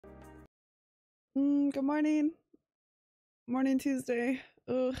Good morning. Morning Tuesday.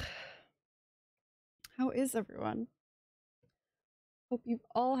 Ugh. How is everyone? Hope you've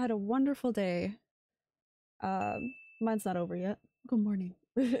all had a wonderful day. Mine's not over yet. Good morning.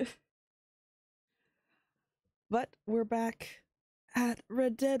 But we're back at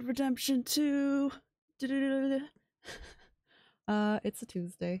Red Dead Redemption 2. It's a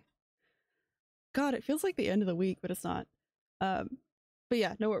Tuesday. God, it feels like the end of the week, but it's not. But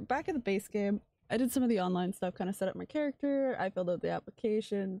yeah, no, we're back at the base game. I did some of the online stuff, kind of set up my character. I filled out the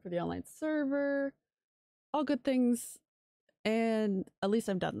application for the online server. All good things, and at least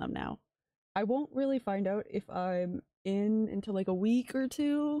I've done them now. I won't really find out if I'm in until like a week or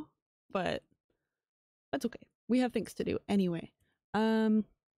two, but that's okay. We have things to do anyway. But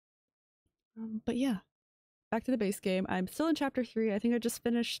yeah, back to the base game. I'm still in chapter 3. I think I just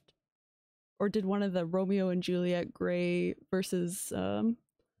finished or did one of the Romeo and Juliet Grey versus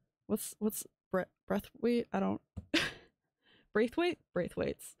what's Breathwaite? I don't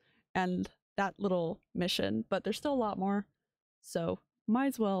Braithwaite's, and that little mission, but there's still a lot more, so might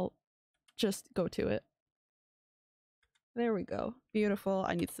as well just go to it. There we go. Beautiful.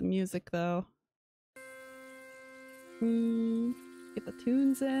 I need some music though. Get the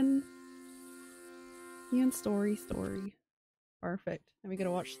tunes in. And story. Perfect. And we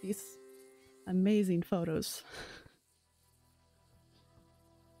gotta watch these amazing photos.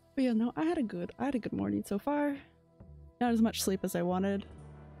 But yeah, no, I had a good morning so far. Not as much sleep as I wanted,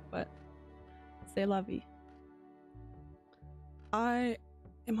 but c'est la vie. I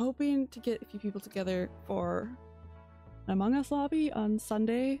am hoping to get a few people together for an Among Us lobby on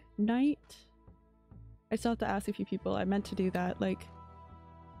Sunday night. I still have to ask a few people. I meant to do that like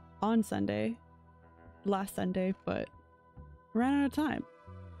on Sunday, last Sunday, but ran out of time.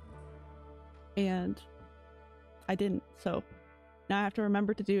 And I didn't, so now I have to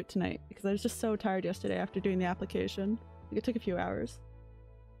remember to do it tonight because I was just so tired yesterday after doing the application. Like, it took a few hours,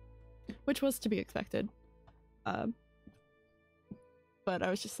 which was to be expected. But I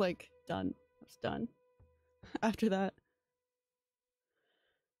was just like done. I was done after that.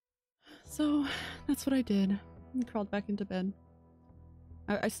 So that's what I did. I crawled back into bed.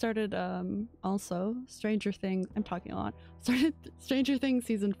 I started also Stranger Things. I'm talking a lot. Started Stranger Things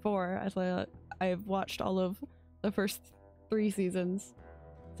season 4 as I've watched all of the first 3 seasons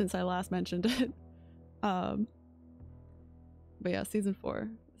since I last mentioned it. But yeah, season 4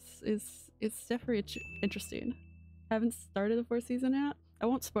 it's definitely interesting. I haven't started the 4th season yet. I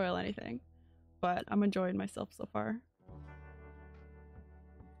won't spoil anything, but I'm enjoying myself so far.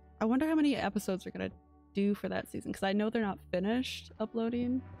 I wonder how many episodes are gonna do for that season, because I know they're not finished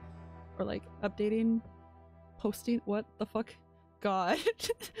uploading or like updating, posting. What the fuck? God.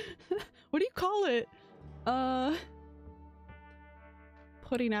 What do you call it?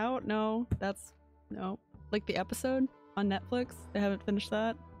 Putting out? No, that's no. Like the episode on Netflix, they haven't finished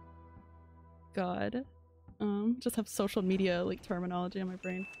that. God. Just have social media like terminology on my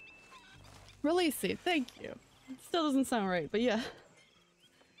brain. Releasing, thank you. Still doesn't sound right, but yeah.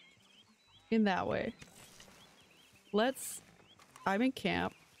 In that way. I'm in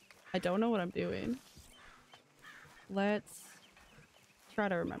camp. I don't know what I'm doing. Let's try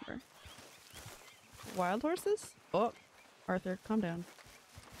to remember. Wild horses? Oh, Arthur, calm down.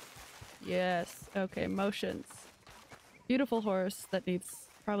 Yes, okay, motions. Beautiful horse that needs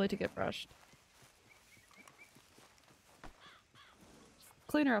probably to get brushed.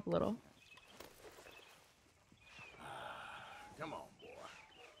 Clean her up a little. Come on, boy.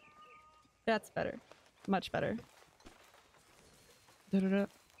 That's better. Much better. Da-da-da.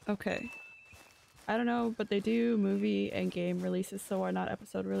 Okay. I don't know, but they do movie and game releases, so why not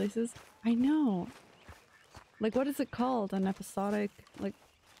episode releases? I know. Like, what is it called? An episodic, like,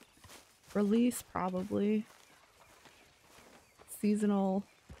 release, probably. Seasonal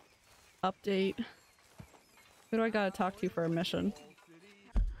update. Who do I gotta talk to for a mission?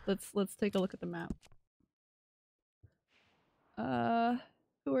 Let's take a look at the map.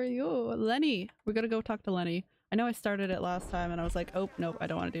 Who are you? Lenny! We gotta go talk to Lenny. I know I started it last time and I was like, oh, nope, I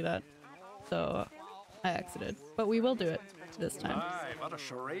don't want to do that. So, I exited. But we will do it this time. Aye, what a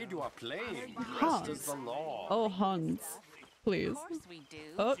charade you are playing. Hans. Rest is the law. Oh, Hans. Please. Of course we do.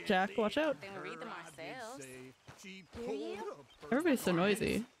 Oh, Jack, watch out. Then we read them ourselves. Hear you? Everybody's so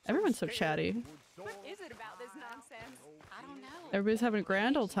noisy. Everyone's so chatty. What is it about this nonsense? I don't know. Everybody's having a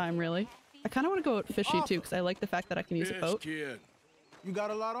grand old time, really. I kind of want to go out fishy too, because I like the fact that I can use a boat. Kid. You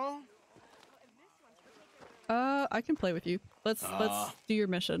got a lot on? I can play with you. Let's do your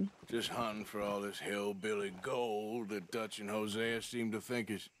mission. Just hunting for all this hillbilly gold that Dutch and Hosea seem to think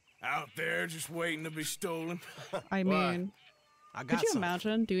is out there just waiting to be stolen. I mean, I got Could you something.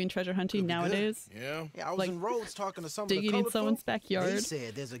 imagine doing treasure hunting Could be good. nowadays? Yeah? Yeah, I was like, in Rhodes talking to some of the Digging in colored someone's folk. They backyard.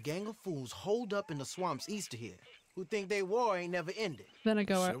 said there's a gang of fools holed up in the swamps east of here who think they war ain't never ended. Then I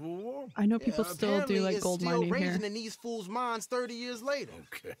go, Civil War? I know people still Apparently do like it's gold still mining raging here. in these fools' minds 30 years later.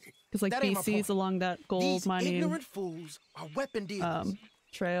 Okay. Because like That ain't my BC's point. along that gold These mining ignorant fools are weapon dealers.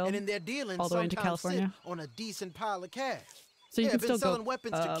 trail. And in their dealings, all the way into sometimes California. sit on a decent pile of cash. So you Yeah, can been still selling go,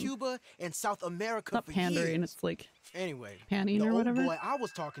 weapons to Cuba and South America not for pandering, years. it's like Anyway, panning the or old whatever. boy I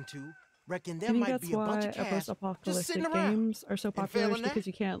was talking to reckoned I there think might that's be a bunch why of cash just post-apocalyptic sitting around. games are so And popular, failing because that,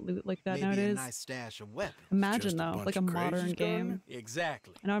 you can't loot like that Maybe nowadays. a nice stash of weapons. Imagine Just a though, bunch like a of modern crazies doing game.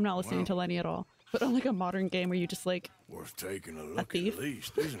 Exactly. I know I'm not listening to Lenny at all, but on like a modern game where you just like Worth taking a look thief? at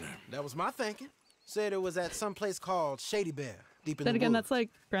least, isn't it? That was my thinking. Said it was at some place called Shady Bear, deep in then the again, woods. that's like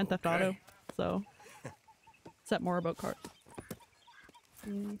Grand Theft Auto, Okay. so it's that more about cars.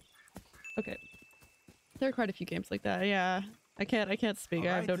 Okay, there are quite a few games like that. Yeah, I can't speak. I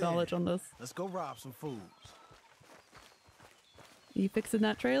have Alright no then. knowledge on this. Let's go rob some fools. You fixing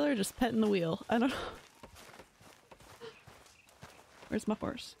that trailer? Just petting the wheel. I don't know. Where's my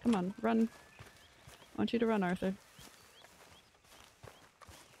horse? Come on, run. I want you to run, Arthur.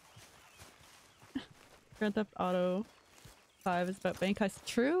 Grand Theft Auto 5 is about bank heist.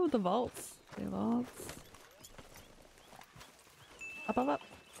 True, the vaults. The vaults. Up, up, up.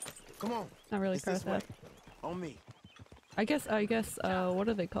 Come on. Not really It's this Grand way. Theft. On me. I guess, what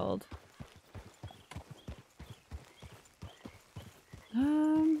are they called?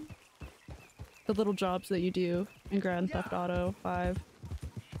 The little jobs that you do in Grand Theft Auto 5.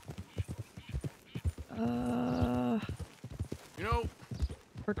 You know,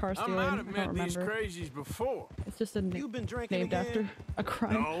 For car I stealing, might I have don't met these remember. crazies before. It's just a You've been drinking named again? after a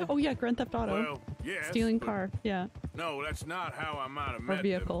crime. No. Oh yeah, Grand Theft Auto. Well, yes. Stealing but car, yeah. No, that's not how I might have Or met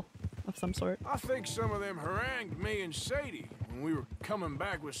vehicle of some sort. them. I think some of them harangued me and Sadie when we were coming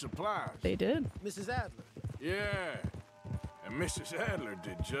back with supplies. They did. Mrs. Adler. Yeah. And Mrs. Adler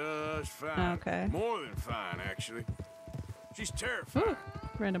did just fine. Okay. More than fine, actually. She's terrified. Ooh,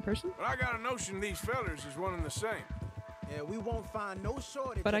 random person. But I got a notion these fellers is one and the same. Yeah, we won't find no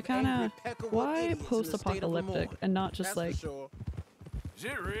shortage But I of angry kinda, Peckerwood why idiots in the state of post-apocalyptic Vermont. and not just That's like, for sure. Is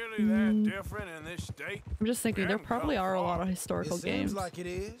it really that different in this state? I'm just thinking there haven't probably come are a lot far. of historical It games. seems like it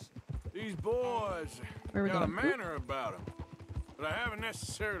is. These boys Where we got a going? manner about them, but I haven't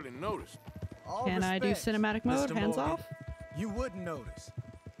necessarily noticed. All Can I do respect, cinematic mode? Mr. Hands Morgan. off? You wouldn't notice.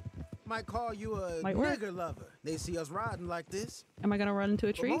 Might call you a Might work. nigger lover. They see us riding like this. Am I gonna run into a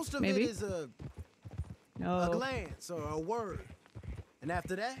But tree? most of Maybe. it is a No. glance or a word. And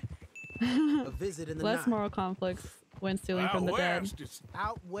after that, a visit in the Less night. moral conflicts when stealing from the dead. West, it's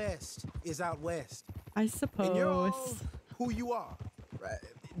Out west is out west. I And you're all suppose. who you are. Right?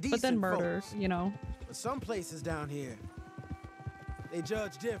 But then Decent murder, folks. you know. But some places down here, they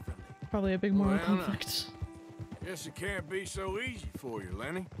judge differently. Probably a big moral Well, no. conflict. guess it can't be so easy for you,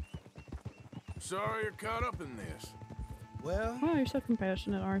 Lenny. Sorry you're caught up in this. Well, Oh, you're so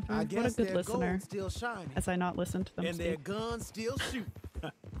compassionate, Arthur. I What a guess good their listener. gold still shining. As I not listen to them And their speak. guns still shoot.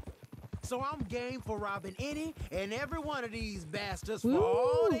 So I'm game for robbing any and every one of these bastards for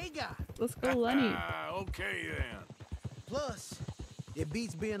all Woo. they got. Let's go, Lenny. Okay then. Plus, it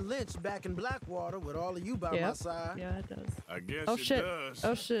beats being lynched back in Blackwater with all of you by my Yep. side. Yeah, it does. I guess Oh it shit. does.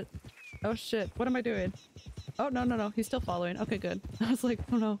 Oh shit. Oh shit. What am I doing? Oh no no no. He's still following. Okay, good. I was like,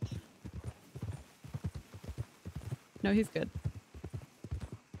 oh no. No, he's good.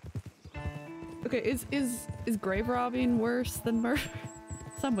 Okay, is grave robbing worse than murder?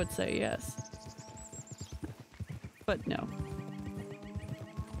 Some would say yes. But no.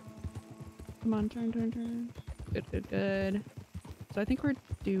 Come on, turn, turn, turn. Good, good, good. So I think we're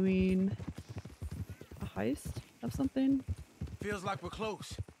doing a heist of something. Feels like we're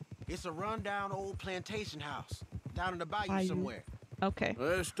close. It's a rundown old plantation house down in the bayou Bayou. somewhere. Okay.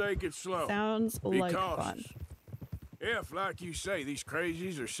 Let's take it slow. Sounds Be like cautious. fun. If, like you say, these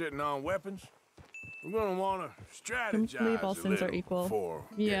crazies are sitting on weapons, we're gonna want to Don't strategize believe all a sins are little equal. before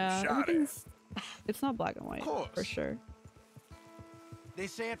Yeah, getting shot at. everything's. It's not black and white, Course. for sure. They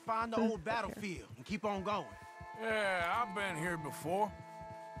said find the old battlefield and keep on going. Yeah, I've been here before.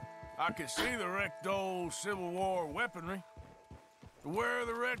 I can see the wrecked old Civil War weaponry. Where are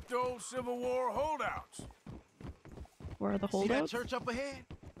the wrecked old Civil War holdouts? Where are the See that holdouts? church up ahead?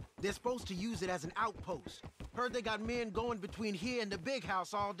 They're supposed to use it as an outpost. Heard they got men going between here and the big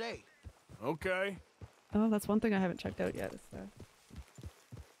house all day. Okay. Oh, that's one thing I haven't checked out yet. Is the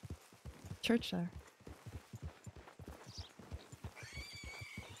church there?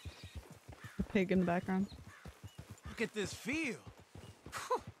 The pig in the background. Look at this field.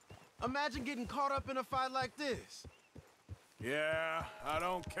 Imagine getting caught up in a fight like this. Yeah, I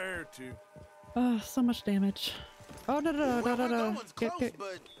don't care to. Oh, so much damage. Oh, no, no, no, no, no, no. One's close,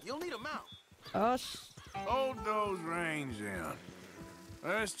 but you'll need a mount. Oh, Hold those reins in.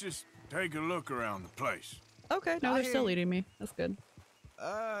 Let's just take a look around the place. okay, no, they're still eating me. That's good.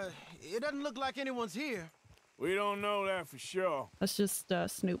 It doesn't look like anyone's here. We don't know that for sure. Let's just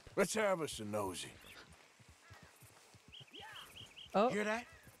Snoop. Let's have us a nosy. Oh, Hear that?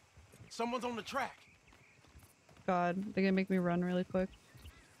 Someone's on the track. God. They're gonna make me run really quick.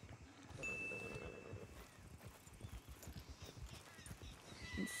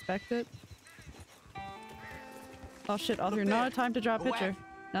 Inspect it. Oh shit, Arthur, not a time to draw a picture.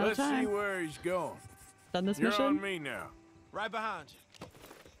 Not a Let's see time. where he's going. Done this You're mission? on me now. Right behind you.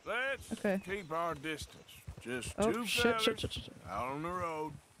 Let's Okay. keep our distance. Just Oh, two shit, fellas shit, shit, shit. out on the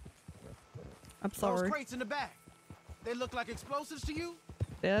road. I'm Those sorry. crates in the back. They look like explosives to you?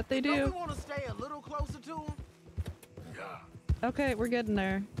 Yeah, they Don't we do. want to stay a little closer to them? Yeah. Okay, we're getting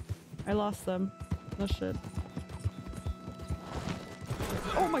there. I lost them. Oh shit.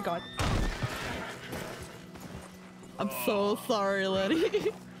 Oh my god. I'm so sorry, Letty.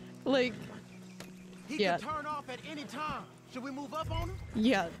 Like, He Yeah. can turn off at any time. Should we move up on him?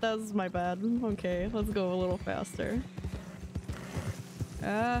 yeah, that was my bad. Okay, let's go a little faster.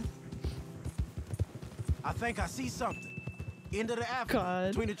 I think I see something. End of the avenue. God.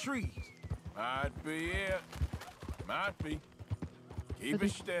 Between the trees. Might be it. Might be. Keep Okay.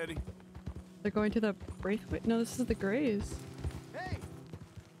 it steady. They're going to the Braithwaite? No, this is the Grays. Hey!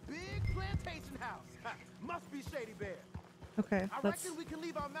 Big plantation house. Ha, must be Shady Bear. Okay, I let's. reckon we can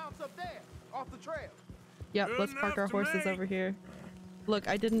leave our mounts up there, off the trail. Yep, Good let's park enough our to horses me. over here. Look,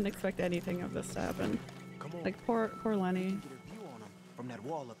 I didn't expect anything of this to happen. Come on. Like, poor Lenny. Get a view on them from that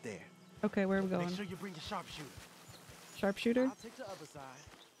wall up there. Okay, where are we going? Make sure you bring your sharpshooter. Sharpshooter? I'll take the other side.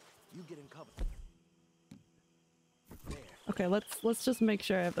 You get in cover. There. Okay, let's just make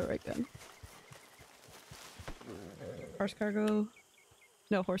sure I have the right gun. Horse cargo.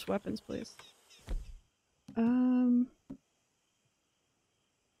 No, horse weapons, please.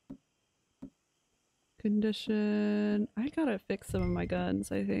 Condition. I gotta fix some of my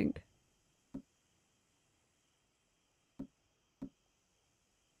guns, I think.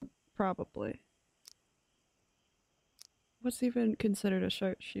 Probably. What's even considered a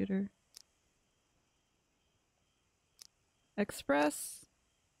sharpshooter? Express.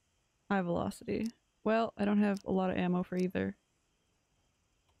 High velocity. Well, I don't have a lot of ammo for either.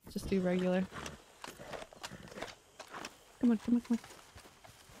 Just do regular. Come on, come on, come on.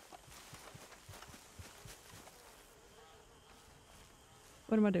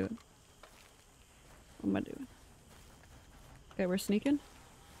 What am I doing? What am I doing? Okay, we're sneaking.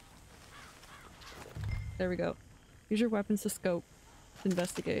 There we go. Use your weapons to scope. To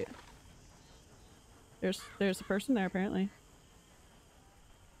investigate. There's a person there apparently.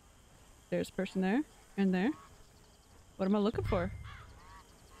 There's a person there and there. What am I looking for?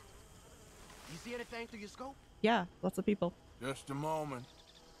 You see anything through your scope? Yeah, lots of people. Just a moment.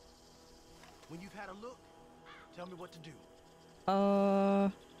 When you've had a look, tell me what to do.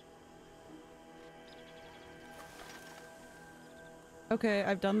 Okay,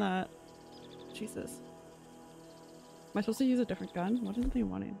 I've done that. Jesus. Am I supposed to use a different gun? What is he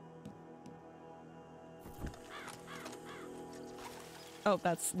wanting? Oh,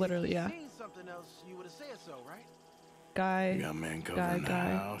 that's literally, yeah. If you'd seen something else, you would have said so, right? Guy. We got men covering the guy.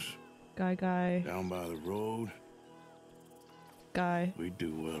 house, Guy. down by the road. Guy. We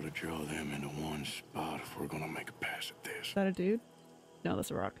do well to draw them into one spot if we're gonna make a pass at this. Is that a dude? No, that's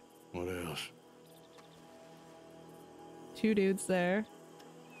a rock. What else? Two dudes there.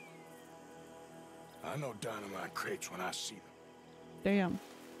 I know dynamite crates when I see them. Damn.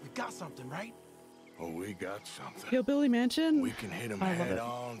 We got something, right? Oh, we got something. Hillbilly Mansion? We can hit them I love head it.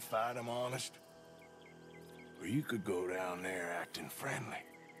 on, fight them honest. Or you could go down there acting friendly.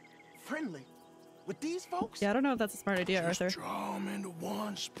 Friendly? With these folks? Yeah, I don't know if that's a smart idea, Just Arthur. draw them into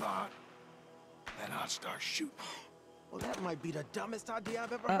one spot, then I'll start shooting. Well, that might be the dumbest idea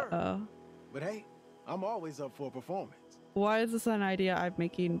I've ever heard. Uh-oh. But hey, I'm always up for a performance. Why is this an idea I'm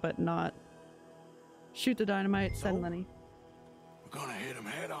making but not? Shoot the dynamite, send So? Lenny. We're gonna hit them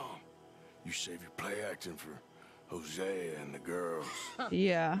head on. You save your play acting for Hosea and the girls.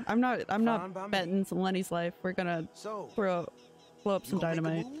 Yeah, I'm Fine by not me. betting some Lenny's life. We're gonna So, blow up you some gonna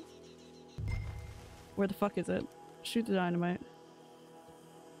make a dynamite. move? Where the fuck is it? Shoot the dynamite.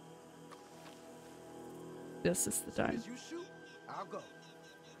 This is the time. As you shoot, I'll go.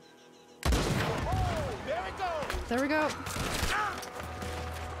 Oh, there it goes! There we go.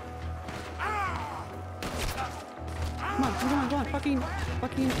 Come on.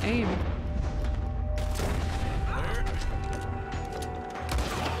 Fucking aim.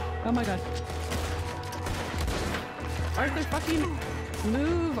 Oh my god. Arthur, fucking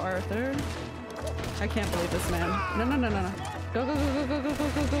move, Arthur. I can't believe this man. No, no, no, no, no. Go, go, go, go, go, go,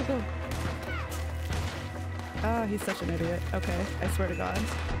 go, go, go. Ah, he's such an idiot. Okay, I swear to God.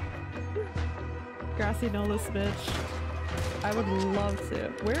 Grassy no-less bitch. I would love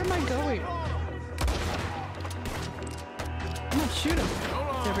to. Where am I going? Come on, shoot him.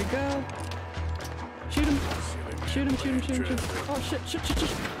 There we go. Shoot him. Shoot him, shoot him, shoot him, shoot him. Oh shit, shit, shit,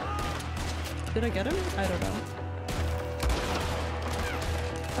 shit. Did I get him? I don't know.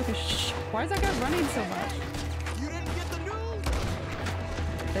 Okay, shh. Why is that guy running so much? You didn't get the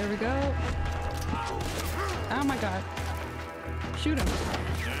news? There we go. Oh my god. Shoot him.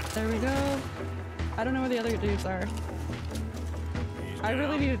 There we go. I don't know where the other dudes are. I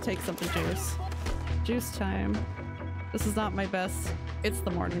really need to take something juice. Juice time. This is not my best. It's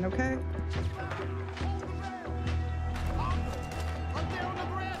the morning, okay?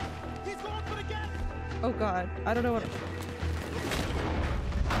 Oh god. I don't know what...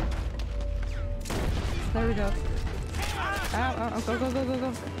 There we go. Ow, ow, ow. Go, go, go, go,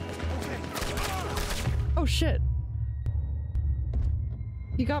 go. Oh shit.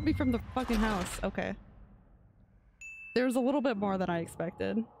 He got me from the fucking house. Okay. There was a little bit more than I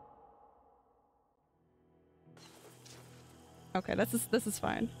expected. Okay, this is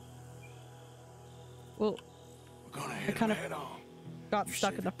fine. Well, I kind of got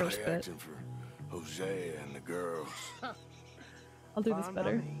stuck in the first bit. For Jose and the girls. I'll do this Fine by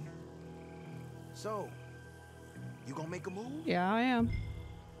better. me. So, you gonna make a move? Yeah, I am.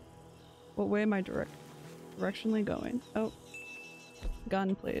 What way am I directionally going? Oh.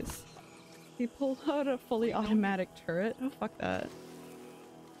 Gun, please. He pulled out a fully automatic turret? Oh, fuck that.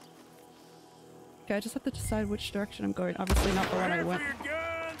 Okay, I just have to decide which direction I'm going. Obviously not the one I went.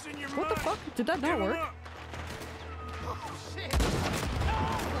 What the fuck? Did that not work?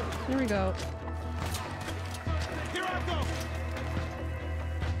 Here we go. Here I go.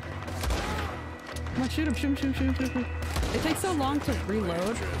 Come on, shoot him, shoot him, shoot him, shoot him, shoot him. It takes so long to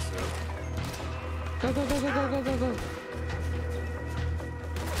reload. Go, go, go, go, go, go, go, go.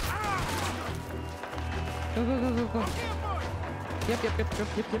 Go, go, go, go, go. Yep, yep, yep, yep, yep,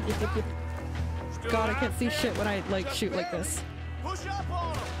 yep, yep, yep, yep. God, I can't see shit when I, like, shoot like this. Push up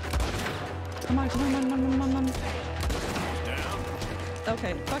on him. Come on, come on, come on, come on, come on.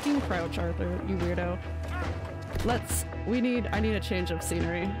 Okay, fucking crouch, Arthur, you weirdo. I need a change of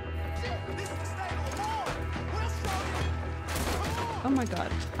scenery. Oh my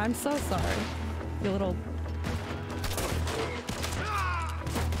god, I'm so sorry, you little...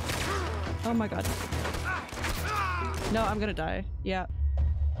 Oh my god. No, I'm gonna die. Yeah.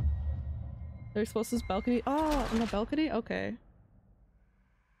 They're supposed to balcony. Oh, on the balcony? Okay.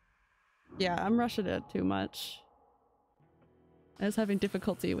 Yeah, I'm rushing it too much. I was having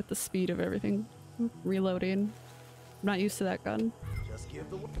difficulty with the speed of everything. Reloading. I'm not used to that gun. Just give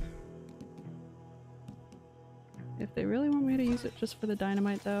the... If they really want me to use it just for the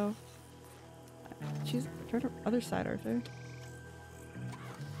dynamite though. Jeez, turn to the other side, Arthur.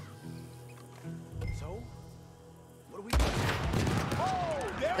 So, what do we do? Oh,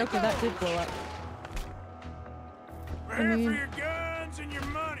 there we Okay, go. that did blow up. Prepare mean- for your guns and your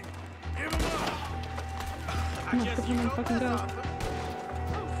money. Give them up. Come on, come on, fucking go.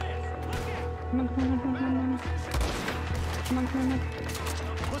 Come on, come on, come on, come on. Come on, come on, come on.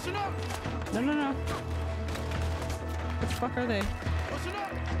 Pushing up. No, no, no. What the fuck are they? Pushing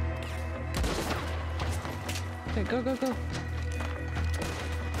up. Okay, go, go, go.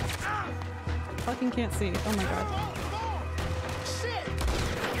 Fucking can't see. Oh my god. Shit.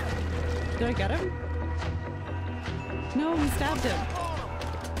 Did I get him? No, he stabbed him.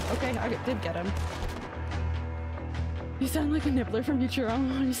 Okay, I did get him. You sound like a nibbler from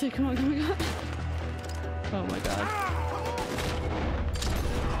Futurama when you say, come on, come on, come on. Oh my god.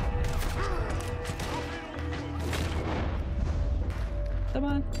 Come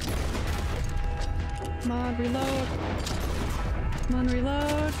on. Come on, reload. Come on,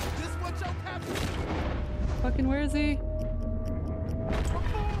 reload. This what your captain... Fucking where is he?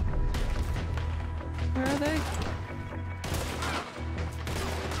 Where are they?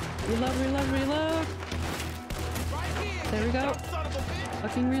 Reload, reload, reload. Right here. There we go. Son of a bitch.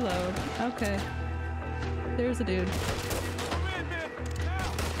 Fucking reload. Okay. There's a dude.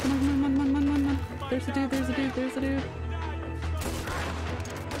 Come on, come on, come on, come on, come on. There's a dude, there's a dude, there's a dude.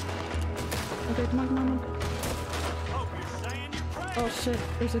 Okay, come on, come on, come on. Oh shit,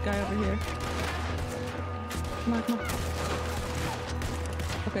 there's a guy over here. Come on, come on.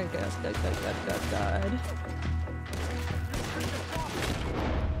 Okay, God.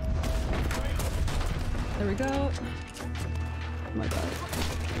 There we go. Oh my god.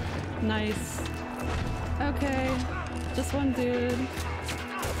 Nice. Okay. Just one dude.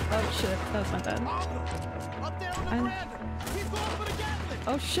 Oh shit, that was my bad. Up there on the veranda. He's going for the Gatling.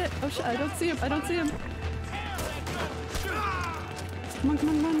 Oh shit, I don't see him, I don't see him. Come on, come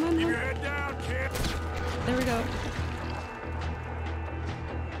on, come on, come on. Keep your head down, kid. There we go.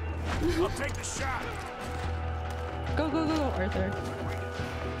 I'll take the shot. Go, go, go, go, Arthur.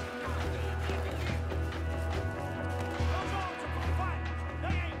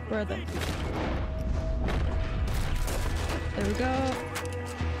 Where are they? There we go.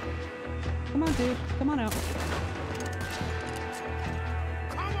 Come on, dude. Come on out.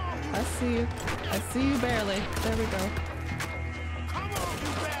 I see you. I see you barely. There we go. Come on,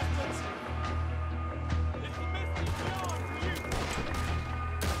 you bastards.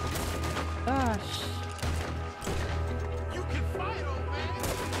 Gosh. You can fight, old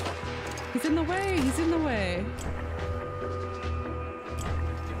man. He's in the way. He's in the way.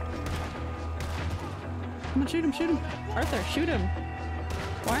 Come on, shoot him, shoot him. Arthur, shoot him.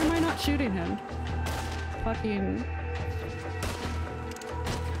 Why am I not shooting him? Fucking...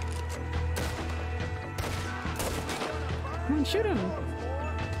 Come on, shoot him!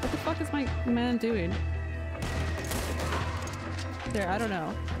 What the fuck is my man doing? There, I don't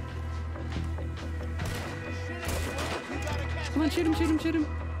know. Come on, shoot him, shoot him, shoot him!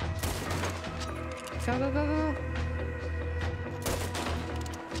 Go, go, go, go!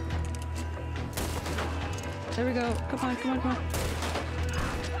 There we go. Come on, come on, come on.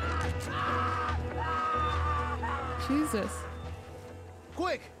 Jesus.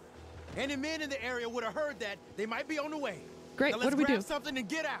 Quick! Any men in the area would have heard that. They might be on the way. Great, Now what let's do we grab do? something and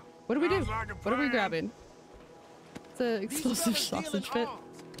get out. What do we do? Sounds like a What are we plan. grabbing? It's an These explosive fellas deal in sausage fit. arms.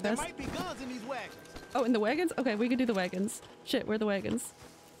 There Best. might be guns in these wagons. Oh, in the wagons? Okay, we can do the wagons. Shit, where are the wagons?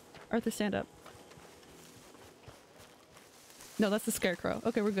 Arthur, stand up. No, that's the scarecrow.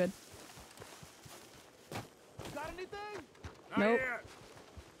 Okay, we're good. Got anything? Not Nope. yet.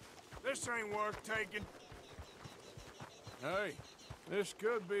 This ain't worth taking. Hey, this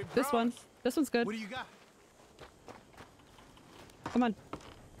could be This one. This one's good. What do you got? Come on.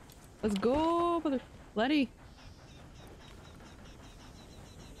 Let's go, mother... Lenny!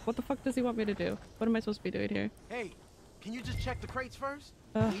 What the fuck does he want me to do? What am I supposed to be doing here? Hey, can you just check the crates first?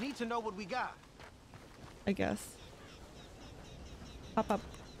 Ugh. We need to know what we got. I guess. Hop up.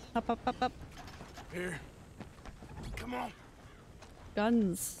 Hop up, hop up. Here. Come on.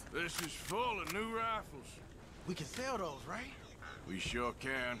 Guns. This is full of new rifles. We can sell those, right? We sure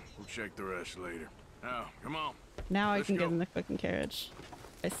can. We'll check the rest later. Now, come on. Now I Let's can go. get in the fucking carriage.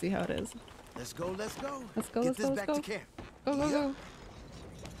 I see how it is. Let's go, let's go. Let's go, Get let's this go, back let's to go. camp. Go, go, go.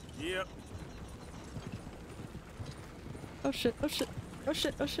 Yep. Oh shit, oh shit. Oh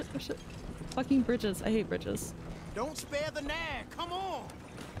shit, oh shit, oh shit. Fucking bridges. I hate bridges. Don't spare the nag. Come on.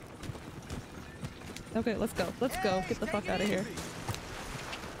 Okay, let's go. Let's go. Hey, Get the fuck take it out of here. easy.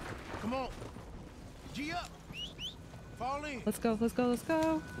 Come on. G up. Fall in. Let's go, let's go, let's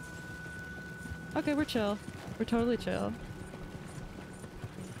go. Okay, we're chill. We're totally chill.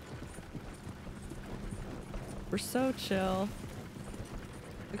 We're so chill.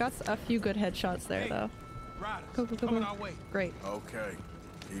 I got a few good headshots there, Hey, though. Riders, Go, go, go, coming go. our way. Great. Okay.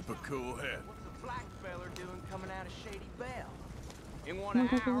 Keep a cool head. What's the black feller doing coming out of Shady Bell? In one Come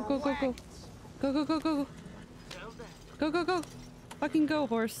on, of go, go, our go, go, go. wagons. Go, go, go, go, go. How's that? Go, go, go. Fucking go,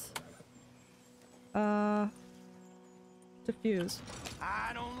 horse. Diffuse.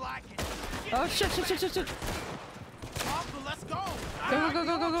 I don't like it. Oh, shit, shit, shit, shit, shit. Arthur, let's go. Go, go,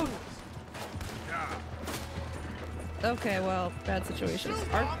 go, go, go, go. Okay, well, bad situation.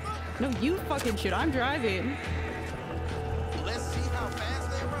 No, you fucking shoot. I'm driving. Let's see how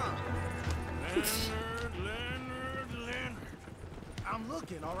fast they run. Leonard. I'm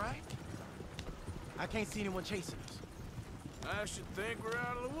looking, all right? I can't see anyone chasing us. I should think we're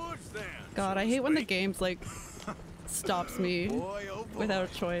out of the woods then. God, I hate when the game's like stops me Boy, oh boy. without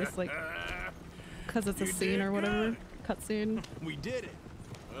a choice, like because it's a You scene did or whatever, good. cutscene. We did it.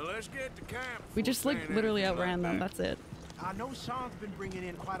 Well, let's get to camp. We before just like saying literally anything outran like them. that. That's it. I know Sean's been bringing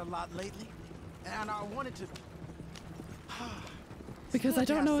in quite a lot lately, and I wanted to. Because I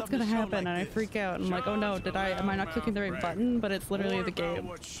It's good to don't have know what's something gonna to show happen, like and I this. freak out. I'm like, oh no, Sean's did a am I not loudmouth clicking the right bragger. button? But it's literally What the about game.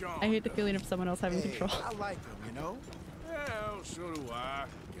 what Sean I hate the does? feeling of someone else having Hey, control. I like him, you know. Well, so do I.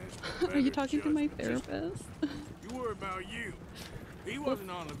 Guess Are you better talking to my judgment. therapist? You worry about you. He wasn't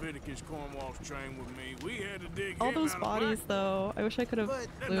on Leviticus Cornwall's train with me. We had to dig All him those out of bodies, black. though. I wish I could have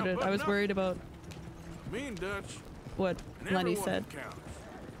But- looted. I was worried about Me and Dutch what and Lenny everyone said. that counts.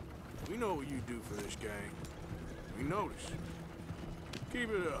 We know what you do for this gang. We notice. Keep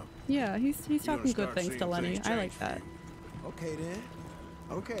it up. Yeah, he's You're talking gonna good start things to seeing Lenny. things I like change for that. you. Okay then.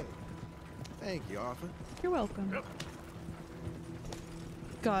 Okay. Thank you, Arthur. You're welcome.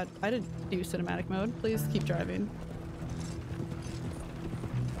 God, I didn't do cinematic mode. Please keep driving.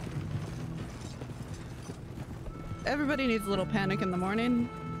 Everybody needs a little panic in the morning.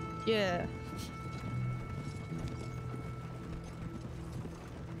 Yeah.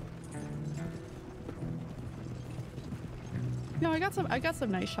 No, I got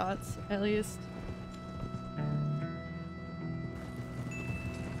some nice shots, at least.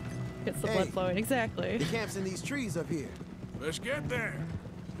 Gets the blood flowing, exactly. The camp's in these trees up here. Let's get there.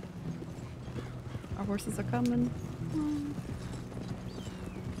 Our horses are coming.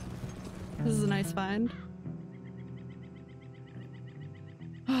 This is a nice find.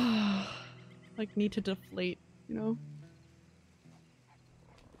 Like, need to deflate, you know?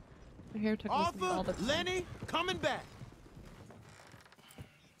 My hair took me all the Arthur, Lenny, coming back.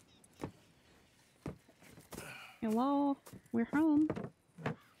 Hello, we're home.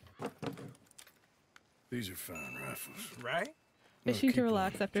 These are fine rifles. Right? Fishing keep to them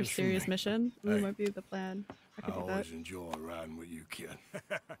relax after a just for serious me. mission. Ooh, Hey. might be the plan. I I could do that. always enjoy riding with you, kid.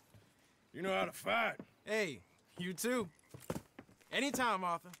 You know how to fight. Hey, you too. Anytime,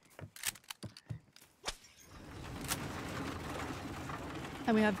 Arthur.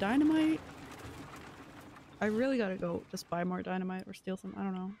 And we have dynamite. I really gotta go just buy more dynamite or steal some. I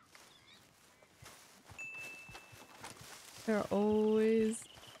don't know. There are always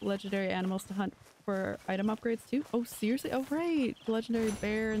legendary animals to hunt for item upgrades too. Oh, seriously? Oh, right. The legendary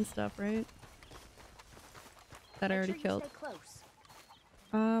bear and stuff, right? That I already killed.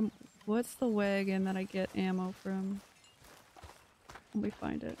 What's the wagon that I get ammo from? Let me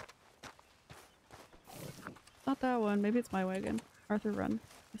find it. Not that one. Maybe it's my wagon. Arthur, run.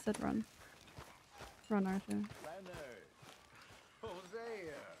 I said run. Run, Arthur.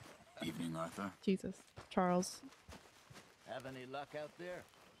 Hosea. Evening, Arthur. Jesus. Charles. Have any luck out there?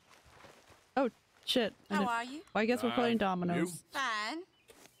 Oh, shit. How are you? Well, I guess we're playing dominoes. Fine.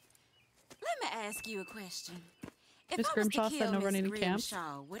 Let me ask you a question. If Miss I was to Grimshaw said kill no Miss running in camp.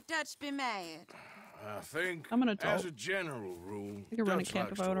 Grimshaw, would Dutch be mad? I think, I'm an adult. as a general rule, I could run a Dutch camp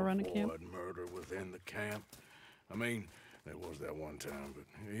likes if I wanna to run a camp. avoid murder within the camp. I mean, there was that one time, but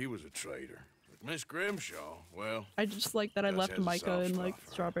he was a traitor. But Miss Grimshaw, well, I just like that I Dutch left has a Micah soft in spot like for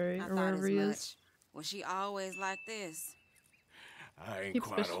her. Strawberry I or thought wherever as he much. is. Was she always like this? I ain't Keeps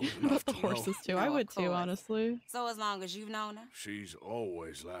quite fishing old about enough the to know. horses too. No, I of would too, course. honestly. So as long as you've known her, She's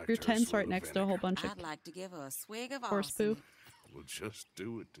always liked Your her tent's swill right of next to a whole vinegar. bunch of I'd like to give her a swig of horse poo. arsenic. We'll just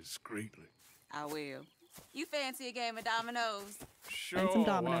do it discreetly. I will. You fancy a game of dominoes? Sure, And some why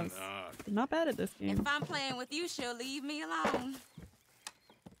dominoes. not? Not bad at this game. If I'm playing with you, she'll leave me alone.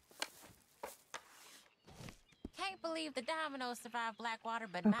 Can't believe the dominoes survived Blackwater,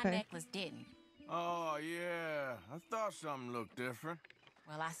 but Okay. my necklace didn't. Oh, yeah. I thought something looked different.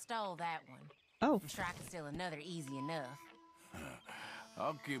 Well, I stole that one. Oh, I'm sure I can steal another easy enough.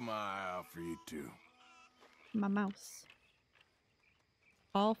 I'll keep my eye out for you, too. my mouse.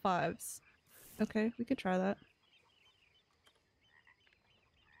 All fives. Okay, we could try that.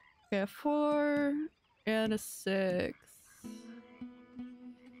 Okay, a 4 and a 6.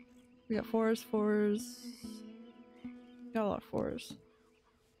 We got 4s, 4s. Got a lot of 4s.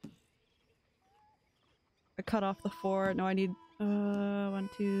 I cut off the 4. No, I need 1,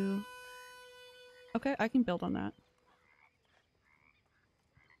 2. Okay, I can build on that.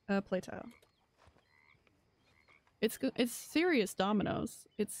 Play tile. It's serious dominoes.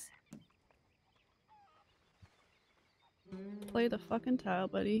 It's play the fucking tile,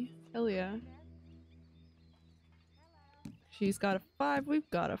 buddy. Hell yeah. She's got a 5. We've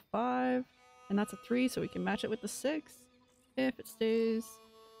got a 5, and that's a 3, so we can match it with the 6 if it stays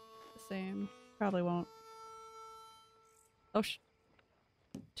the same. Probably won't. Oh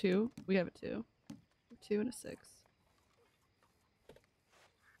 2. We have a 2. 2 and a 6.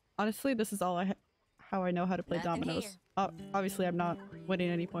 Honestly, this is all how I know how to play Nothing dominoes. here. Obviously, I'm not winning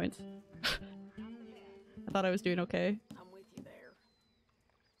any points. I thought I was doing okay. I'm with you there.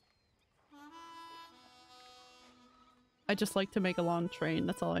 I just like to make a long train.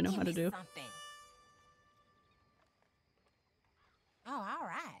 That's all I know Give how to me do. Something. Oh, all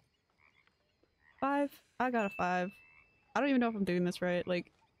right. 5. I got a 5. I don't even know if I'm doing this right.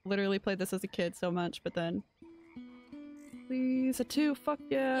 Like, literally played this as a kid so much, but then... Please, a 2. Fuck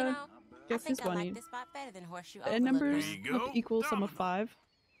yeah. You know, I Guess who's think I like winning? this spot better than Horseshoe And Overlook. numbers There you go. equal sum of Domino. 5.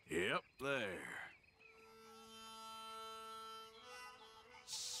 Yep, there.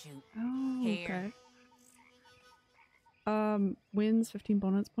 Shoot. Oh, Here. okay. Wins 15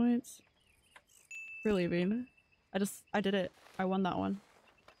 bonus points. We're leaving. I did it. I won that one.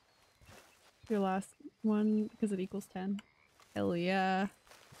 Your last one because it equals 10. Hell yeah.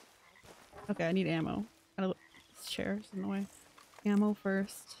 Okay, I need ammo. This chair's in the way. Ammo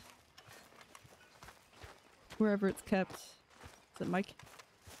first. Wherever it's kept. Is it Mike?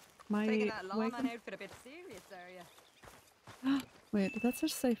 Taking that lawman wagon? out for a bit serious, are you? Wait, did that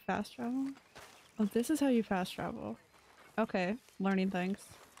just say fast travel? Oh, this is how you fast travel. Okay, learning things.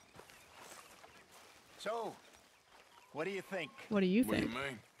 So, what do you think What do you What do think? you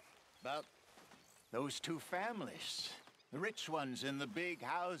mean? about those two families? The rich ones in the big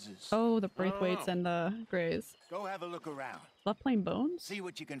houses. Oh, the Braithwaites and the Greys. Go have a look around. Love playing Bones? See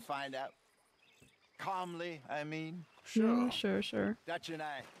what you can find out. Calmly, I mean. Yeah, sure. Dutch and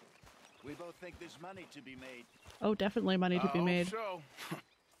I, we both think there's money to be made. Oh, definitely money to be I made. hope so.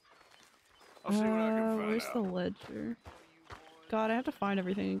 I'll see what I can find Where's out. the ledger? God, I have to find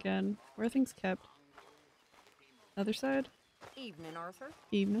everything again. Where are things kept? Other side? Evening, Arthur.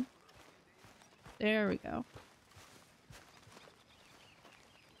 Evening. There we go.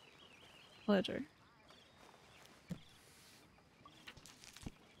 Ledger.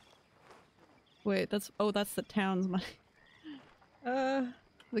 Wait, that's the town's money.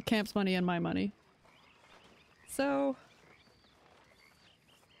 The camp's money and my money. So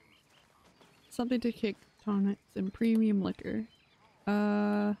something to kick tonics and premium liquor.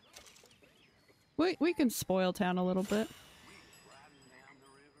 We can spoil town a little bit.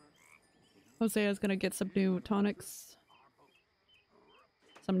 Hosea's gonna get some new tonics.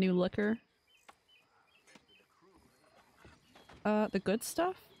 Some new liquor. The good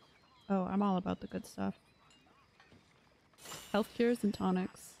stuff? Oh, I'm all about the good stuff. Health cures and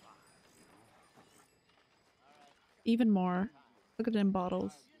tonics. Even more. Look at them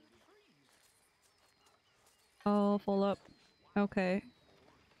bottles. All full up. Okay.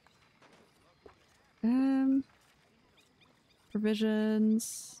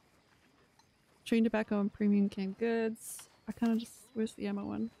 Provisions. Chewing tobacco and premium canned goods. I kind of just... Where's the ammo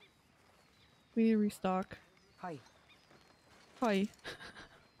one? We need to restock. Hi. Hi.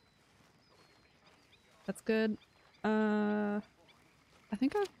 That's good. I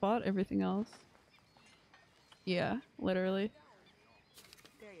think I've bought everything else. Yeah, literally.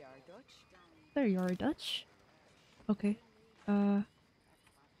 There you are, Dutch. There you are, Dutch. Okay.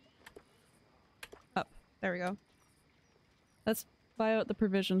 Up. There we go. Let's buy out the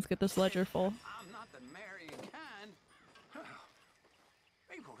provisions, get this ledger full. I'm not the marrying kind.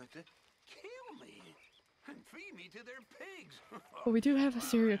 They wanted to kill me and feed me to their pigs. But we do have a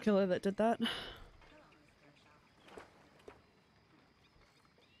serial killer that did that.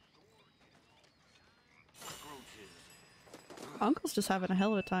 Uncle's just having a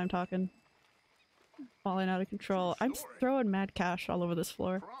hell of a time talking. Falling out of control. I'm just throwing mad cash all over this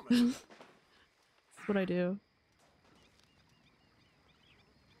floor. That's what I do.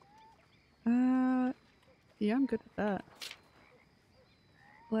 Yeah, I'm good with that.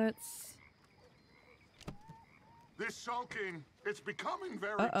 Let's... This sulking, it's becoming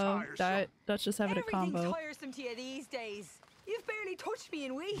very Uh-oh, tiresome. Dutch just having a Everything's combo. tiresome to you these days. You've barely touched me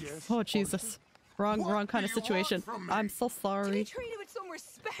in weeks. Yes. Oh, Jesus. Wrong What kind do of you want situation. from me? I'm so To be sorry. treated with some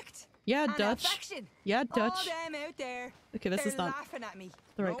respect. Yeah, and Dutch. affection. Yeah, All Dutch. them out there. Okay, this they're is not laughing at me.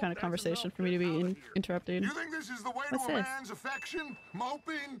 the right Nope, kind of that's conversation enough. for me to Get be out of here. interrupting. You think this is the way What's to a this? man's affection?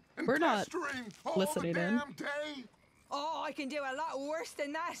 Moping and We're not pestering all listening the in. damn day? Oh, I can do a lot worse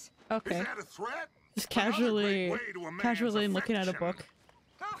than that. Okay. Is that a threat? Just Another casually, great way to a man's casually looking at a affection. book.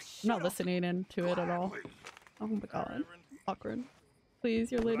 Oh, I'm shut not up. listening into it at all. Gladly. Oh my god. Awkward.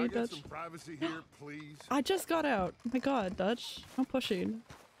 Please, your lady, Could I get Dutch. some privacy here, please? I just got out. Oh my god, Dutch. I'm pushing.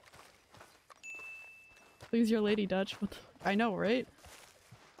 Please, your lady, Dutch. What the I know, right?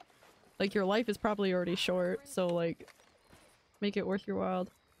 Like, your life is probably already short, so, like, make it worth your while.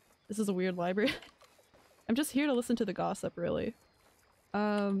 This is a weird library. I'm just here to listen to the gossip, really.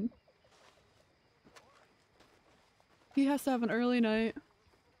 He has to have an early night.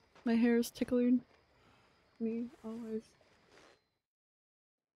 My hair is tickling me, always.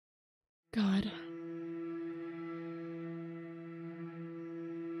 God.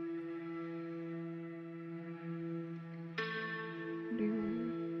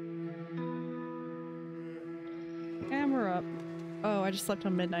 Camera up. Oh, I just slept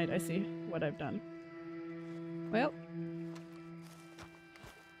till midnight. I see what I've done. Well.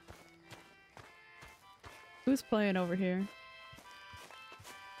 Who's playing over here?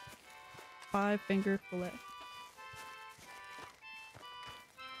 5-finger fillet.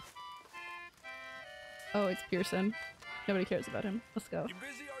 Oh, it's Pearson. Nobody cares about him. Let's go. You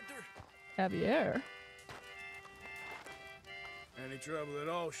busy, Arthur? Javier. Any trouble at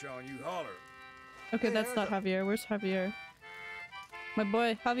all, Sean, you holler. Okay, that's not Javier. Where's Javier? My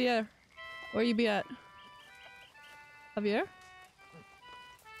boy, Javier. Where you be at? Javier?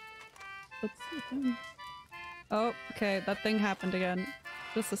 Let's see. Oh, okay, that thing happened again.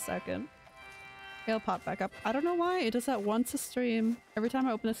 Just a second. It'll pop back up. I don't know why, it does that once a stream. Every time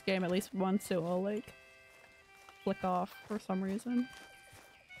I open this game, at least once it will like flick off for some reason.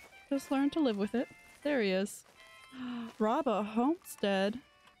 Just learn to live with it. There he is. Rob a homestead.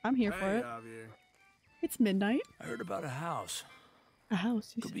 I'm here for it. Javier. It's midnight. I heard about a house. A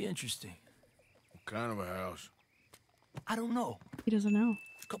house? Could be interesting. What kind of a house? I don't know. He doesn't know.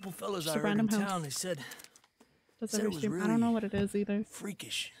 A couple fellas Just I a heard in random town, house. they said Does it every was stream. I really don't know what it is either.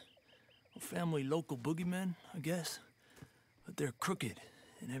 freakish. A family local boogeymen, I guess. But they're crooked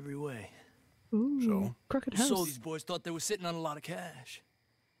in every way. Ooh, So? crooked house. So these boys thought they were sitting on a lot of cash.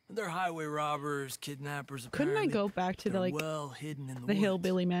 They're highway robbers, kidnappers. Couldn't I apparently. go back to the They're like well hidden in the the woods.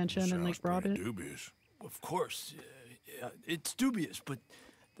 hillbilly mansion and Sounds like rob pretty it? dubious. Of course, yeah, it's dubious, but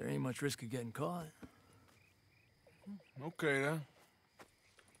there ain't much risk of getting caught. Okay, then.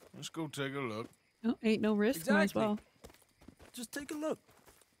 Let's go take a look. Oh, ain't no risk. Might as Exactly. well. Just take a look.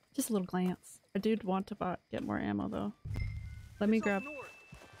 Just a little glance. I did want to get more ammo though. Let me grab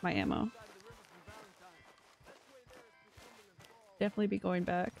my ammo. Definitely be going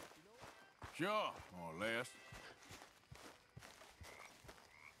back. Sure, more or less.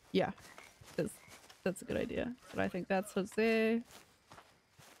 Yeah, because that's a good idea. But I think that's Jose.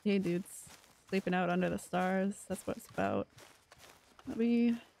 Hey dudes, sleeping out under the stars. That's what it's about. Let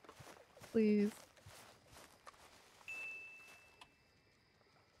me, please.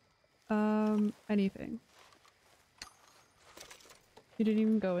 Anything. You didn't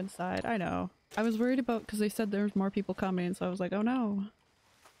even go inside. I know. I was worried about because they said there was more people coming, so I was like, oh no.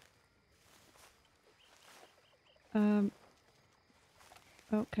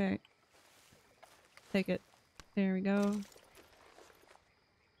 Okay. Take it. There we go.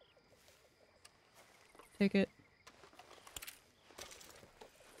 Take it.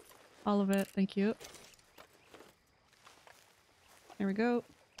 All of it. Thank you. There we go.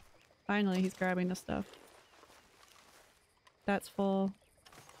 Finally, he's grabbing the stuff. That's full.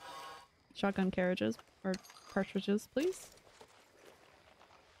 Shotgun carriages or cartridges, please.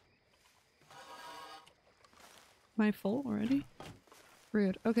 Am I full already?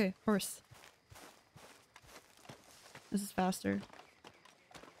 Rude. Okay, horse. This is faster.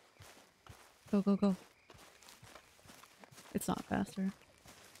 Go, go, go. It's not faster.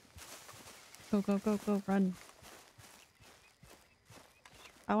 Go, go, go, go, run.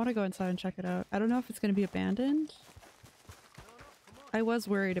 I want to go inside and check it out. I don't know if it's going to be abandoned. I was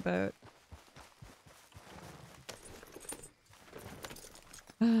worried about...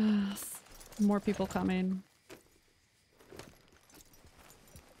 more people coming.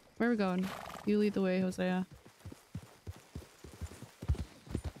 Where are we going? You lead the way, Hosea.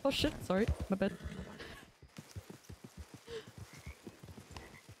 Oh shit, sorry, my bad.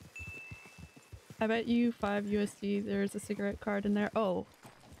 I bet you 5 USD there's a cigarette card in there. Oh,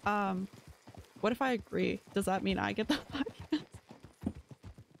 what if I agree? Does that mean I get the 5 USD?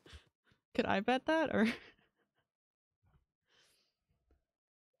 Could I bet that, or?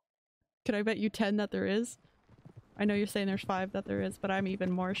 Could I bet you 10 that there is? I know you're saying there's 5 that there is, but I'm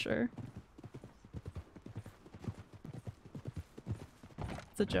even more sure.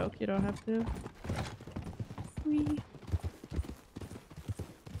 It's a joke, you don't have to. Whee.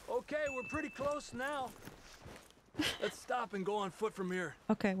 Okay, we're pretty close now. Let's stop and go on foot from here.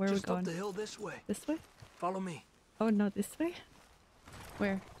 Okay, where are we Just going? up the hill this way. This way? Follow me. Oh, no, this way?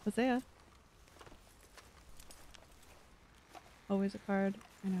 Where? Hosea? Always a card.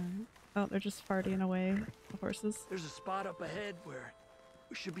 I know. Oh, they're just farting away, the horses. There's a spot up ahead where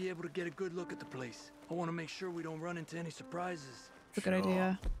we should be able to get a good look at the place. I want to make sure we don't run into any surprises. It's a good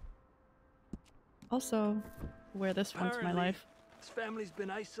idea. Also, wear this once in my Apparently, life. This family's been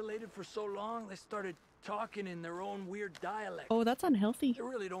isolated for so long, they started talking in their own weird dialect. Oh, that's unhealthy. They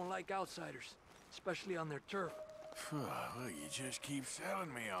really don't like outsiders, especially on their turf. Well, you just keep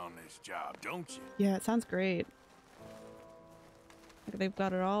selling me on this job, don't you? Yeah, it sounds great. Like they've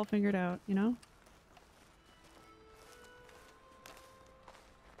got it all figured out, you know?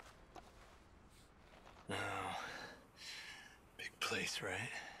 Oh, big place, right?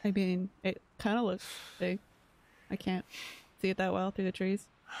 I mean, it kind of looks big. I can't see it that well through the trees.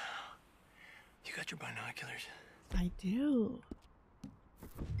 You got your binoculars? I do.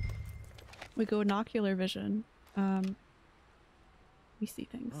 We go binocular vision. We see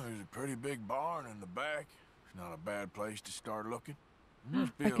things. Well, there's a pretty big barn in the back. It's not a bad place to start looking. There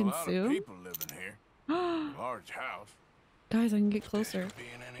must be I a can lot zoom? of people living here. A large house. Guys, I can get closer. Could be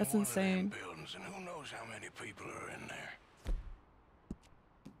in any That's one of them insane. buildings, and who knows how many people are in there.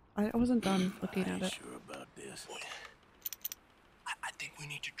 I wasn't done looking I at ain't it. sure about this. I think we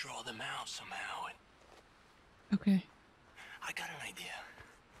need to draw them out somehow. Okay. I got an idea.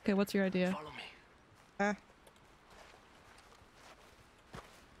 Okay, what's your idea? Follow me. Ah.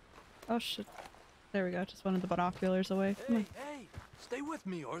 Oh shit. There we go. Just wanted the binoculars away. Come on. Hey, stay with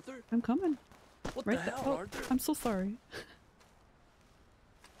me, Arthur. I'm coming. What Right the there. hell, Oh, Arthur? I'm so sorry.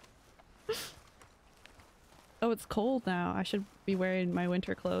 Oh, it's cold now. I should be wearing my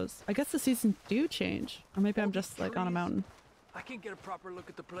winter clothes. I guess the seasons do change. Or maybe I'm just like on a mountain. I can't get a proper look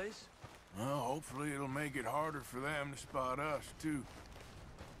at the place. Well, hopefully it'll make it harder for them to spot us, too.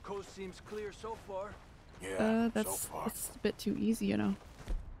 Coast seems clear so far. Yeah, That's so far. a bit too easy, you know.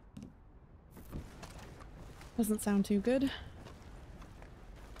 Doesn't sound too good.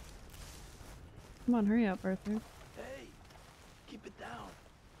 Come on, hurry up, Arthur. Hey, keep it down.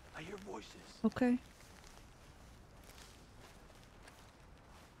 I hear voices. Okay.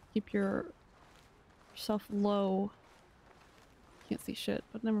 Keep yourself low. Can't see shit,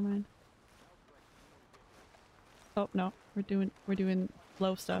 but never mind. Oh no, we're doing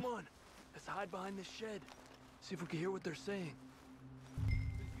low stuff. Come on, let's hide behind this shed. See if we can hear what they're saying.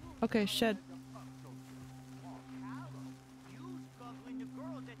 Okay, shed.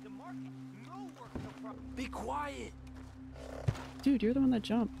 Be quiet. Dude, you're the one that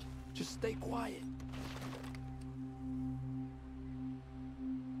jumped. Just stay quiet.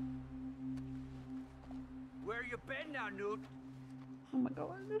 Where you been now, Newt? Oh my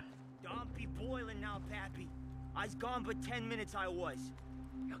god. Don't be boiling now, Pappy. I's gone but 10 minutes I was.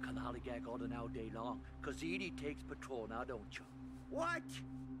 You can hollygag all the now day long, 'cause Edie takes patrol now, don't you? What?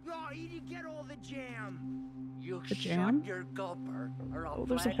 Yo, Edie, get all the jam. You The jam? shut your gulper, or I'll Oh,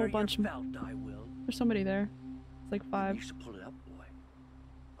 there's a whole flatter bunch your of- belt, I will. There's somebody there. It's like 5. You should pull it up, boy.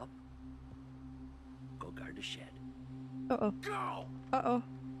 Up. Go guard the shed. Uh-oh. Go! Uh-oh.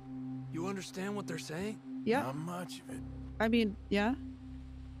 You understand what they're saying? Yeah. Not much of it. I mean, yeah.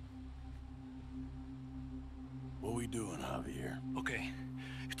 What we doing, Javier? Okay,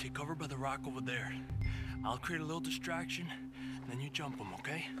 you take cover by the rock over there. I'll create a little distraction, then you jump them,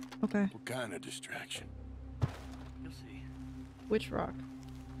 okay? Okay. What kind of distraction? You'll see. Which rock?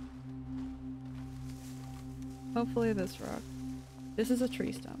 Hopefully this rock. This is a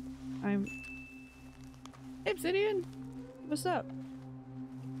tree stump. I'm... Hey, Obsidian! What's up?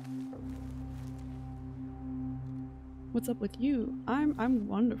 What's up with you? I'm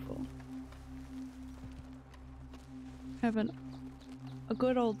wonderful. Having a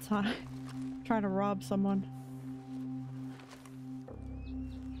good old time trying to rob someone.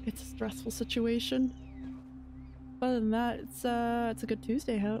 It's a stressful situation. Other than that, it's a good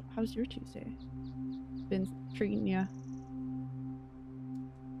Tuesday. How's your Tuesday been treating ya?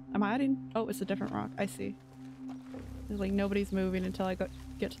 I'm hiding. Oh, it's a different rock. I see. There's like nobody's moving until I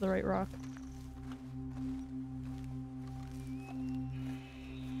get to the right rock.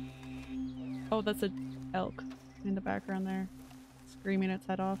 Oh, that's a elk in the background there, screaming its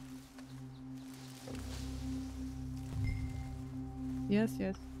head off. Yes,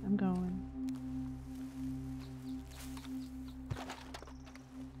 yes, I'm going.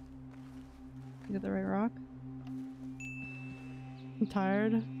 You get the right rock? I'm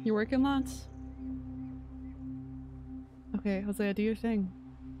tired. You working lots? Okay, Hosea, do your thing.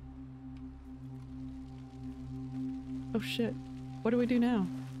 Oh shit. What do we do now?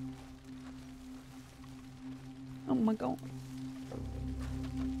 Oh my god.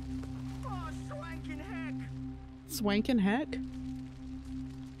 Oh, swanking heck! Swankin' heck?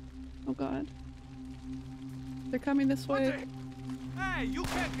 Oh god. They're coming this way. Hey, you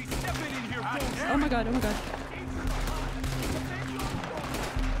can't be stepping in here, bullshit! Oh my god, oh my god.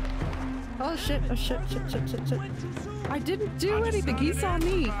 Oh shit, oh shit, shit, shit, shit, shit. I didn't do anything, he saw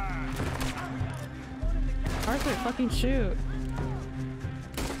me! Arthur, fucking shoot.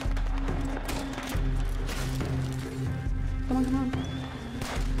 Come on, come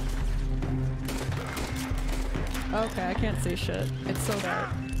on. Okay, I can't see shit. It's so dark.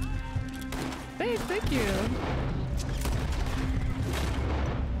 Babe, thank you!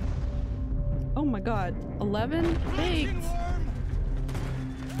 Oh my god. 11? Thanks!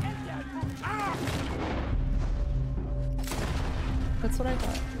 That's what I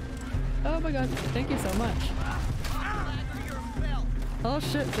thought. Oh my god, thank you so much. Oh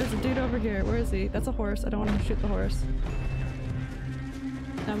shit, there's a dude over here. Where is he? That's a horse. I don't want him to shoot the horse.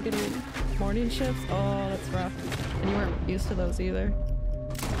 Now I'm getting morning shifts. Oh, that's rough. And you weren't used to those either.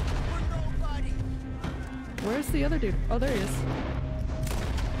 Where's the other dude? Oh, there he is.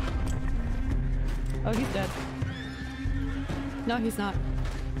 Oh, he's dead. No, he's not.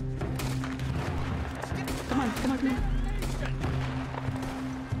 Come on, come on, come on.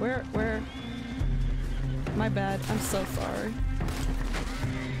 Where? My bad. I'm so sorry.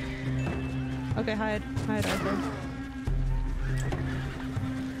 Okay, hide. Hide, Arthur.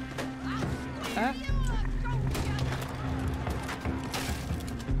 Ah.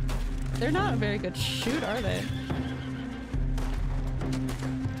 They're not a very good shoot, are they?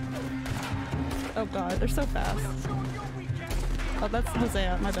 Oh god, they're so fast. Oh, that's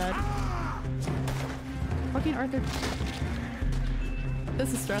Hosea, my bad. Fucking Arthur.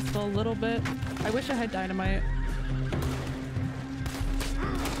 This is stressful a little bit. I wish I had dynamite.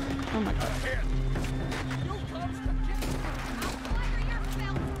 Oh my god.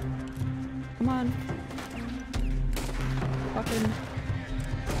 Come on. Fucking.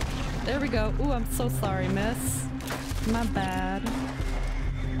 There we go. Ooh, I'm so sorry, miss. My bad.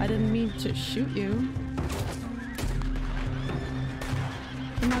 I didn't mean to shoot you.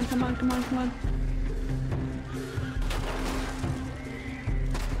 Come on, come on, come on, come on.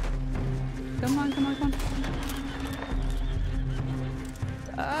 Come on, come on, come on.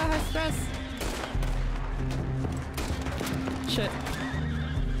 Ah, high stress. Shit.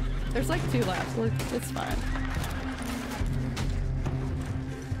 There's like 2 laps. It's fine.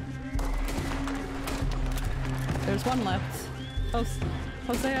 There's 1 left.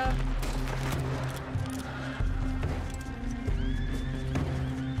 Hosea.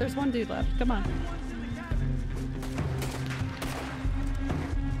 There's 1 dude left. Come on.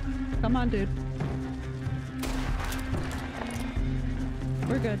 Come on, dude.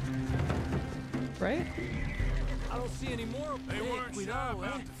 We're good. Right? I don't see any more. They weren't shy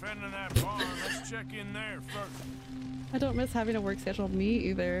about defending that barn. Let's check in there first. I don't miss having a work schedule. Me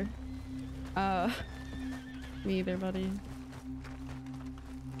either. Me either, buddy.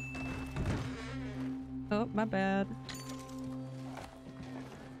 Oh, my bad.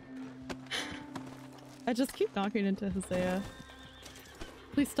 I just keep knocking into Hosea.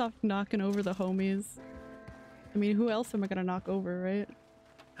 Please stop knocking over the homies. I mean, who else am I gonna knock over, right?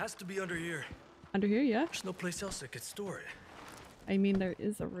 Has to be under here. Under here, yeah? There's no place else that could store it. I mean, there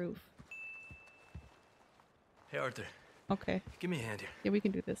is a roof. Hey, Arthur. Okay. Give me a hand here. Yeah, we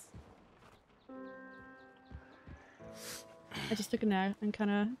can do this. I just took a nap and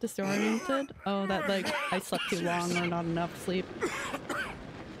kind of disoriented. Oh, that like I slept too long or not enough sleep.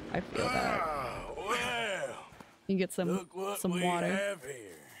 I feel that. Well, You get some water,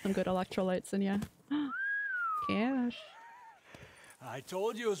 some good electrolytes in ya. Cash. I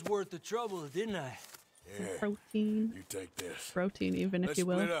told you it was worth the trouble, didn't I? Some protein. You take this. Protein, even if you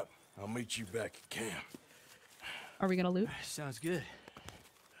will. Let's split up. I'll meet you back at camp. Are we gonna loot? Sounds good.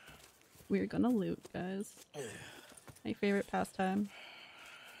 We're gonna loot, guys. My favorite pastime.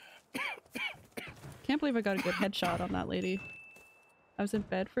 Can't believe I got a good headshot on that lady. I was in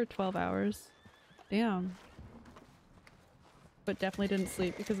bed for 12 hours. Damn. But definitely didn't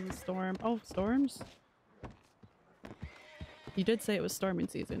sleep because of the storm. Oh, storms? You did say it was storming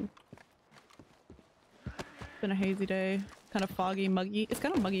season. It's been a hazy day. Kind of foggy, muggy. It's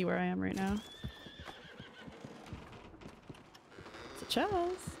kind of muggy where I am right now. It's a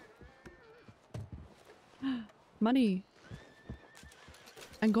chest. Money.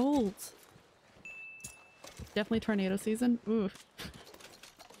 And gold. Definitely tornado season. Oof.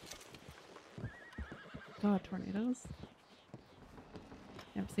 God, tornadoes.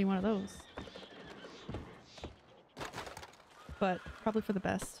 Never seen one of those. But probably for the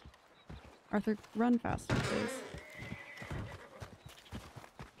best. Arthur, run faster, please.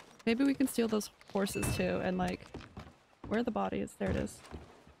 Maybe we can steal those horses too and like... Where are the bodies? There it is.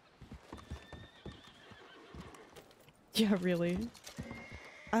 Yeah, really.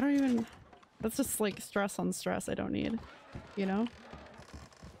 I don't even... That's just like stress on stress I don't need. You know?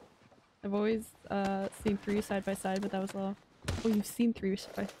 I've always seen 3 side by side, but that was a... Oh, you've seen 3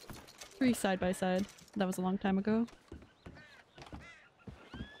 side by side. That was a long time ago.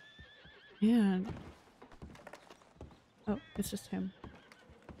 Man. Oh, it's just him.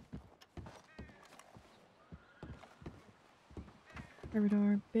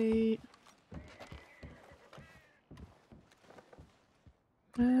 Corridor, bait.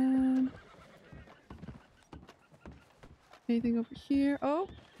 Anything over here? Oh!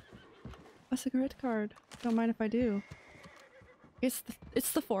 A cigarette card. Don't mind if I do. It's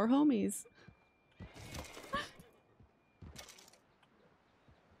the 4 homies.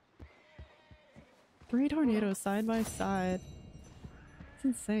 3 tornadoes side by side. It's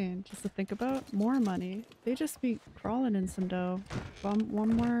insane just to think about. More money. They just be crawling in some dough. One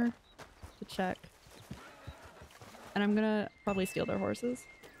more to check. And I'm gonna probably steal their horses.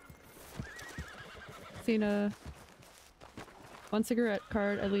 Seen a 1 cigarette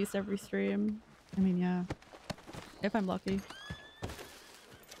card at least every stream. I mean, yeah. If I'm lucky.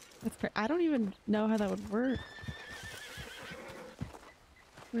 That's great. I don't even know how that would work.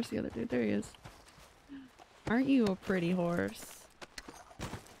 Where's the other dude? There he is. Aren't you a pretty horse?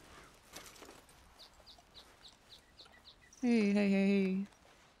 Hey, hey, hey, hey.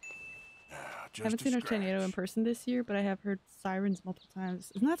 I haven't seen a tornado in person this year, but I have heard sirens multiple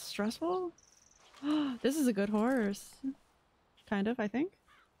times. Isn't that stressful? This is a good horse. Kind of, I think.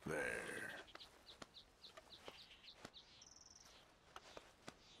 There.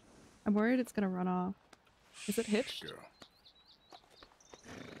 I'm worried it's gonna run off. Is it hitched? Girl.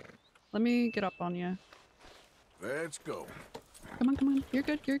 Let me get up on you. Let's go. Come on, come on. You're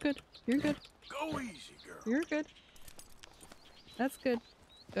good, you're good, you're good. Go easy, girl. You're good. That's good.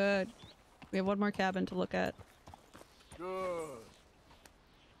 Good. We have one more cabin to look at. Good.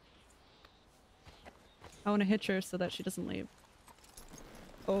 I want to hitch her so that she doesn't leave.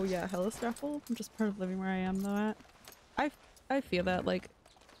 Oh yeah, hella stressful. I'm just part of living where I am though at. I feel that, like,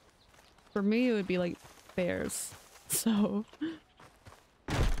 for me it would be like bears. So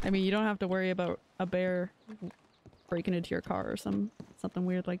I mean, you don't have to worry about a bear breaking into your car or something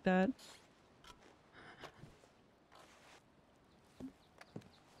weird like that.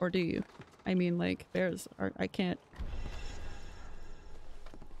 Or do you? I mean, like, bears are— I can't—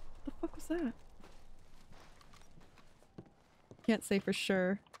 What the fuck was that? Can't say for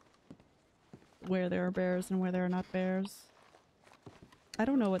sure where there are bears and where there are not bears. I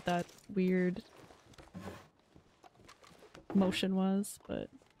don't know what that weird motion was, but...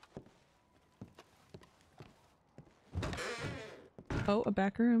 Oh, a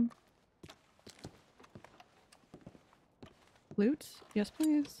back room. Loot? Yes,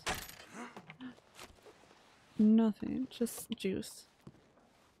 please. Nothing, just juice.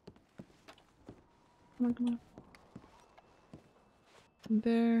 Come on, come on.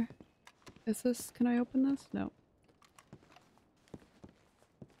 There. Is this— can I open this? No.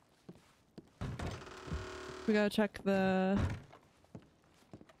 We gotta check the—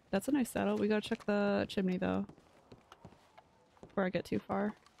 that's a nice saddle. We gotta check the chimney though, before I get too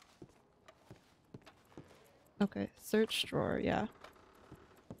far. Okay, search drawer, yeah.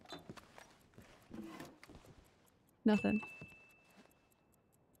 Nothing.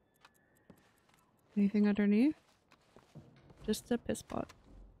 Anything underneath? Just a piss pot.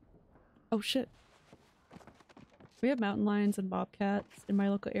 Oh shit. We have mountain lions and bobcats in my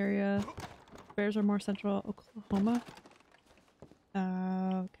local area. Bears are more central Oklahoma.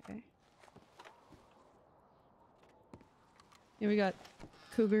 Okay. Yeah, we got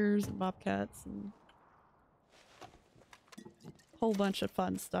cougars and bobcats and a whole bunch of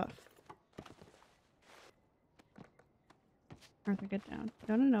fun stuff. Arthur, get down.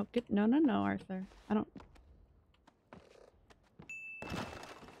 No, no, no. Get— no, no, no, Arthur. I don't—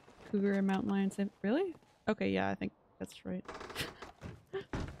 cougar and mountain lion same— really? Okay, yeah, I think that's right.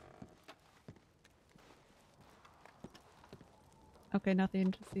 Okay,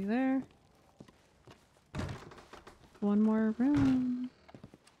 nothing to see there. One more room.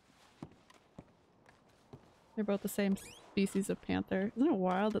 They're both the same species of panther. Isn't it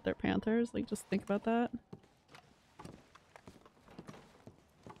wild that they're panthers? Like, just think about that.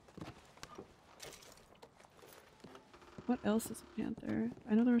 What else is a panther?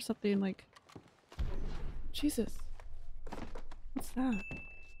 I know there was something like— Jesus. What's that?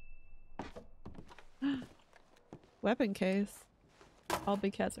 Weapon case. All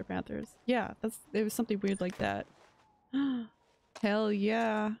big cats are panthers. Yeah, it was something weird like that. Hell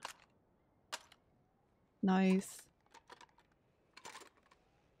yeah. Nice.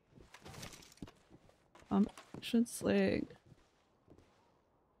 Action sling.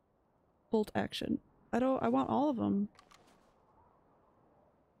 Bolt action. I want all of them.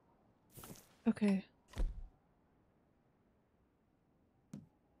 Okay.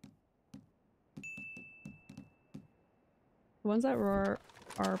 The ones that roar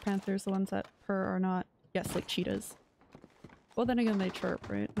are panthers, the ones that purr are not. Yes, like cheetahs. Well, then again, they chirp,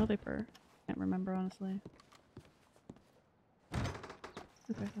 right? No, they purr. Can't remember, honestly.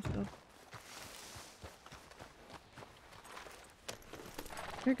 Okay, let's go.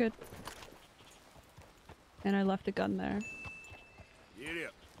 You're good. And I left a gun there.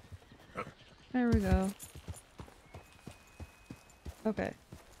 Get up. There we go. Okay,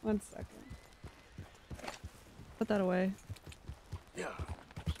 1 second. Put that away. Yeah.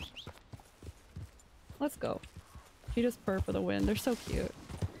 Let's go. Cheetahs purr for the win. They're so cute.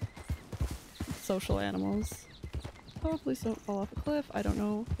 Social animals. Oh, please don't fall off a cliff. I don't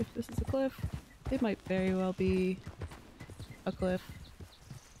know if this is a cliff. It might very well be a cliff.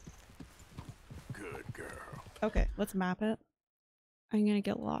 Good girl. Okay, let's map it. I'm gonna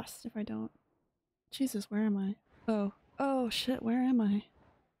get lost if I don't. Jesus, where am I? Oh shit, where am I?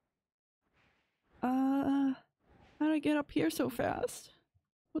 How did I get up here so fast?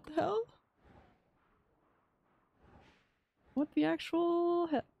 What the hell? What the actual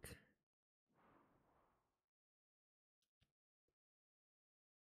heck?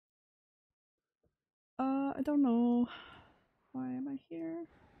 I don't know. Why am I here?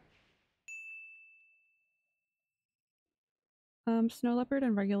 Snow leopard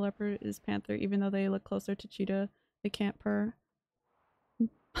and regular leopard is panther, even though they look closer to cheetah. They can't purr.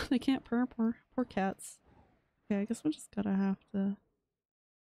 They can't purr. Poor cats. Okay, I guess we're just gonna have to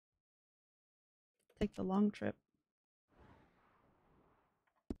take the long trip.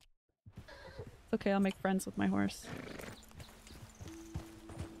 It's okay, I'll make friends with my horse.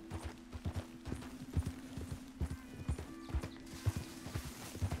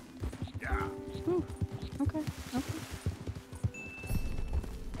 Yeah. Ooh, okay, okay.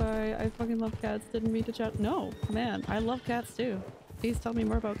 Sorry, I fucking love cats. Didn't mean to chat. No, man, I love cats too. Please tell me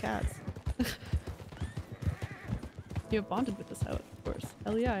more about cats. You have bonded with this house, of course.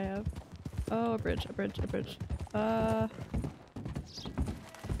 Hell yeah, I have. Oh, a bridge, a bridge, a bridge. Tell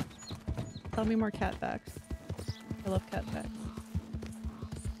me more cat facts. I love cat facts.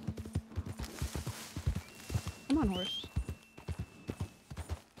 Come on, horse.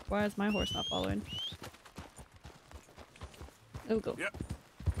 Why is my horse not following? Oh, go. Yep.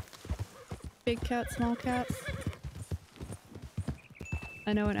 Big cat, small cats.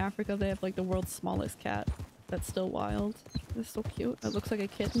 I know in Africa they have like the world's smallest cat that's still wild. It's so cute. It looks like a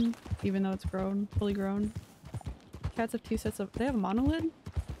kitten, even though it's grown, fully grown. Cats have two sets of— they have a monolid?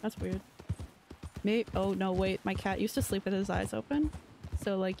 That's weird. Maybe— oh no, wait, my cat used to sleep with his eyes open.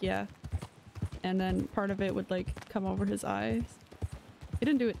 So like, yeah. And then part of it would like come over his eyes. He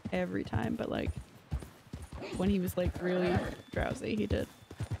didn't do it every time, but like when he was like really drowsy, he did.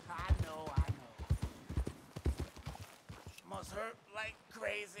 I know. Must hurt like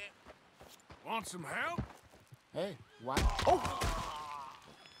crazy. Want some help? Hey, why? Oh!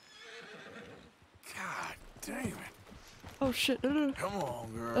 God damn it. Oh shit, no. Come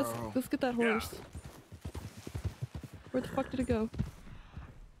on, girl. Let's get that horse. Yeah. Where the fuck did it go?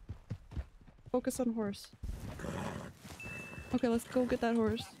 Focus on horse. Okay, let's go get that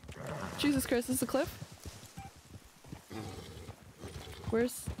horse. Jesus Christ, is this a cliff?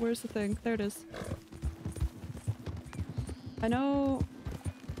 Where's the thing? There it is. I know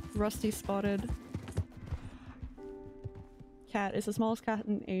Rusty spotted cat is the smallest cat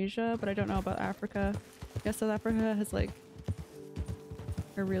in Asia, but I don't know about Africa. I guess South Africa has like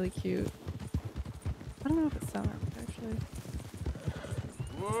a really cute— I don't know if it's South Africa actually.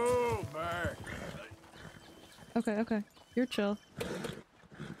 Whoa, bear. Okay. You're chill.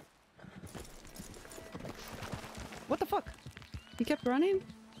 What the fuck? You kept running?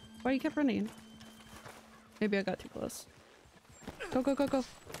 Why you kept running? Maybe I got too close. Go. Come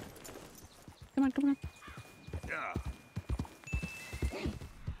on. Yeah.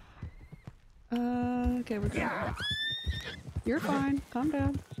 Okay, we're good. You're fine. Calm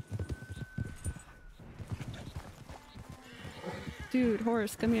down. Dude,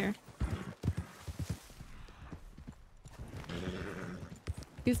 horse, come here.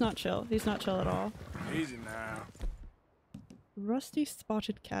 He's not chill. He's not chill at all. Easy now. Rusty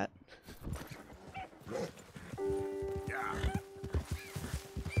spotted cat. Yeah.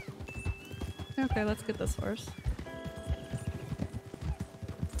 Okay, let's get this horse.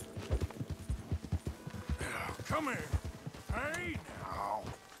 Come here. Hey, now.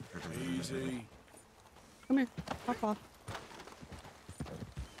 Easy. Come here. Hop off.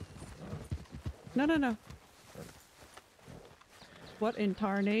 No. What in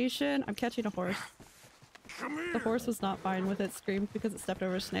tarnation? I'm catching a horse. Come here. The horse was not fine with it. Screamed because it stepped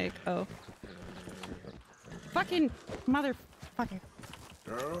over a snake. Oh. Fucking motherfucker.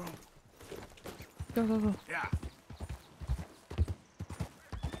 Girl. Go. Yeah.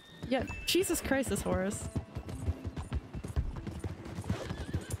 Yeah, Jesus Christ, this horse.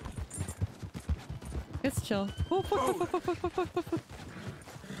 It's chill. Oh, fuck.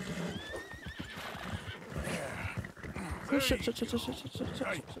 Oh, shit.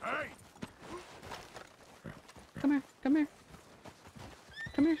 Hey. Come here.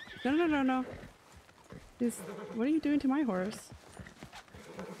 No. What are you doing to my horse?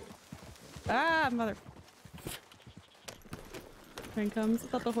 Ah, mother. Train comes. I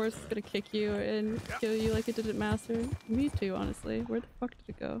thought the horse was gonna kick you and kill you like it didn't matter. Me too, honestly. Where the fuck did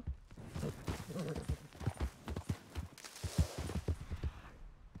it go?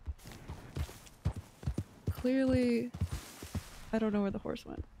 Clearly, I don't know where the horse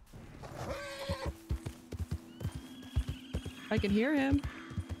went. I can hear him.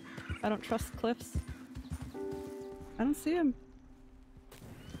 I don't trust cliffs. I don't see him.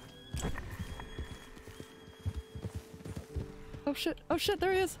 Oh shit,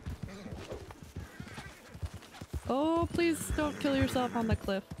 there he is! Oh, please don't kill yourself on the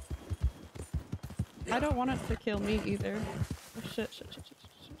cliff. I don't want it to kill me either. Oh shit.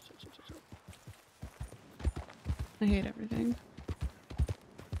 I hate everything.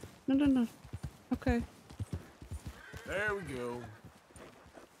 No. Okay. There we go.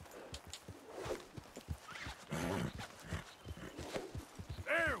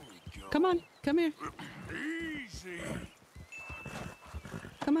 There we go. Come on, come here. Easy.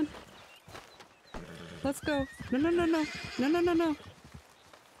 Come on. Let's go. No.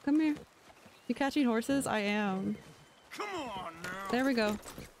 Come here. You catching horses? I am. Come on now. There we go.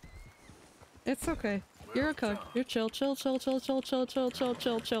 It's okay. You're a cook. You're chill.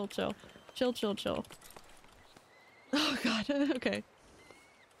 Oh god. Okay.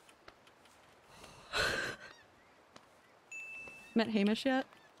 Met Hamish yet?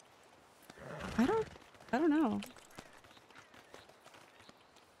 I don't know.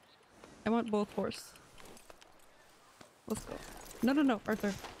 I want both horse. Let's go. No,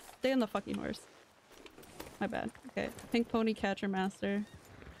 Arthur. Stay on the fucking horse. My bad. Okay. Pink pony catcher master.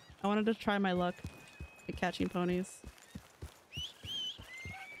 I wanted to try my luck at catching ponies.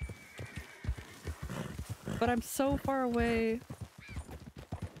 But I'm so far away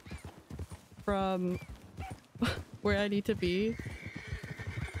from where I need to be.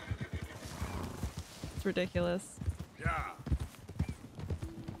 It's ridiculous. Yeah.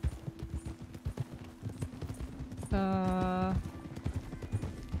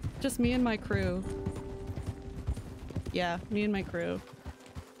 Just me and my crew. Yeah, me and my crew.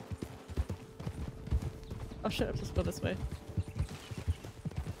 Oh shit, I'm supposed to go this way.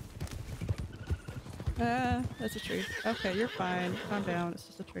 That's a tree. Okay, you're fine. Calm down, it's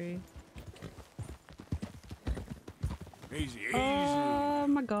just a tree. Easy. Oh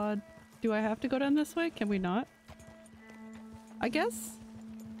my god. Do I have to go down this way? Can we not? I guess?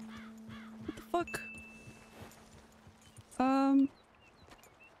 What the fuck?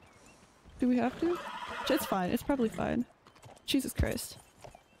 Do we have to? It's fine. It's probably fine. Jesus Christ.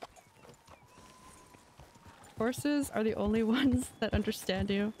 Horses are the only ones that understand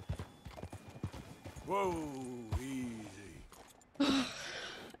you. Whoa, easy.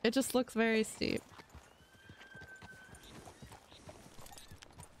 It just looks very steep.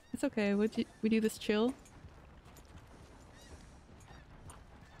 It's okay. We do this chill.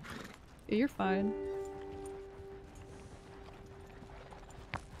 Yeah, you're fine.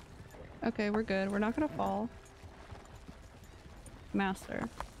 Okay, we're good. We're not gonna fall. Master.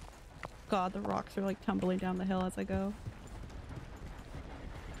 God, the rocks are like tumbling down the hill as I go.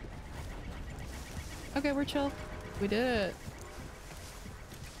 Okay, we're chill. We did it.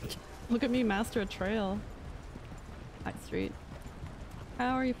 Look at me master a trail. Hi, Street.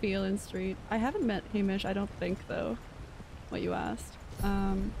 How are you feeling, Street? I haven't met Hamish, I don't think, though. What you asked.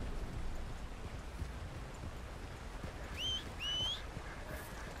 I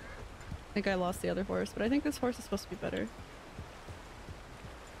think I lost the other horse, but I think this horse is supposed to be better.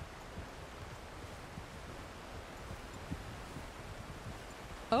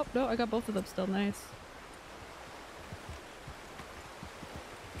 Oh, no, I got both of them still. Nice.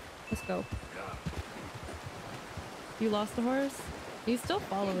 Let's go. You lost the horse? He's still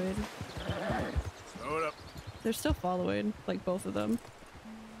following. Throw it up. They're still following, like both of them.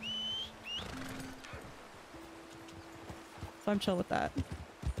 So I'm chill with that.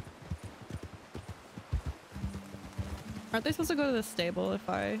 Aren't they supposed to go to the stable if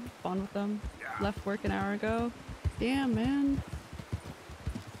I spawn with them? Yeah. Left work an hour ago. Damn, man.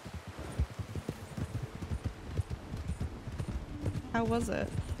 How was it?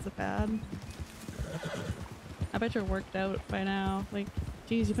 Was it bad? I bet you're worked out by now. Like,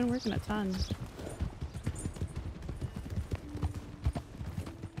 geez, you've been working a ton.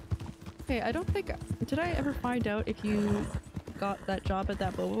 Hey, I don't think... Did I ever find out if you got that job at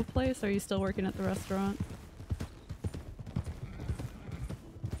that boba place, or are you still working at the restaurant?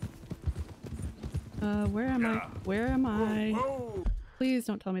 Where am I? Where am I? Whoa. Please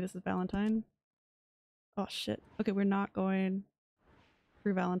don't tell me this is Valentine. Oh shit. Okay, we're not going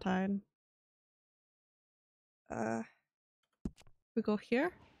through Valentine. We go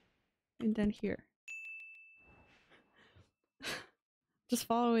here and then here. Just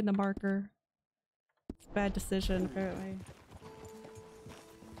following the marker. It's a bad decision, apparently.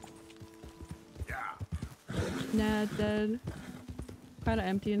 Yeah. Nah, dead. Kinda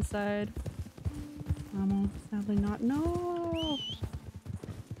empty inside. Sadly not. No!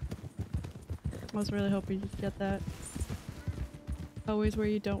 I was really hoping you'd get that. Always where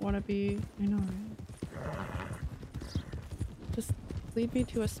you don't want to be. I know, right? Just lead me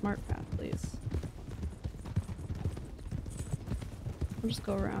to a smart path, please. I'll just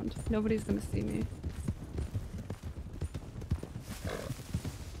go around. Nobody's gonna see me.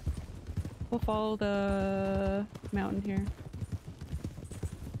 We'll follow the mountain here.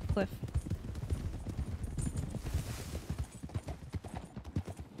 Cliff.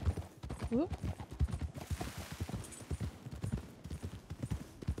 Whoop.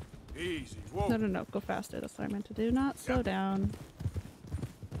 Easy. Whoa. No, no, no. Go faster. That's what I meant to do. Not slow down.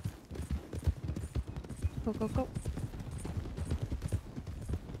 Go, go, go.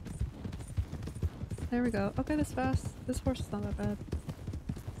 There we go. Okay, this fast. This horse is not that bad.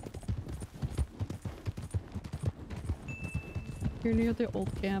 You're near the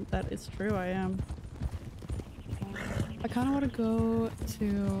old camp. That is true, I am. I kind of want to go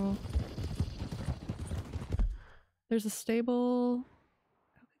to... There's a stable...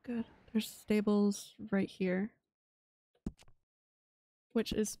 Okay, good. There's stables right here.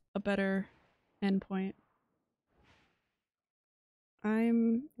 Which is a better endpoint.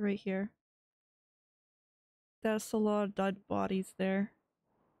 I'm right here. That's a lot of dead bodies there.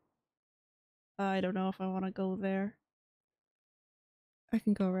 I don't know if I want to go there. I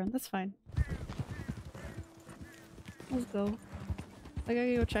can go around. That's fine. Let's go. I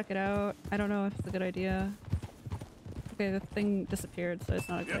gotta go check it out. I don't know if it's a good idea. Okay, the thing disappeared, so it's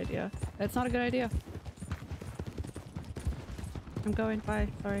not a good idea. It's not a good idea. I'm going. Bye.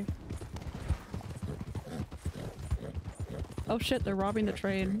 Sorry. Oh shit, they're robbing the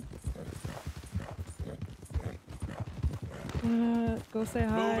train. Go say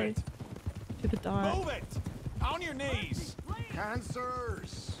hi to the dog. Move it! On your knees! Kind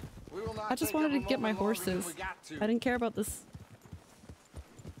sirs, we will not I just take wanted up to a get my moment longer than horses. we got to. I didn't care about this.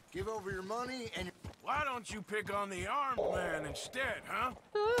 Give over your money and Why don't you pick on the armed man instead, huh?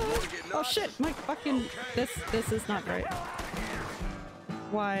 Oh shit, my fucking... This is not right.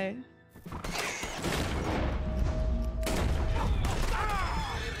 Why?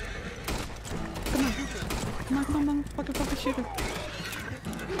 Come on, come on, come on, fucking shoot him.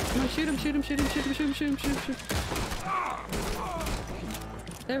 Come on, shoot him, shoot him, shoot him, shoot him, shoot him, shoot him, shoot him, shoot him.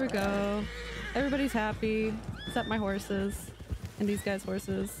 There we go. Everybody's happy, except my horses. And these guys'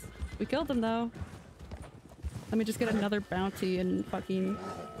 horses. We killed them though. Let me just get another bounty and fucking...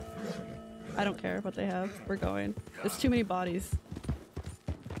 I don't care what they have. We're going. There's too many bodies.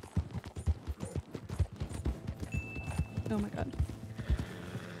 Oh my god.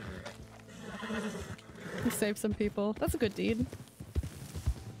 We saved some people. That's a good deed.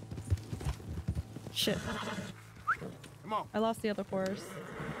 Shit. Come on. I lost the other horse.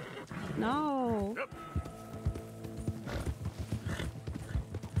 No!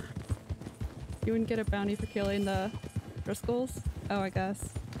 You wouldn't get a bounty for killing the Driscolls? Oh, I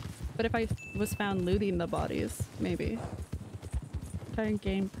guess. But if I was found looting the bodies, maybe. Entire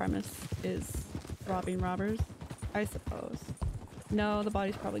game premise is robbing robbers, I suppose. No, the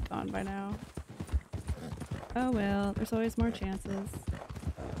body's probably gone by now. Oh well, there's always more chances.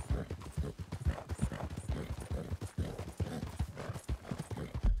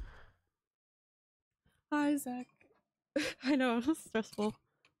 Hi, Zach. I know, it was stressful.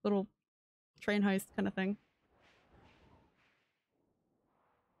 Little train heist kind of thing.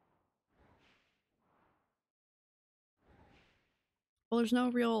 Well, there's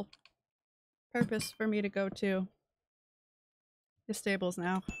no real purpose for me to go to the stables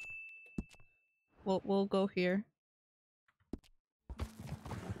now. We'll go here.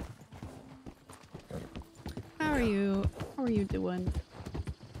 How are you? How are you doing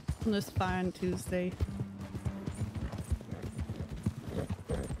on this fine Tuesday?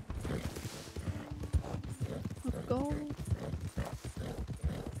 Let's go.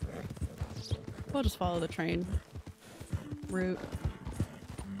 We'll just follow the train route.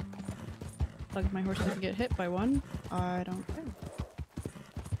 Like my horse doesn't get hit by one, I don't care.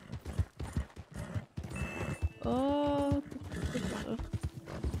 Oh,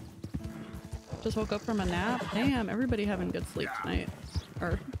 just woke up from a nap. Damn, everybody having good sleep tonight.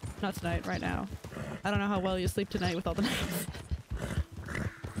 Or not tonight, right now. I don't know how well you sleep tonight with all the naps.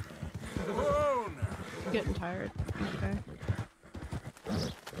 Getting tired. Okay.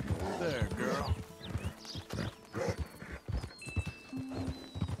 There, girl.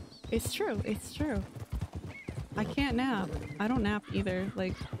 It's true. It's true. I can't nap. I don't nap either.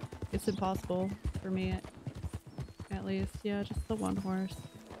 Like, it's impossible for me at least. Yeah, just the one horse.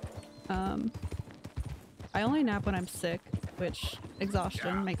 I only nap when I'm sick, which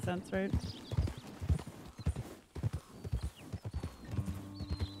exhaustion makes sense, right?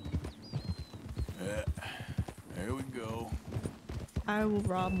 There we go. I will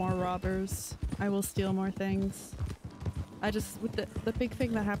rob more robbers. I will steal more things. I just, with the big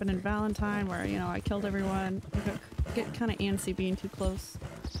thing that happened in Valentine where, you know, I killed everyone, get kind of antsy being too close.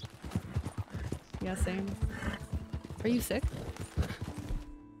 Yeah, same. Are you sick?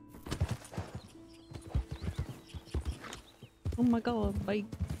 Oh my god, like,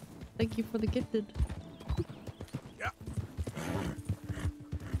 thank you for the gifted. Yeah.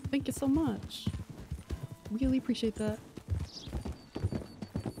 Thank you so much. Really appreciate that.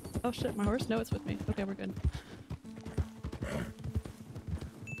 Oh shit, my horse? No, it's with me. Okay, we're good.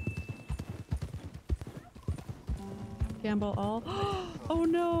 Gamble all. Oh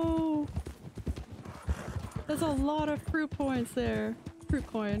no! There's a lot of fruit points there. Fruit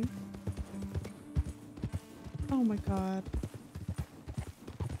coin. Oh my god.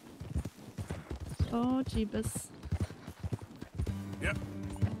 Oh jeebus. Yep.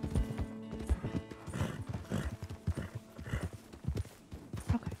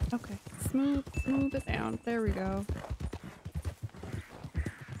 Okay. Smooth it down. There we go.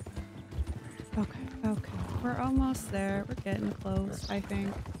 Okay. We're almost there. We're getting close, I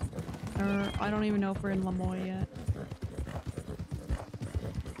think. Or I don't even know if we're in Lemoy yet.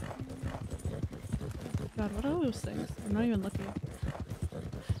 God, what are those things? I'm not even looking.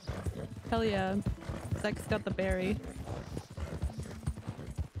 Hell yeah. Zach's got the berry.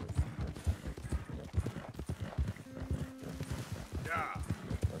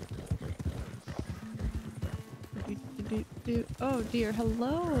 Oh dear,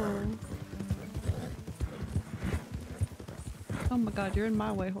 hello! Oh my god, you're in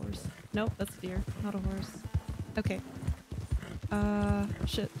my way, horse. Nope, that's a deer, not a horse. Okay.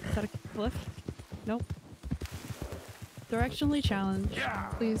 Shit, is that a cliff? Nope. Directionally challenged.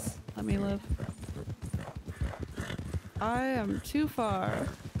 Please, let me live. I am too far.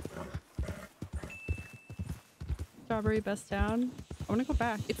 Strawberry best town. I wanna go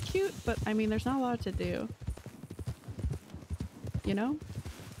back. It's cute, but I mean, there's not a lot to do. You know?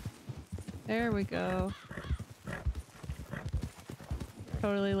 There we go.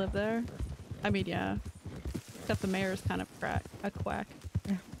 Totally live there. I mean, yeah. Except the mayor is kind of a quack.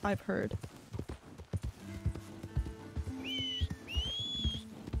 I've heard.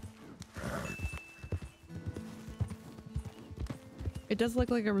 It does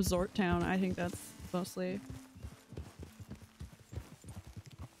look like a resort town. I think that's mostly.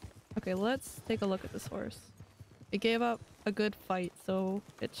 Okay, let's take a look at this horse. It gave up a good fight, so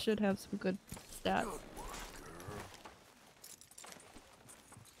it should have some good stats.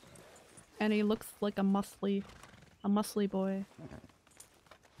 And he looks like a muscly boy.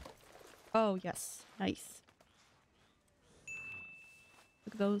 Oh yes, nice.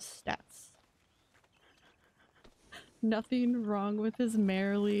 Look at those stats. Nothing wrong with his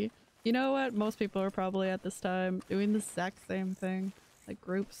merely. You know what? Most people are probably at this time doing the exact same thing, like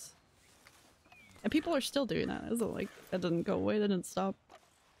groups. And people are still doing that. It isn't like that didn't go away, that didn't stop.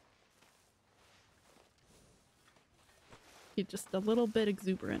 He's just a little bit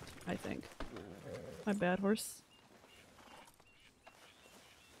exuberant, I think. My bad, horse.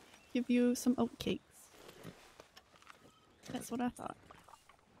 Give you some oat cakes. That's what I thought.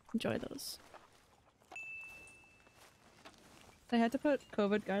 Enjoy those. They had to put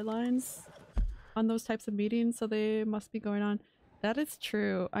COVID guidelines on those types of meetings, so they must be going on. That is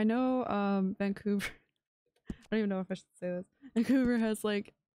true. I know Vancouver I don't even know if I should say this. Vancouver has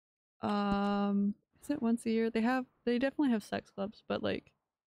like is it once a year? They definitely have sex clubs, but like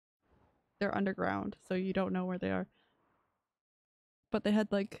they're underground, so you don't know where they are. But they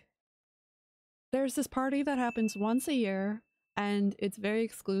had like there's this party that happens once a year and it's very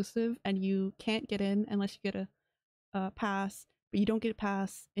exclusive and you can't get in unless you get a pass, but you don't get a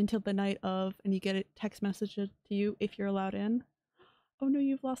pass until the night of and you get a text message to you if you're allowed in. Oh no,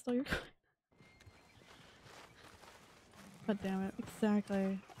 you've lost all your God damn it,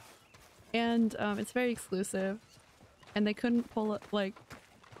 exactly. And it's very exclusive and they couldn't pull it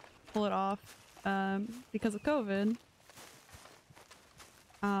off because of COVID.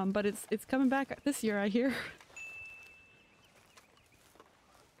 But it's coming back this year, I hear.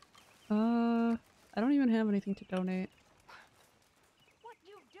 I don't even have anything to donate. What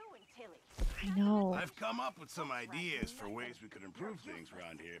you doing, Tilly? I know. I've come up with some ideas for ways we could improve things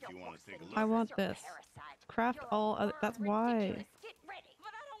around here if you want to take a look. I want this. Craft all other- that's why. Get ready.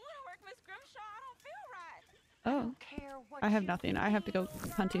 But I don't want to work, Miss Grimshaw. I don't feel right. Oh. I have nothing. I have to go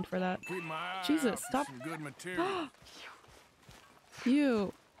hunting for that. Keep my eye Jesus, out for stop. some good material.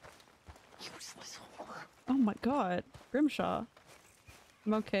 You. Oh my god. Grimshaw.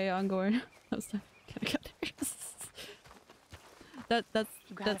 I'm okay, ongoing. That's not gonna get there. That's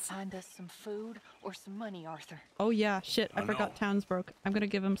You gotta find us some food or some money, Arthur. Oh yeah, shit. I forgot town's broke. I'm gonna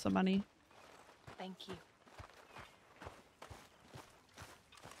give him some money. Thank you.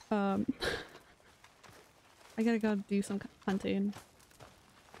 I gotta go do some hunting.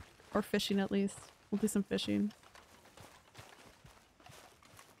 Or fishing at least. We'll do some fishing.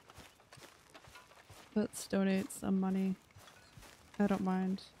 Let's donate some money. I don't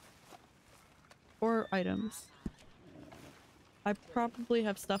mind. Or items. I probably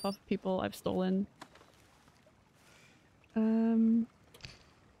have stuff off of people I've stolen.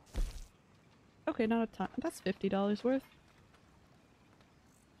 Okay, not a ton. That's $50 worth.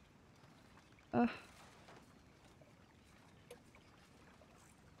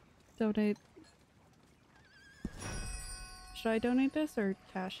 Donate. Should I donate this or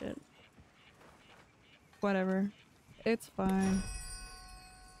cash it? Whatever. It's fine.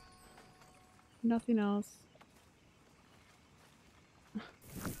 Nothing else.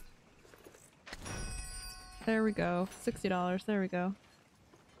 There we go. $60. There we go.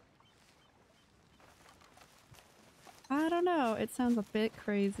 I don't know. It sounds a bit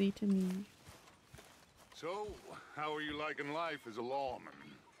crazy to me. So, how are you liking life as a lawman?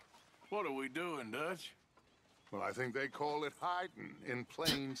 What are we doing, Dutch? Well, I think they call it hiding in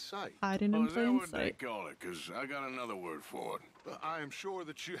plain sight. Hiding in Is that plain what they sight. call it? Because I got another word for it. I am sure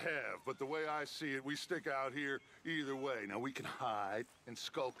that you have, but the way I see it, we stick out here either way. Now, we can hide and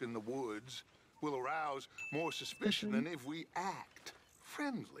skulk in the woods. We'll arouse more suspicion than if we act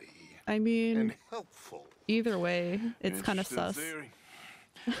friendly I mean, and helpful. either way, it's kind of Interesting sus. theory.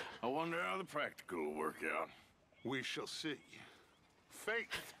 I wonder how the practical will work out. We shall see.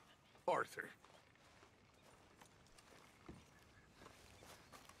 Faith, Arthur.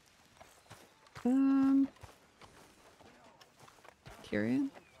 Kyrian?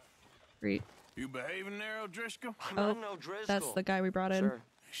 Great. You behaving there, O'Driscoll? Oh, that's the guy we brought in.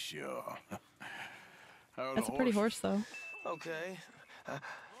 Sure. That's a pretty horse, though. Okay.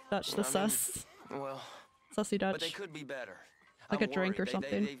 Dutch the sus. Well, Sussy Dutch. but they could be better. Like I'm a drink or worried.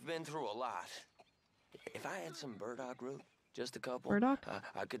 something. They've been through a lot. If I had some burdock root, just a couple, Burdock?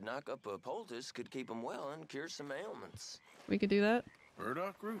 I could knock up a poultice, could keep them well, and cure some ailments. We could do that.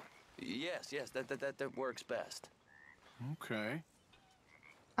 Burdock root? Yes, that works best. Okay.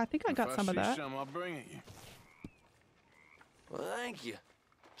 I think I got some of that. Some, I'll bring it you. Well, thank you,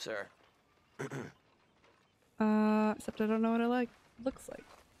 sir. Except I don't know what it looks like.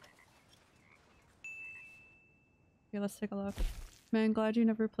 Okay, let's take a look. Man, glad you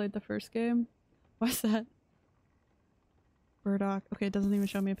never played the first game. Why's that? Burdock. Okay, it doesn't even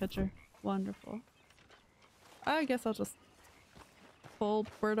show me a picture. Wonderful. I guess I'll just pull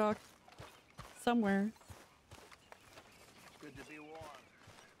burdock somewhere. Good to be warm.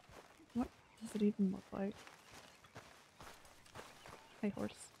 What does it even look like? Hey,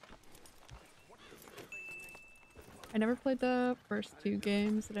 horse. I never played the first two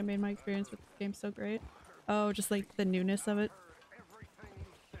games that I made my experience with this game so great. Oh, just like the newness of it.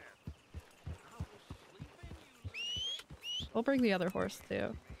 We'll bring the other horse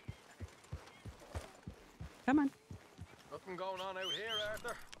too. Come on. Nothing going on out here,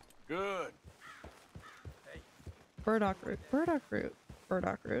 Arthur? Good. Burdock root. Burdock root.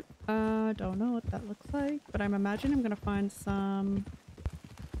 Burdock root. Don't know what that looks like, but I'm imagining I'm gonna find some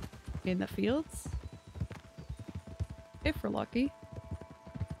in the fields. If we're lucky.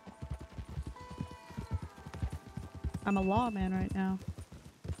 I'm a lawman right now.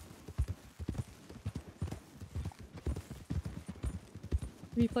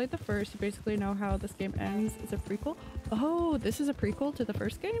 If you played the first, you basically know how this game ends. It's a prequel. Oh, this is a prequel to the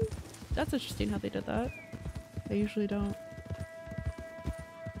first game? That's interesting how they did that. They usually don't.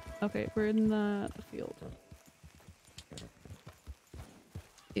 Okay, we're in the field.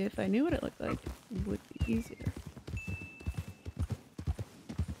 If I knew what it looked like, it would be easier.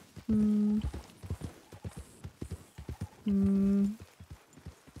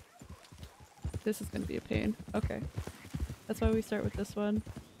 This is gonna be a pain. Okay. That's why we start with this one.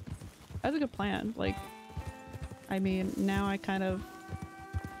 That's a good plan. Like, I mean, now I kind of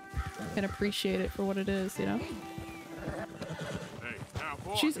can appreciate it for what it is, you know? Hey, now,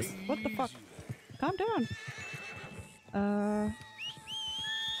 boy, Jesus, what the fuck? Calm down.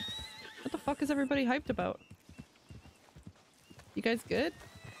 What the fuck is everybody hyped about? You guys good?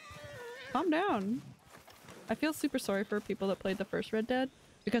 Calm down. I feel super sorry for people that played the first Red Dead,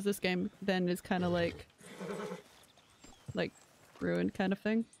 because this game then is kind of like ruined kind of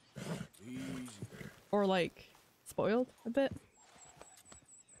thing. Or like spoiled a bit.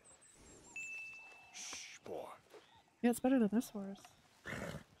 Shh, boy. Yeah, it's better than this horse.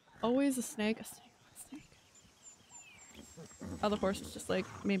 Always a snake, a snake, a snake. Oh, the horse is just like,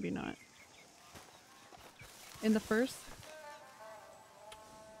 maybe not. In the first,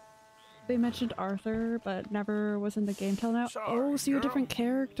 they mentioned Arthur, but never was in the game till now. Sorry, Oh, so you're a girl. different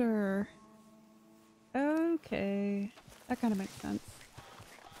character. Okay. That kind of makes sense.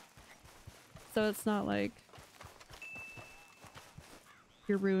 So it's not like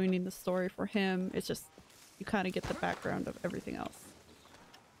you're ruining the story for him, it's just you kind of get the background of everything else.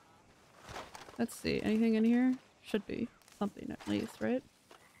 Let's see, anything in here? Should be something at least, right?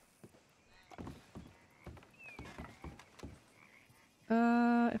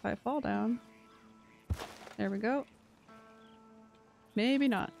 If I fall down. There we go. Maybe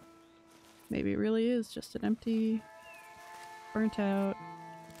not. Maybe it really is just an empty, burnt out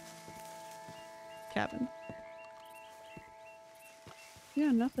cabin.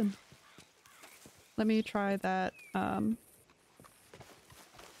 Yeah, nothing. Let me try that, the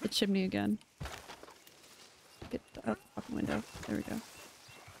chimney again. Get out the fucking window. There we go.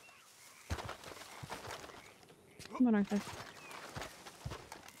 Come on, Arthur.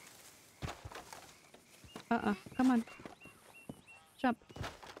 Come on. Jump.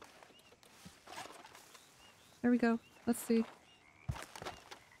 There we go. Let's see.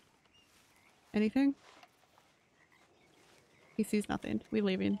 Anything? He sees nothing. We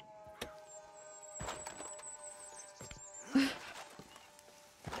leaving.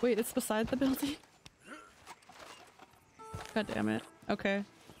 Wait, it's beside the building? God damn it. Okay.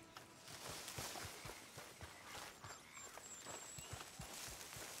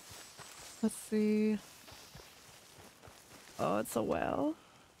 Let's see. Oh, it's a well.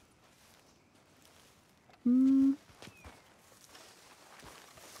 I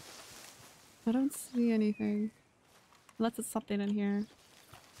don't see anything. Unless it's something in here.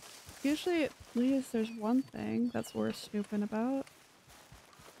 Usually at least there's one thing that's worth snooping about.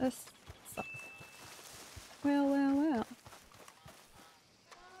 This sucks. Well, well, well.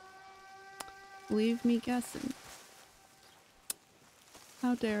 Leave me guessing.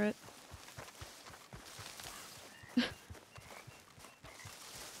 How dare it.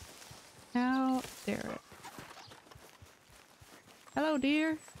 How dare it. Hello,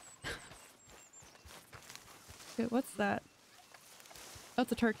 dear. Okay, what's that? Oh,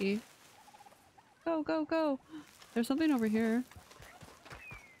 it's a turkey. Go, go, go. There's something over here.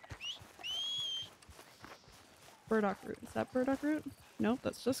 Burdock root. Is that burdock root? Nope,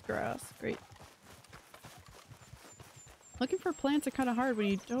 that's just grass. Great. Looking for plants are kind of hard when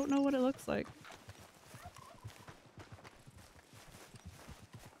you don't know what it looks like.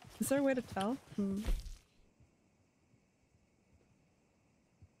 Is there a way to tell?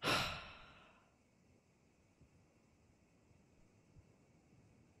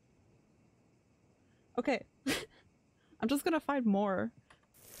 Okay. I'm just gonna find more.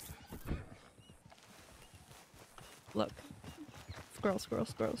 Look. Squirrel, squirrel,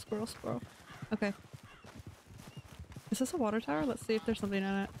 squirrel, squirrel, squirrel. Okay. Is this a water tower? Let's see if there's something in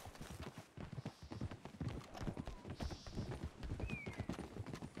it.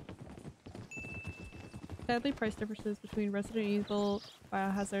 Sadly, price differences between Resident Evil,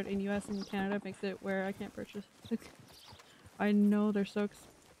 Biohazard in US and Canada makes it where I can't purchase. I know they're so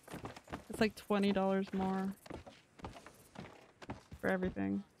it's like $20 more for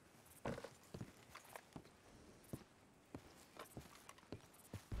everything.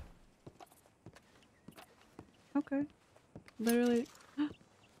 Okay. Literally.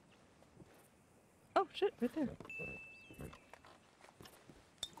 Oh shit, right there.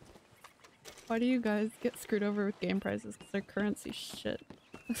 Why do you guys get screwed over with game prices? Because their currency shit.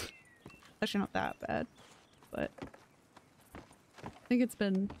 Actually not that bad, but I think it's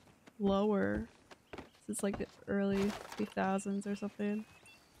been lower since like the early 2000s or something.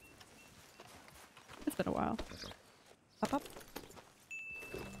 It's been a while. Pop up.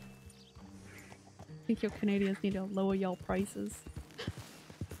 I think you Canadians need to lower y'all prices.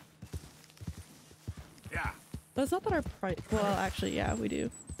 Yeah. But it's not that our price. Well, actually, yeah, we do.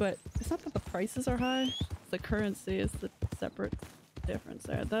 But it's not that the prices are high. The currency is the separate difference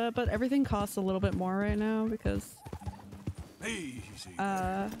there. But everything costs a little bit more right now because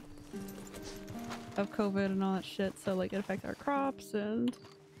of COVID and all that shit. So like it affects our crops and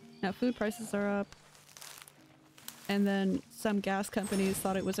now food prices are up. And then some gas companies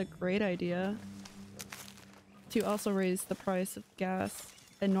thought it was a great idea to also raise the price of gas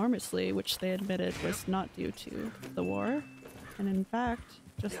enormously, which they admitted was not due to the war. And in fact,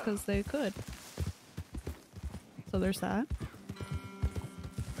 just because they could. So there's that.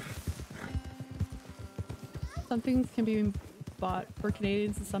 Some things can be bought for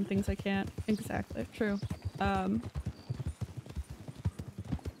Canadians and some things I can't. Exactly, true. So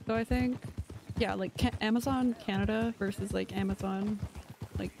I think, yeah, like Amazon Canada versus like Amazon,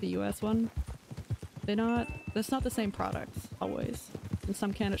 like the US one, that's not the same products always. And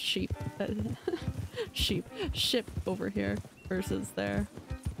some kind of ship over here versus there.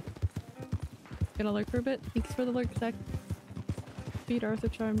 Gonna lurk for a bit. Thanks for the lurk, Zach. Feed Arthur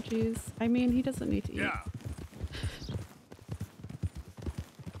Charm cheese. I mean, he doesn't need to eat. Yeah.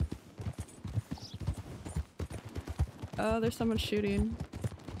 Oh, there's someone shooting.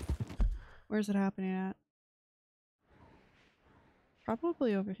 Where's it happening at?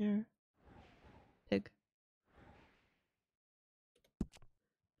 Probably over here. Pig.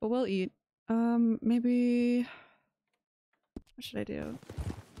 But we'll eat. Maybe... What should I do?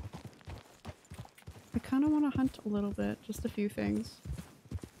 I kind of want to hunt a little bit. Just a few things.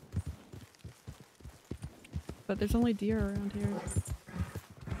 But there's only deer around here.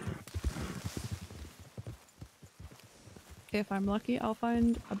 Okay, if I'm lucky, I'll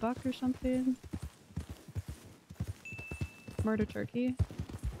find a buck or something. Murder turkey. You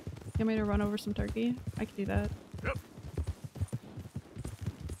want me to run over some turkey? I can do that. Yep.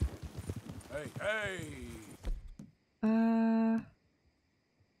 Hey.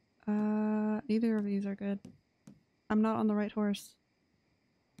 Neither of these are good. I'm not on the right horse.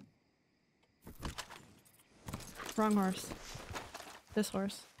 Wrong horse. This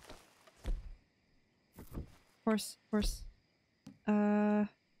horse. Horse. Can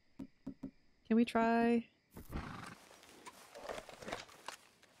we try?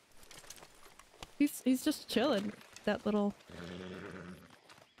 He's just chilling. That little.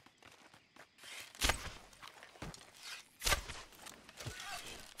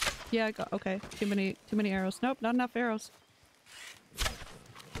 Yeah, I got okay. Too many arrows. Nope, not enough arrows.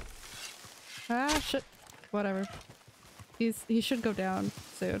 Ah, shit. Whatever. He should go down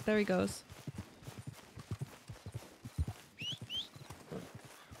soon. There he goes.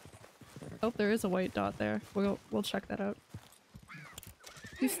 Oh, there is a white dot there. We'll check that out.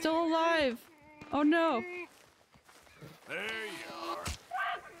 He's still alive. Oh no. There you are.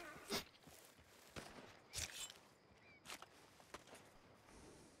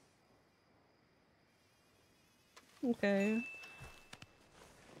 Okay.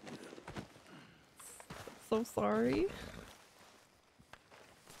 So sorry.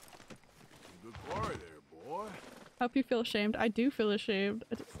 Good quarry there, boy. Hope you feel ashamed. I do feel ashamed.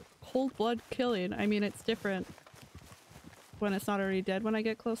 It's cold blood killing. I mean, it's different when it's not already dead when I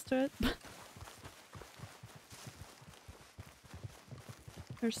get close to it.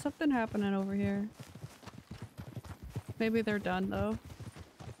 There's something happening over here. Maybe they're done though.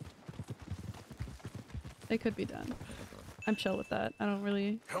 They could be done. I'm chill with that. I don't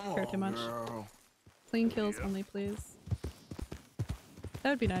really care too much. Girl. Clean kills only, please. That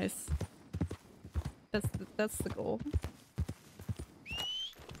would be nice. That's the goal.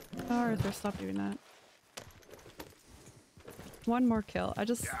 Oh, Arthur, stop doing that. One more kill.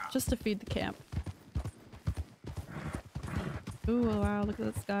 Just to feed the camp. Ooh, wow, look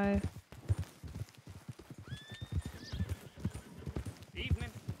at this guy.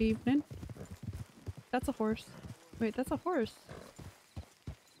 Evening. That's a horse. Wait, that's a horse.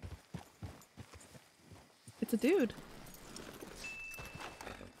 It's a dude.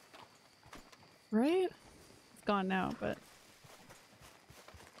 Right? It's gone now, but...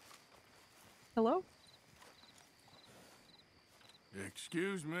 Hello?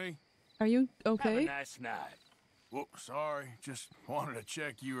 Excuse me? Are you okay? Have a nice night. Whoop, sorry. Just wanted to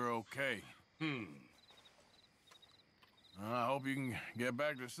check you were okay. I hope you can get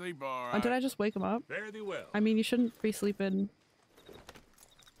back to sleep all right. Did I just wake him up? Fare thee well. I mean, you shouldn't be sleeping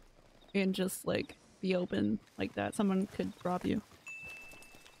and just, like, be open like that. Someone could rob you.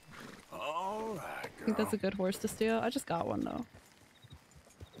 All right, girl. I think that's a good horse to steal. I just got one, though.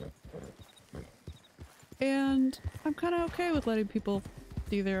 And I'm kind of okay with letting people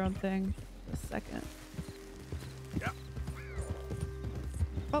do their own thing. A second. Yep.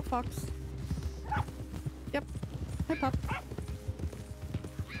 Oh, fox. Yep. Hi, pup. I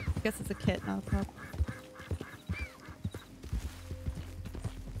guess it's a kit, not a pup.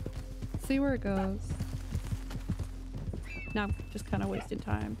 See where it goes. Now I'm just kind of wasting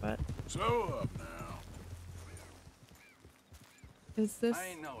time, but... Slow up now. Is this... I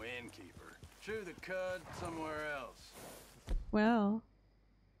ain't no innkeeper. Chew the cud somewhere else. Well...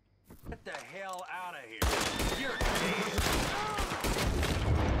 Get the hell out of here. You're dead.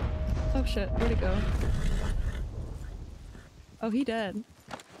 Oh shit, where'd he go? Oh, he dead.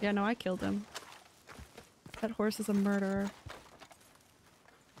 Yeah, no, I killed him. That horse is a murderer.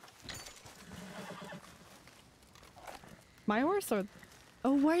 My horse or...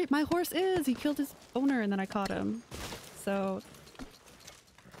 Oh wait, my horse is! He killed his owner and then I caught him. So...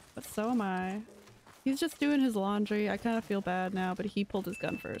 But so am I. He's just doing his laundry. I kind of feel bad now, but he pulled his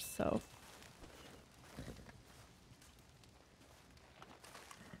gun first, so...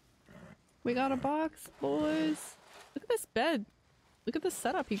 We got a box, boys! Look at this bed! Look at this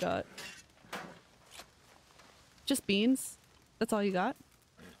setup he got. Just beans? That's all you got?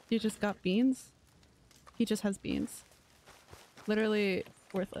 You just got beans? He just has beans. Literally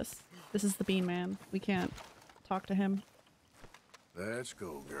worthless. This is the bean man. We can't talk to him. Let's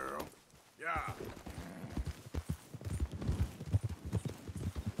go, girl. Yeah.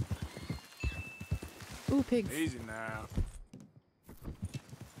 Ooh, pigs. Easy now.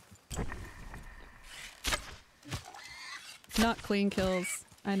 Not clean kills.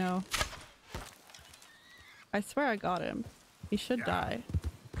 I know. I swear I got him. He should die.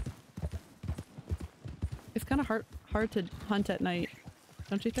 It's kind of hard to hunt at night,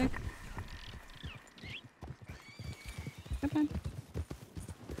 don't you think? Come on.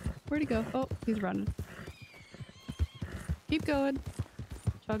 Where'd he go? Oh, he's running. Keep going.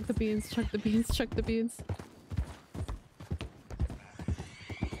 Chug the beans, chug the beans, chug the beans.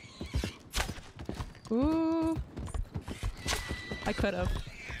 Ooh. I could have.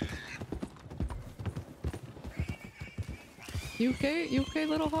 You okay? You okay,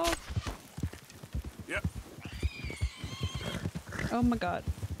 little hog? Yep. Oh my god.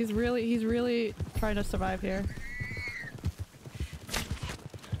 He's really trying to survive here.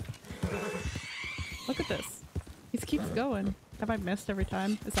 Look at this. He keeps going. Have I missed every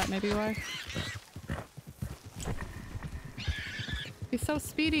time? Is that maybe why? He's so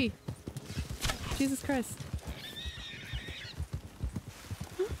speedy! Jesus Christ.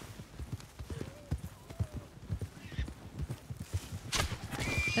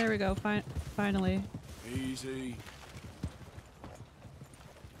 There we go, finally. Easy.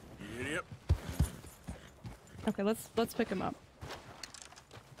 Yep. Okay, let's pick him up.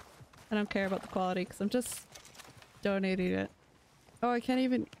 I don't care about the quality because I'm just donating it. Oh, I can't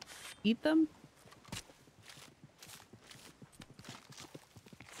even eat them?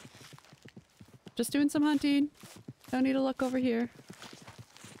 Just doing some hunting. Don't need to look over here.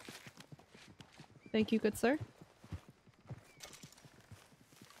 Thank you, good sir.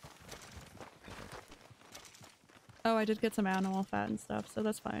 Oh, I did get some animal fat and stuff, so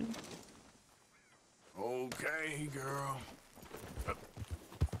that's fine. Okay, girl.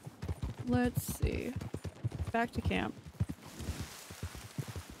 Let's see. Back to camp.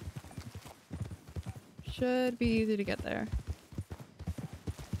 Should be easy to get there.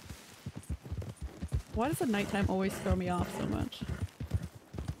 Why does the nighttime always throw me off so much?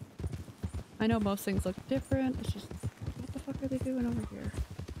 I know most things look different, it's just... What the fuck are they doing over here?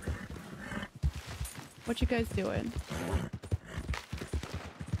 What you guys doing?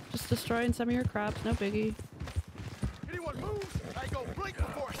 Just destroying some of your crops, no biggie. Anyone moves, I go blink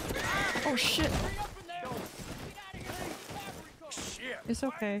before. Oh shit! Shit. It's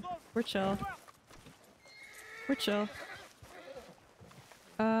okay. We're chill. We're chill.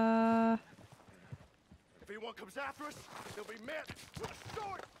 If anyone comes after us, they'll be met with a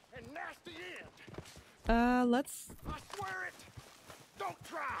short and nasty end. Let's... I swear it. Don't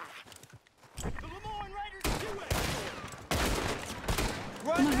try. The Lemoyne Raiders do it.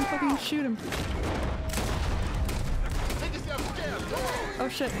 Come on, fucking shoot him. Take yourself down. Oh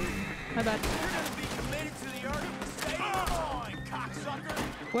shit. My bad. You're gonna be committed to the earth and stay Lemoyne, cocksucker.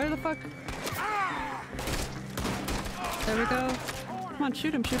 Where the fuck? There we go. Come on,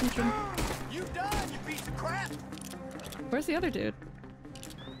 shoot him, shoot him, shoot him. You done, you piece of crap. Where's the other dude?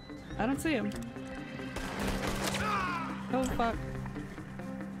 I don't see him. Oh fuck.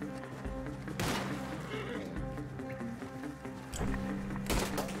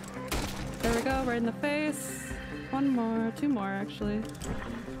 There we go, right in the face. One more, two more actually.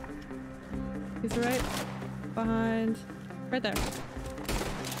 He's right behind. Right there.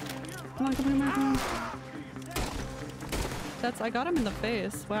 Come on, come on, come on, come on. I got him in the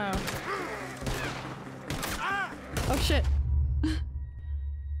face. Wow. Oh shit.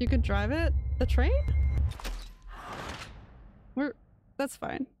 You could drive it? The train? That's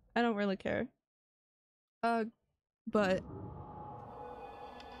fine. I don't really care. But...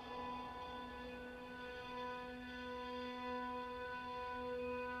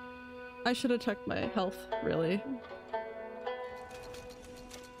 I should have checked my health, really.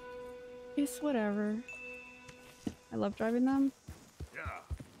 It's whatever. I love driving them. Yeah.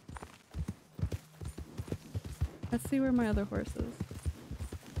 Let's see where my other horse is.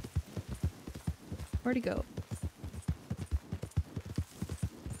 Where'd he go?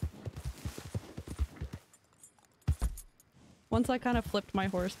 Once I kind of flipped my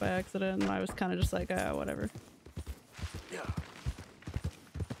horse by accident and I was kind of just like, whatever. Yeah.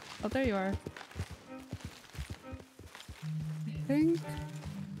 Oh, there you are. I think...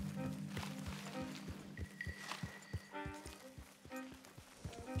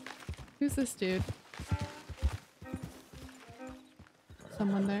 Who's this dude?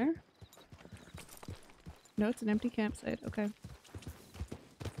 Someone there? No, it's an empty campsite. Okay.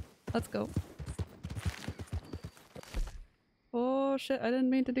 Let's go. Oh shit, I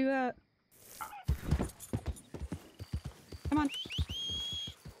didn't mean to do that. Come on.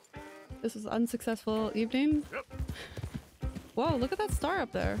 This is unsuccessful evening. Yep. Whoa, look at that star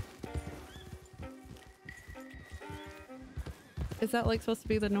up there. Is that like supposed to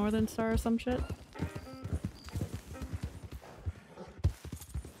be the northern star or some shit?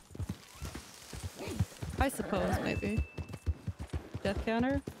 I suppose, maybe. Death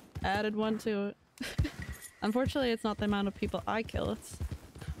counter? Added one to it. Unfortunately, it's not the amount of people I kill, it's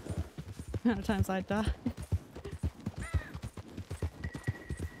the amount of times I die.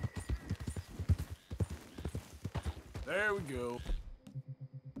 There we go.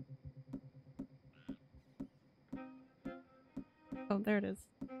 Oh, there it is.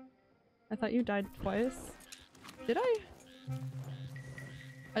 I thought you died twice. Did I?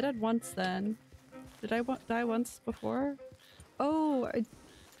 I died once then. Did I die once before? Oh,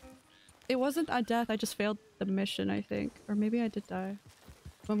 it wasn't a death, I just failed the mission, I think. Or maybe I did die.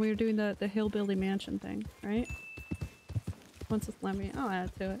 When we were doing the hillbilly mansion thing, right? Once it's let me, I'll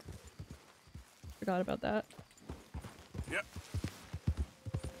add to it. Forgot about that. Yep.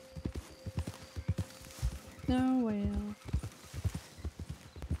 No whale.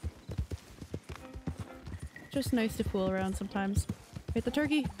 Just nice to fool around sometimes. Hit the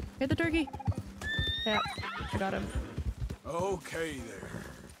turkey! Hit the turkey! Yeah, I got him. Okay there.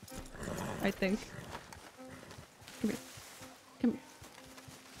 I think. Come here. Come here.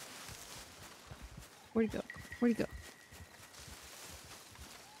 Where'd he go? Where'd he go?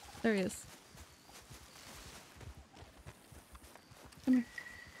 There he is. Come here.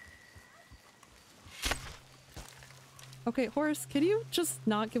 Okay, horse, can you just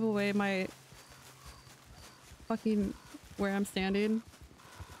not give away my fucking where I'm standing?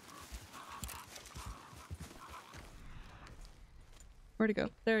 Where'd he go?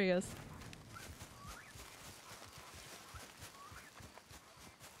 There he is.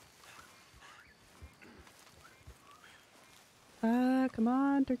 Come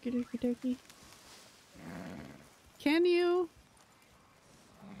on, turkey, turkey, turkey. Can you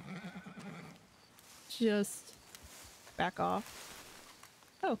just back off?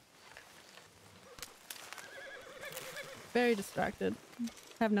 Oh. Very distracted.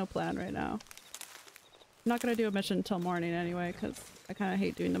 Have no plan right now. I'm not gonna do a mission until morning anyway, because I kind of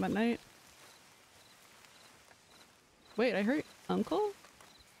hate doing them at night. Wait, I heard Uncle?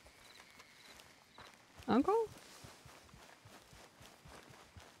 Uncle?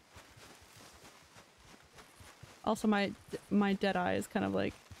 Also, my dead eye is kind of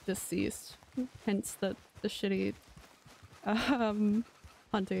like deceased, hence the shitty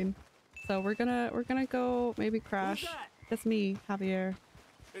hunting. So we're gonna go maybe crash. That's me, Javier.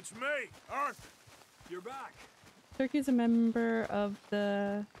 It's me, Arthur. You're back. Turkey's a member of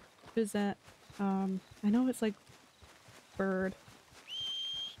the Bizet. I know it's like bird.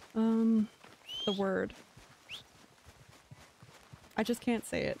 The word. I just can't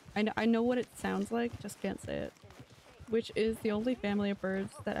say it. I know what it sounds like, just can't say it. Which is the only family of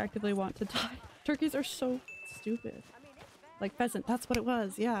birds that actively want to die. Turkeys are so stupid. Like pheasant, that's what it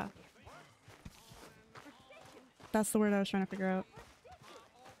was, yeah. That's the word I was trying to figure out.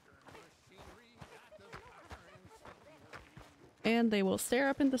 And they will stare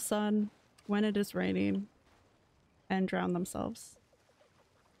up in the sun when it is raining and drown themselves.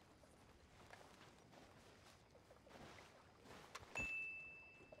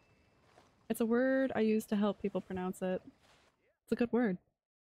 It's a word I use to help people pronounce it. It's a good word.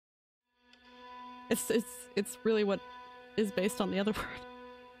 It's really what is based on the other word.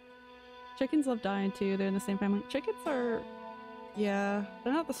 Chickens love dying too, they're in the same family. Chickens are, yeah,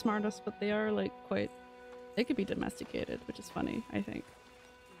 they're not the smartest, but they are like quite, they could be domesticated, which is funny, I think.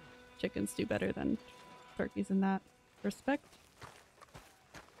 Chickens do better than turkeys in that respect.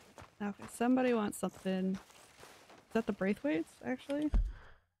 Okay, somebody wants something. Is that the Braithwaites, actually?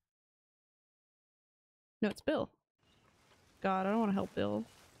 No, it's Bill. God, I don't want to help Bill.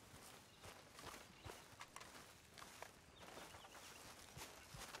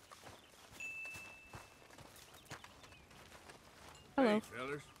 Hello. Hey,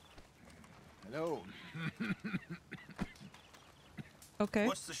 fellas. Hello. Okay.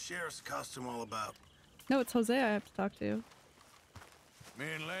 What's the sheriff's costume all about? No, it's Jose I have to talk to. Me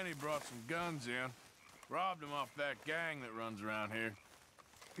and Lenny brought some guns in. Robbed them off that gang that runs around here.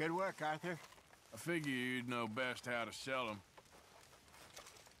 Good work, Arthur. I figure you'd know best how to sell them.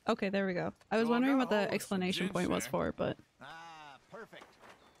 Okay, there we go. I was wondering what the explanation point was for, but... Perfect.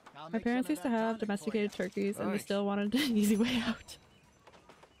 My parents used to have domesticated turkeys and we still wanted an easy way out.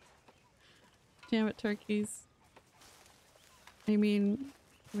 Damn it, turkeys. I mean,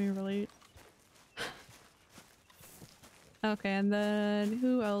 can we relate? Okay, and then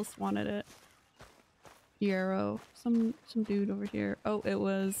who else wanted it? Yarrow. Some dude over here. Oh, it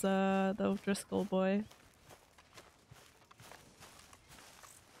was the O'Driscoll boy.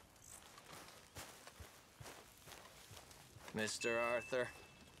 Mr. Arthur.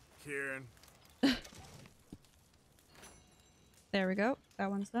 Kieran. There we go. That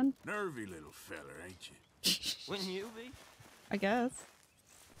one's done. Nervy little feller, ain't you? Wouldn't you be? I guess.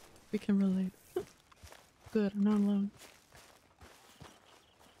 We can relate. Good, I'm not alone.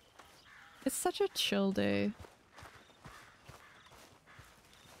 It's such a chill day.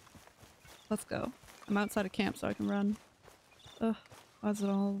 Let's go. I'm outside of camp so I can run. Ugh, why is it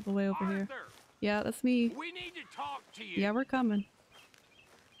all the way over here? Yeah, that's me. We need to talk to you. Yeah, we're coming.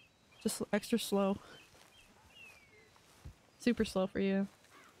 Just extra slow. Super slow for you.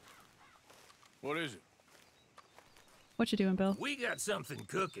 What is it? What you doing, Bill? We got something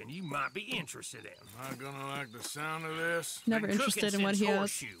cooking you might be interested in. Am I gonna like the sound of this? Never Been interested cooking in what since he has.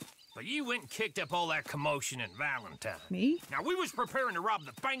 Horseshoe, but you went and kicked up all that commotion in Valentine. Me? Now, we was preparing to rob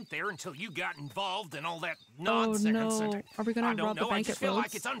the bank there until you got involved in all that nonsense. Oh no. Are we gonna I don't rob the know, bank I just at feel like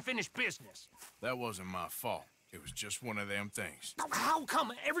Rhodes? it's unfinished business. That wasn't my fault. It was just one of them things. How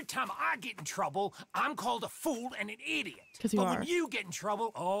come every time I get in trouble, I'm called a fool and an idiot? 'Cause you but are. when you get in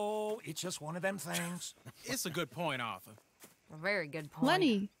trouble, oh, it's just one of them things. It's a good point, Arthur. A very good point.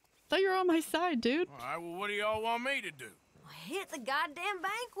 Lenny! Thought you were on my side, dude. Alright, well, what do y'all want me to do? Hit the goddamn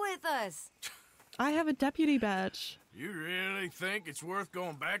bank with us. I have a deputy badge. You really think it's worth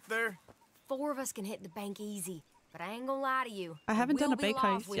going back there? 4 of us can hit the bank easy, but I ain't gonna lie to you. I haven't done We'll a be bank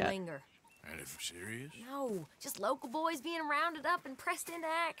law if heist we yet. Linger. And if serious? No, just local boys being rounded up and pressed into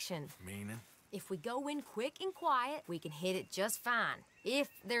action. Meaning? If we go in quick and quiet, we can hit it just fine. If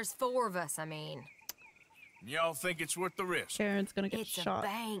there's 4 of us, I mean. Y'all think it's worth the risk? Karen's gonna get It's shot. a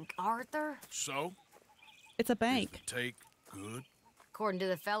bank, Arthur. So? It's a bank. Is the take good? According to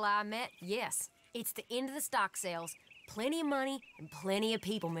the fella I met, yes. It's the end of the stock sales. Plenty of money and plenty of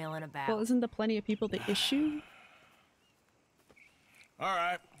people milling about. Well, isn't the plenty of people the issue?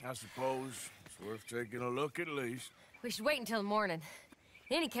 Alright, I suppose it's worth taking a look at least. We should wait until the morning.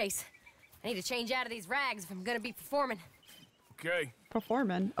 In any case, I need to change out of these rags if I'm gonna be performing. Okay.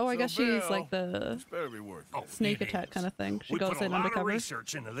 Performing. Oh, I So, guess she's Bill, like the This better be worth it. snake attack kind of thing. She We goes put a in lot undercover. of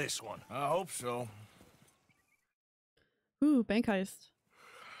research into this one. I hope so. Ooh, bank heist.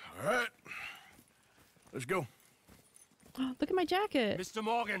 Alright. Let's go. Look at my jacket. Mr.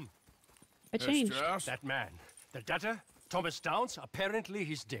 Morgan. I changed. That man, the debtor, Thomas Downs, apparently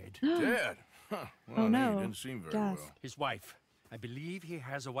he's dead. Dead? Huh. Well, Oh, he no. didn't seem very Gas. well. His wife. I believe he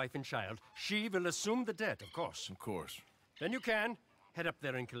has a wife and child. She will assume the debt, of course. Of course. Then you can head up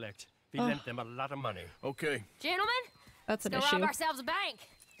there and collect. We Oh. lent them a lot of money. Okay. Gentlemen, That's an let's go issue. rob ourselves a bank.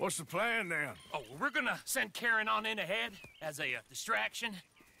 What's the plan then? Oh, we're gonna send Karen on in ahead as a distraction.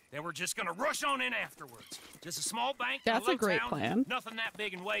 Then we're just gonna rush on in afterwards. Just a small bank. That's a low great town, plan. Nothing that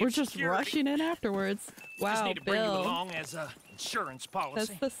big in way We're of just security. rushing in afterwards. Just Wow, need to bring you Bill. along as a insurance policy.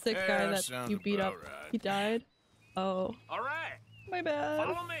 That's the sick Yeah, guy that that sounds you beat up. about right. He died. Oh, All right, my bad.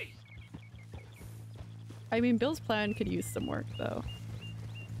 follow me. I mean, Bill's plan could use some work, though.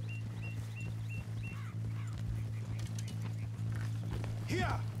 Here.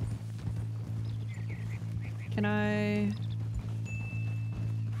 Can I...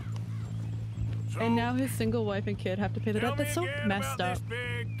 And now his single wife and kid have to pay the debt. That's so messed up.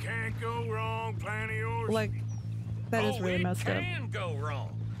 Big can't go wrong plan of yours. Like, that is really it messed up. can go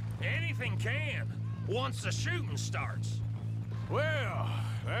wrong. Anything can. Once the shooting starts. Well,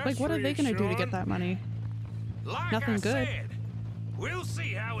 that's Like, what are they gonna do to get reassuring. that money? Like Nothing I good. said, we'll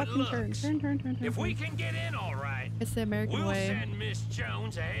see how it Fucking looks. turn. If we can get in all right, It's the American we'll way. send Miss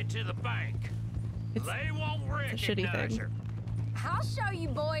Jones ahead to the bank. They won't a shitty recognize thing. her. I'll show you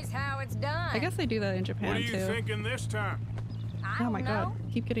boys how it's done. I guess they do that in What Japan, are you too. thinking this time? I Oh don't my know. god.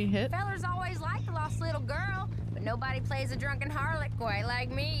 Keep getting hit. Fellers always like the lost little girl, but nobody plays a drunken harlot quite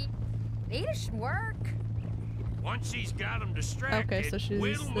like me. Nita should work. Once she's got them distracted, Okay, so she's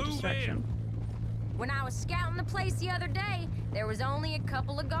we'll the move distraction. in. When I was scouting the place the other day, there was only a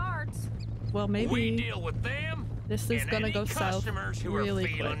couple of guards. Well, We maybe deal with them this is and gonna any go south customers who really are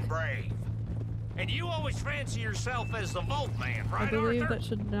feeling quick. brave. And you always fancy yourself as the Vault Man, I right, believe Arthur? that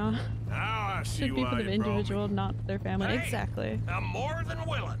should not Now I see should be why for the you brought me. individual, not their family. Hey, Exactly. I'm more than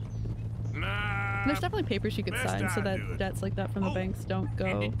willing. Nah. There's definitely papers you could best sign so I that do it. debts like that from the Oh, banks don't And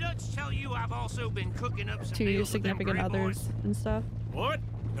go did Dutch tell you I've also been cooking up some to your deals with them significant Grey others boys? and stuff. What?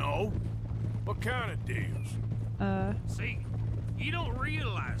 No. What kind of deals? See, you don't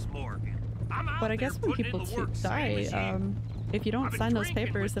realize, Morgan, But I guess when people die, if you don't sign those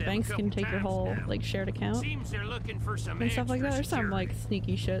papers, the banks can take your whole like shared account Seems they're looking for some and stuff like that. There's some like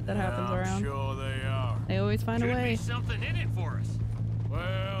sneaky shit that happens around. Sure they are. They always find a way. Be something in it for us.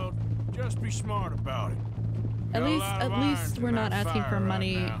 Well, just be smart about it. At least we're not asking for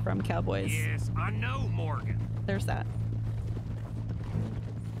money from cowboys. Yes, I know, Morgan. There's that.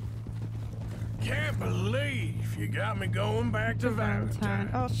 Can't believe you got me going back to Valentine.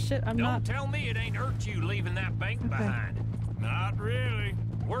 Oh shit, I'm not. Don't tell me it ain't hurt you leaving that bank behind. Not really.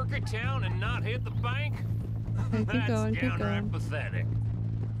 Work a town and not hit the bank? Okay, keep going, keep downright going. pathetic.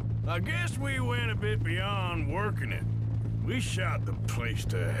 I guess we went a bit beyond working it. We shot the place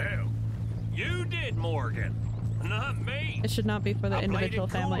to hell. You did, Morgan. Not me. It should not be for the individual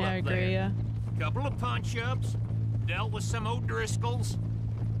family, I agree, yeah. Couple of punch-ups, dealt with some O'Driscolls.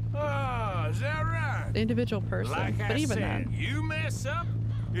 Ah, is that right? The individual person, Like but I even said, then. you mess up,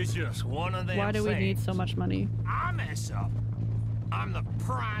 it's just one of them Why do we need things. so much money? I mess up. I'm the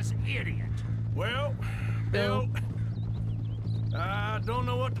prize idiot. Well, Bill, I don't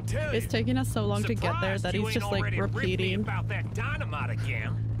know what to tell you. It's taking us so long to get there that he's just like repeating. About that dynamite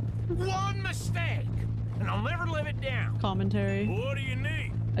again. One mistake, and I'll never live it down. Commentary. What do you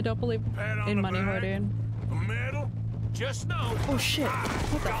need? I don't believe in money hoarding. A medal? Just know. Oh shit!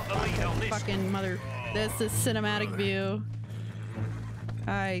 What the fucking mother? This is cinematic view.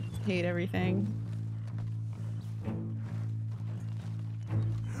 I hate everything.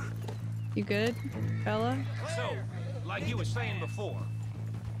 You good, Bella? So, like you were saying before.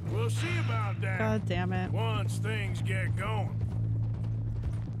 We'll see about that. God damn it. Once things get going.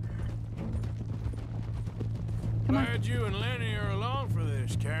 Glad you and Lenny are along for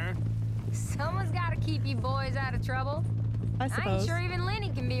this, Karen. Someone's got to keep you boys out of trouble. I ain't suppose. sure even Lenny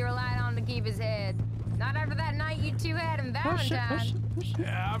can be relied on to keep his head. Not after that night you two had in Valentine.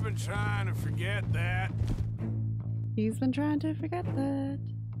 Yeah, I've been trying to forget that. He's been trying to forget that.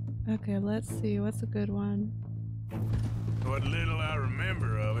 Okay, let's see. What's a good one? What little I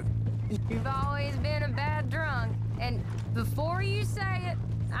remember of it. You've always been a bad drunk. And before you say it,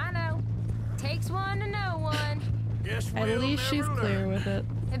 I know. Takes one to know one. Guess At least she's clear with it.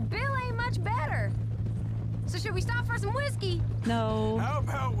 And Bill ain't much better. So should we stop for some whiskey? No. How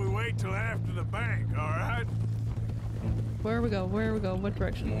about we wait till after the bank, alright? Where we go? Where we go? What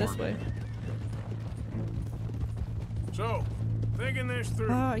direction? This way. So, thinking this through.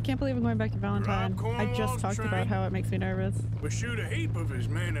 Oh, I can't believe I'm going back to Valentine. I just talked about how it makes me nervous. We shoot a heap of his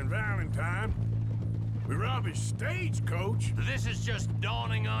men in Valentine. We rob his stagecoach. This is just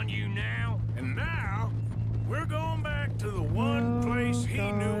dawning on you now. And now, we're going back to the one place he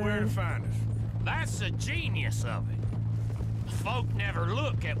knew where to find us. That's the genius of it. Folk never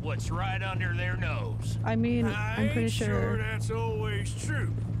look at what's right under their nose. I mean, I'm pretty sure that's always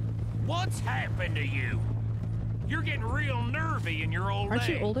true. What's happened to you? You're getting real nervy in your old age. Aren't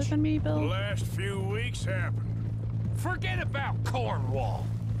you older than me, Bill? The last few weeks happened. Forget about Cornwall.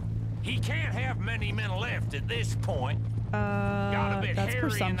 He can't have many men left at this point. Got a bit that's hairy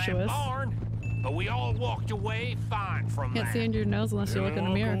presumptuous. in that barn, but we all walked away fine from Can't that. see under your nose unless you look in the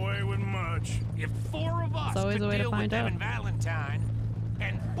mirror. Away with much. If four of us It's always could a way to deal with find them out. in Valentine,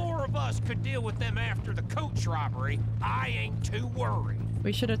 and four of us could deal with them after the coach robbery, I ain't too worried.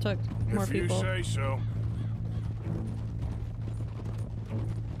 We should have took more people. If you say so.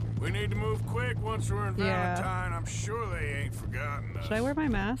 We need to move quick once we're in Valentine. I'm sure they ain't forgotten us. Should I wear my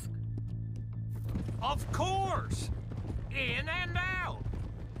mask? Of course! In and out!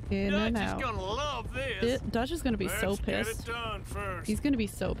 In and Dutch out. is gonna love this. Dutch is gonna be so Let's get pissed. it done first. He's gonna be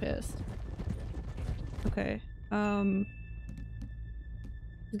so pissed. Okay. He's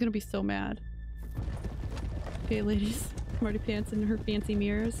gonna be so mad. Okay, ladies. Smarty pants in her fancy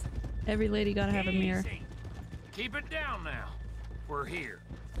mirrors. Every lady gotta have a mirror. Easy. Keep it down now. We're here.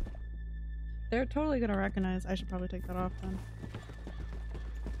 They're totally gonna recognize. I should probably take that off then.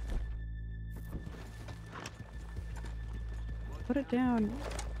 Put it down.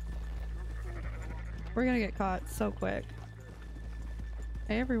 We're gonna get caught so quick.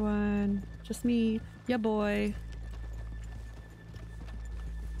 Hey everyone, just me, ya boy.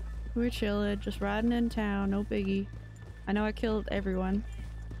 We're chilling, just riding in town, no biggie. I know I killed everyone,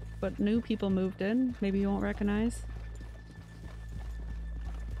 but new people moved in. Maybe you won't recognize.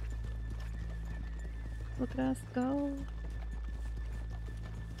 Look at us go.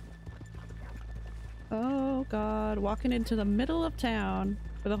 Oh god, walking into the middle of town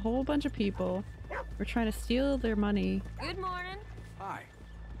with a whole bunch of people. We're trying to steal their money. Good morning. Hi.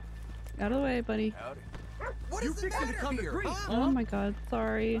 Out of the way, buddy. Howdy. What is the matter here, huh? Oh my god,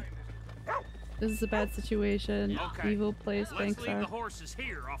 sorry. This is a bad situation. Okay. Evil place Let's banks leave are. the horses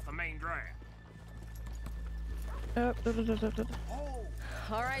here off the main drag. All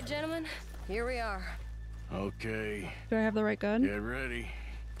right, gentlemen, here we are. Okay. Do I have the right gun? Get ready.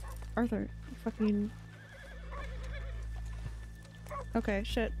 Arthur, fucking... Okay,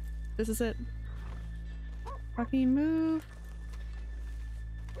 shit. This is it. Fucking move.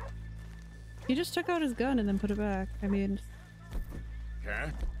 He just took out his gun and then put it back. I mean...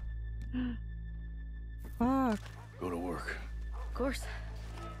 Okay. Fuck. Go to work. Of course.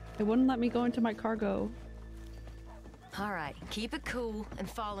 It wouldn't let me go into my cargo. All right, keep it cool and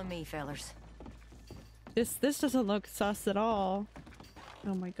follow me, fellers. This doesn't look sus at all.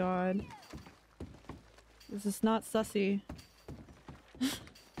 Oh my god. This is not sussy.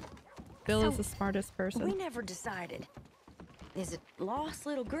 Bill is the smartest person. We never decided. Is it lost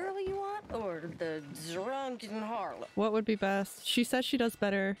little girl you want, or the drunken harlot? What would be best? She says she does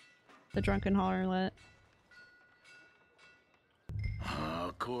better. The drunken harlot.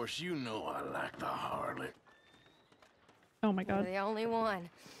 Of course, you know I like the harlot. Oh my god. You're the only one.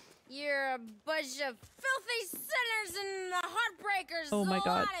 You're a bunch of filthy sinners and heartbreakers. Oh my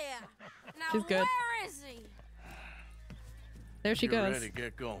god. Now She's good. where is he? There she You're goes. ready,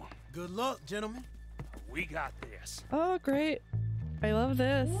 get going. Good luck, gentlemen. We got this. Oh, great. I love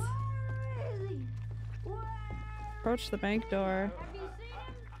this. Approach the bank door.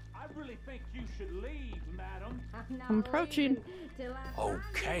 I really think you should leave, madam. I'm approaching.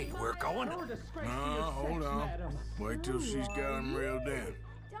 Okay, we're going. No, hold on. Wait till she's got him reeled in.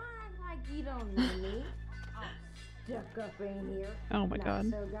 Like you don't know me. I'm stuck up in here. Oh my god.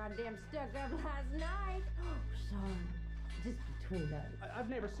 Not so goddamn stuck up last night. Oh, sorry. Just between us. I've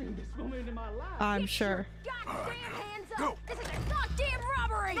never seen this woman in my life. I'm sure. Goddamn hands up! This is a goddamn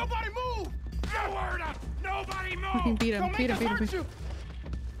robbery! Nobody move! No word up! Nobody move! Fucking beat him, Don't beat make him, us beat him. hurt you.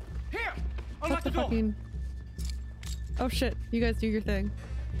 Here! Shut Unlock the the door! fucking... Oh shit, you guys do your thing.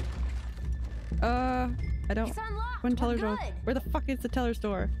 I don't... It's unlocked. When teller's We're door. good. Where the fuck is the teller's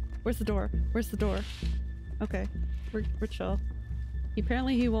door? Where's the door? Where's the door? Okay, we're chill.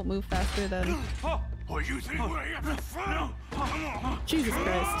 Apparently he won't move faster than... Oh, you think we're here for fun? Come on! Jesus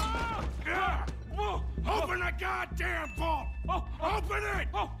Christ. Open the goddamn vault! Open it!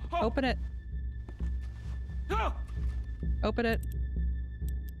 Open it. Open it.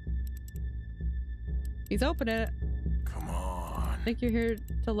 He's opening it. Come on. I think you're here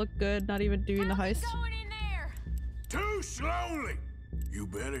to look good, not even doing the heist. Going in there. Too slowly! You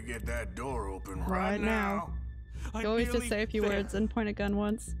better get that door open Right now. You always just say a few words and point a gun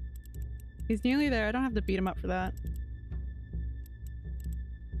once. He's nearly there. I don't have to beat him up for that.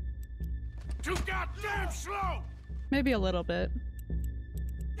 Too goddamn slow! Maybe a little bit.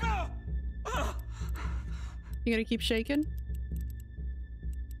 You gonna keep shaking?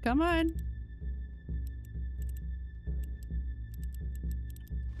 Come on.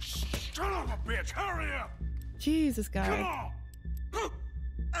 Son of a bitch, hurry up! Jesus, guy. Come on!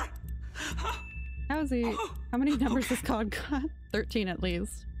 How's he? How many numbers has God got? 13 at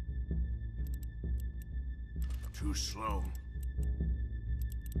least. Too slow.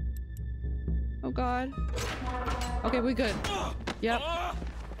 Oh god. Okay, we good. Yep.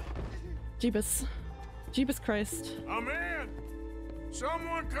 Jeebus. Jeebus Christ. I'm in!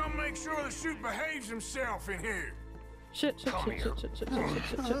 Someone come make sure the chute behaves himself in here. Shit, shit, Come shit, here. shit, shit, shit, shit, shit,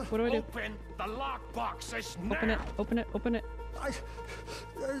 shit, shit. What do I do? Open the lockbox this now. Open it, open it, open it.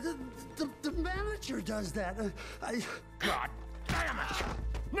 The manager does that. God damn it!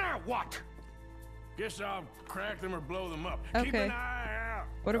 Now what? Guess I'll crack them or blow them up. Okay. Keep an eye out.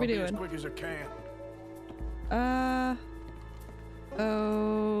 What are we I'll be doing? as quick as I can.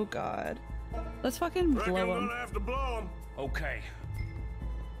 Oh god. Let's fucking Reckon blow I'm him. gonna have to blow them. Okay.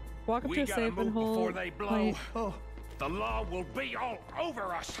 Walk up We to a gotta safe and move hold. before they blow. point. The law will be all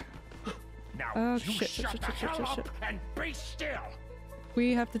over us. Now Oh, you shit, shit, shut shit, the shit, shit, hell shit, up shit. and be still.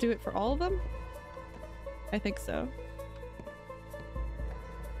 We have to do it for all of them? I think so.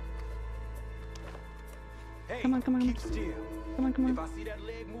 Hey, Come on, come on, keep come on. still. Come on, come If on. I see that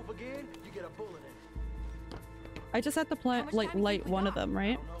leg move again, you get a bullet in it. I just have to plant, like, light one of them,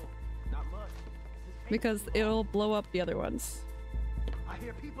 right? Not much. Because it'll blow up the other ones. I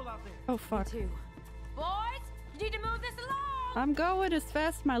hear people out there. Oh, fuck. Boys, you need to move this along. I'm going as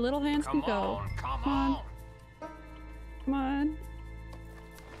fast as my little hands can go. Come on. Come on.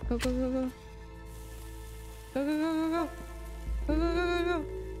 Go, go, go, go. Go, go, go, go, go. Go, go, go, go, go.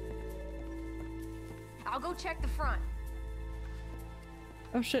 I'll go check the front.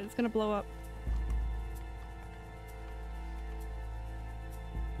 Oh shit, it's gonna blow up.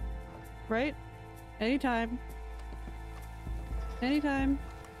 Right? Anytime. Anytime.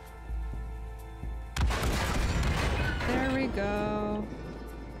 There we go.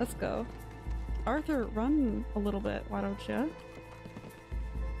 Let's go. Arthur, run a little bit, why don't you?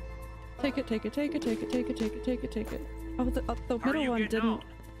 Take it, take it, take it, take it, take it, take it, take it, take it. Oh, the middle one didn't.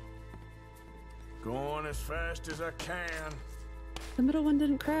 Going as fast as I can. The middle one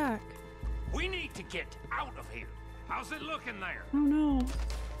didn't crack. We need to get out of here. How's it looking there? Oh no.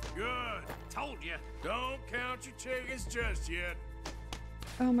 Good. Told you. Don't count your chickens just yet.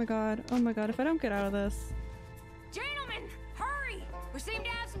 Oh my god. Oh my god. If I don't get out of this. Gentlemen, hurry! We seem to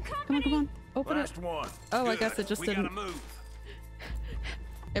have some company. Come on, come on. Open Last it. one. Oh, Good. I guess it just didn't. Gotta move.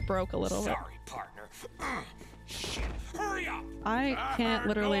 It broke a little bit. Sorry, partner. Shit. Hurry up! I can't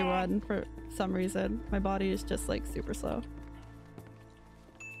literally run for some reason. My body is just like super slow.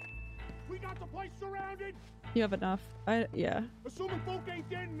 We got the place surrounded. You have enough. Yeah. Assuming folk ain't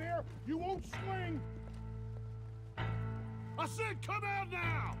dead in there, you won't swing. I said come out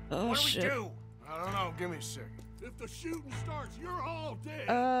now. Oh, what do shit. we do? I don't know. Give me a second. If the shooting starts, you're all dead.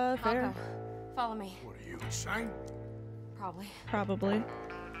 Fair. I'll go. Follow me. What are you, insane? Probably. Probably.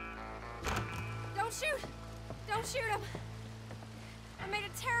 Don't shoot! Don't shoot him! I made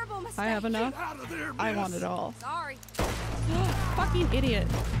a terrible mistake. I have enough. Get out of there, I miss. want it all. Sorry. Fucking idiot.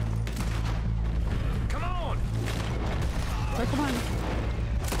 Come on! Oh, come on.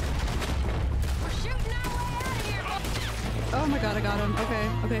 We're shooting our way out of here. Oh my god, I got him. Okay,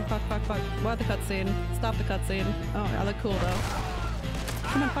 okay, fuck, fuck, fuck. Why the cutscene? Stop the cutscene. Oh, I look cool though.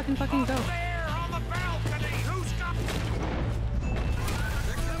 Come on, fucking go. There on the balcony! Who's got...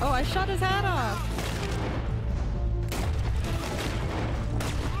 Oh, I shot his head off.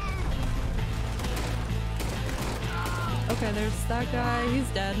 Okay, there's that guy. He's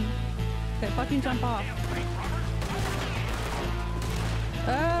dead. Okay, fucking jump off.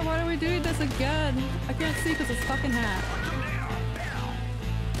 Why are we doing this again? I can't see because it's fucking hat.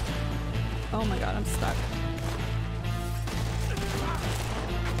 Oh my god, I'm stuck.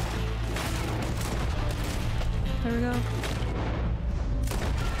 There we go.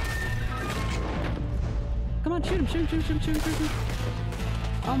 Come on, shoot him, shoot him, shoot him, shoot him, shoot him.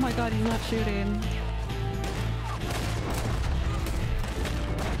 Oh my god, he's not shooting.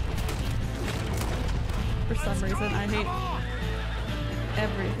 For some reason, I hate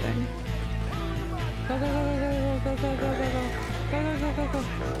everything. Go, go, go, go, go, go, go, go, go, go. Go, go, go, go, go.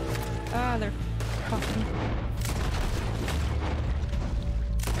 Ah, they're fucking.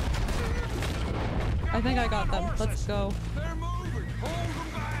 I think I got them. Let's go. They're moving. Hold them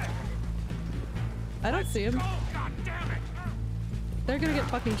back. I don't see him. God damn it! They're gonna get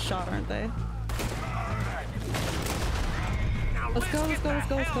fucking shot, aren't they? Let's go, let's go, let's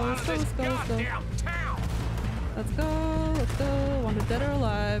go, let's go, let's go, let's go, let's go. Let's go, let's go. Wanted dead or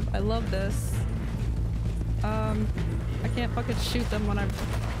alive. I love this. I can't fucking shoot them when I'm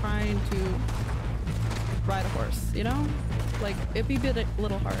trying to ride a horse, you know? Like, it'd be a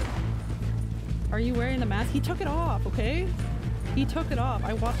little hard. Are you wearing the mask? He took it off, okay? He took it off.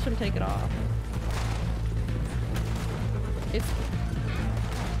 I watched him take it off. It's...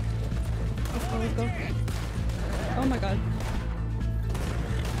 Let's go, let's go. Oh my god.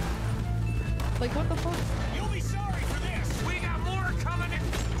 Like, what the fuck? You'll be sorry for this! We got more coming in!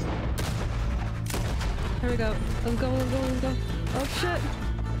 Here we go. Let's go, let's go, let's go. Oh shit!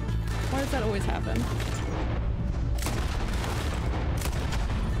 Why does that always happen?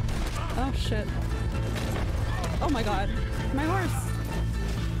 Oh shit. Oh my god. My horse!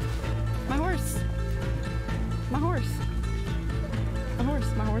 My horse! My horse! My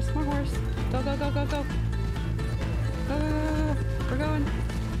horse, my horse, my horse. Go, go, go, go, go. Go, go, go, go. We're going.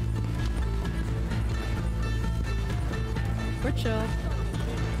 We're chill.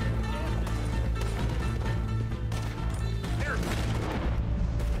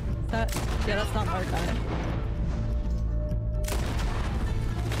 That, yeah, that's not our guy.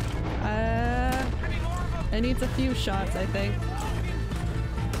 It needs a few shots, I think.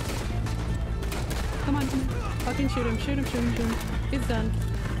 Come on, come on. Fucking shoot him, shoot him, shoot him, shoot him. He's done.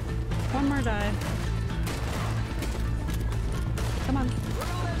 One more die. Come on.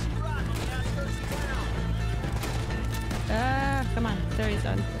 Ah, come on. There, he's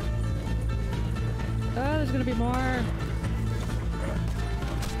done. Oh, there's gonna be more.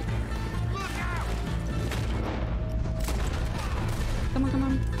 Come on, come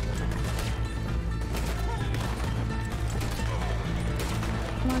on.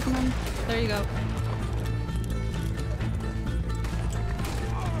 Come on, come on. There you go.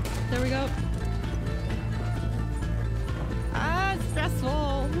 There we go. Ah, it's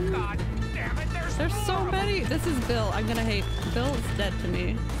stressful. God damn it, There's so many. This is Bill. I'm gonna hate. Bill is dead to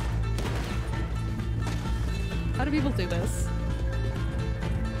me. How do people do this?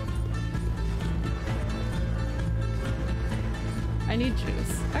 I need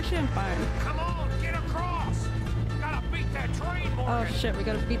juice. Actually, I'm fine. Come on! train, Morgan. Oh shit, we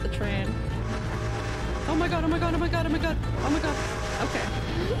gotta beat the train. Oh my god, oh my god, oh my god, oh my god, oh my god. Okay.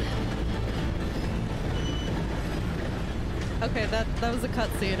 Okay, that was a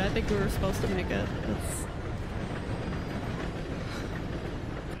cutscene. I think we were supposed to make it.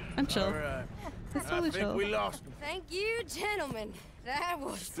 I'm chill. All right. It's totally I think chill. we lost him. Thank you, gentlemen. That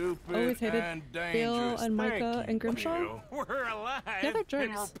was Stupid Always hated and Bill dangerous. and Thank Micah you, and Grimshaw. Bill. We're alive Yeah, they're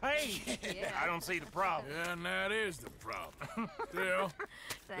and we're jerks. paid. I don't see the problem. Yeah, and that is the problem. Still,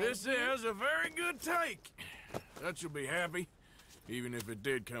 this is a very good take. That you'll be happy, even if it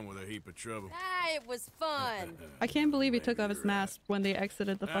did come with a heap of trouble. Ah, it was fun. I can't believe he took off his mask when they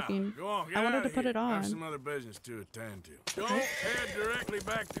exited the Now, fucking. go on, get I wanted outta to put here. it I have on. some other business to attend to. Don't head directly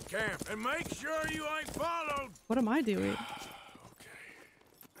back to camp, and make sure you ain't followed. What am I doing?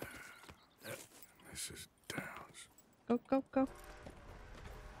 Mrs. Downs. Go, go, go.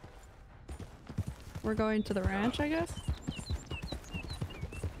 We're going to the ranch, I guess?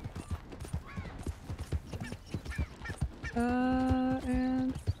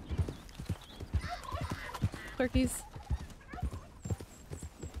 And... turkeys.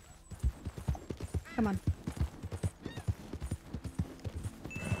 Come on.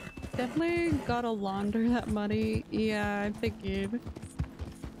 Definitely gotta launder that money. Yeah, I'm thinking.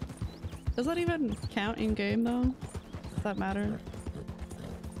 Does that even count in game though? Does that matter?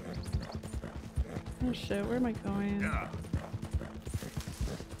 Oh shit, where am I going? Yeah.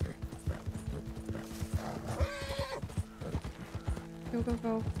 Go, go,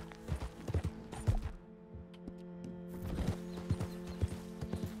 go.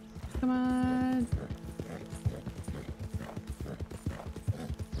 Come on.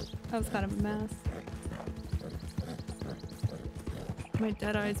 That was kind of a mess. My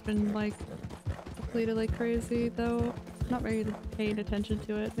Deadeye's been like depleted like crazy though. Not very paying attention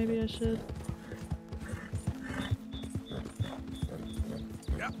to it. Maybe I should.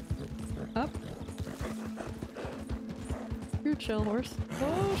 Yep. Up. You're chill, horse.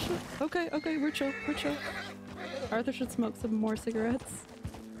 Oh shit. Okay, okay, we're chill. We're chill. Arthur should smoke some more cigarettes.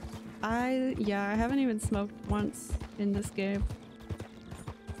 Yeah, I haven't even smoked once in this game.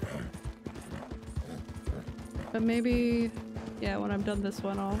 But maybe, yeah, when I'm done this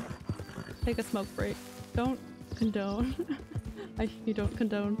one, I'll take a smoke break. Don't condone. You don't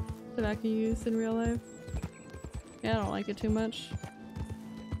condone tobacco use in real life. Yeah, I don't like it too much.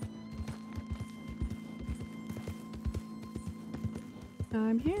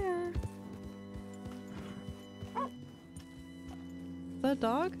 I'm here. Is that a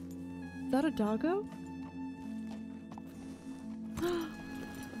dog? Is that a doggo?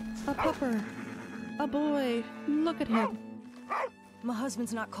 A pupper. A boy. Look at him. My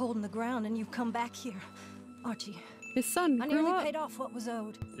husband's not cold in the ground and you've come back here. Archie. His son I grew nearly up. paid off what was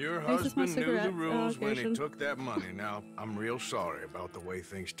owed. Your I used to smoke husband knew the cigarette rules when he allocation. took that money. Now, I'm real sorry about the way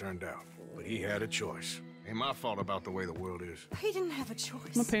things turned out. But he had a choice. Ain't my fault about the way the world is. He didn't have a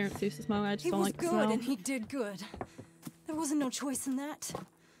choice. My parents used to smoke. I just He don't was like the good smell. and he did good. There wasn't no choice in that.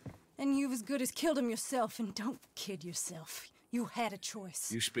 And you've as good as killed him yourself, and don't kid yourself. You had a choice.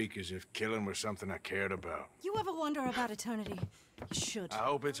 You speak as if killing was something I cared about. You ever wonder about eternity? You should. I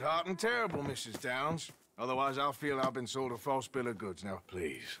hope it's hot and terrible, Mrs. Downs. Otherwise, I'll feel I've been sold a false bill of goods. Now,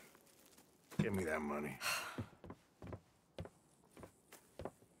 please, give me that money.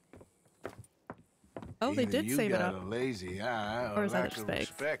 Oh, they Either did save you it got up. a lazy eye Or or is that lack just of fakes?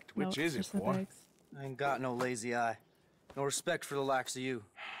 respect. Which No, is it, just the boy? fakes. I ain't got no lazy eye. No respect for the likes of you.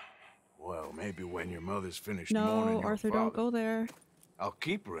 Well, maybe when your mother's finished No, mourning your Arthur, father, don't go there. I'll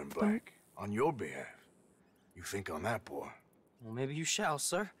keep her in black on your behalf. You think on that, boy? Well, maybe you shall,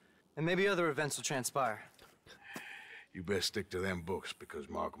 sir. And maybe other events will transpire. You best stick to them books, because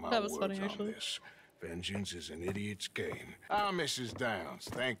mark my That was words funny, on actually. this. Vengeance is an idiot's game. Ah, Mrs. Downs,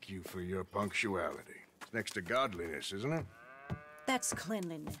 thank you for your punctuality. It's next to godliness, isn't it? That's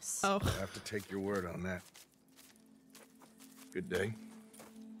cleanliness. Oh. I have to take your word on that. Good day.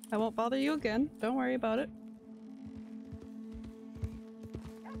 I won't bother you again. Don't worry about it.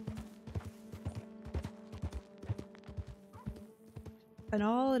 And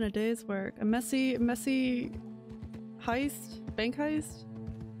all in a day's work. A messy heist, bank heist,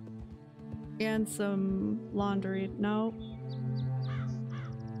 and some laundry. No.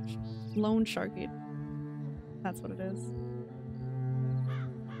 Loan sharking. That's what it is.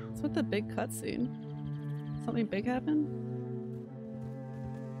 What's with the big cutscene? Something big happened?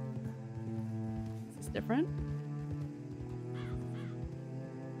 Is this different?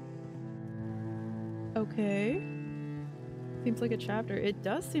 Okay. Seems like a chapter. It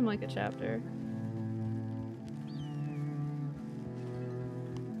does seem like a chapter.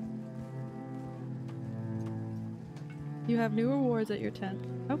 You have new rewards at your tent.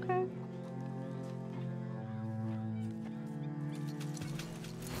 Okay.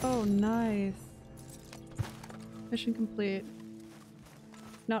 Oh, nice. Mission complete.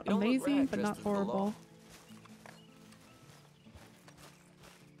 Not amazing, but not horrible.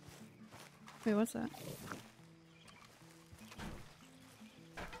 Wait, what's that?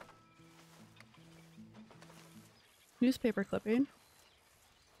 Newspaper clipping.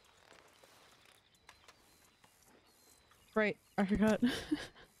 Right, I forgot.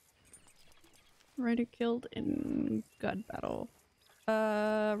 Rider killed in gun battle.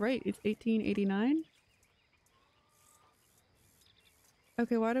 Right, it's 1889.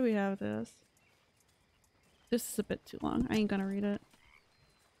 Okay, why do we have this? This is a bit too long. I ain't gonna read it.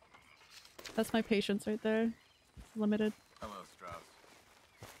 That's my patience right there. Limited. Hello, Strauss.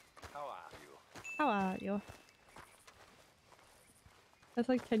 How are you? How are you? That's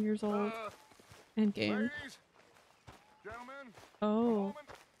like 10 years old. And game. Ladies, gentlemen, Oh.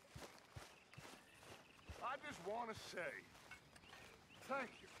 I just want to say thank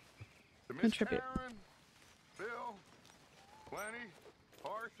you to Miss Contribute. Karen, Bill, Lenny,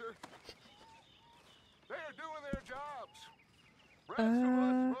 Arthur. They are doing their jobs. Rest of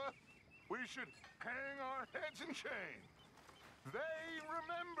us, well, we should hang our heads in shame. They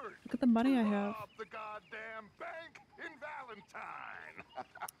remembered. Look at the money I have. Rob the goddamn bank in Valentine.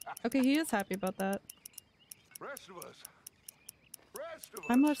 Okay, he is happy about that. Rest of us.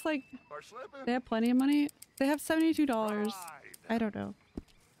 I'm just like, are slipping. they have plenty of money. They have $72. I don't know.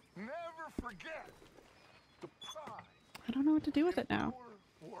 Never forget the pride. I don't know what to do with it now.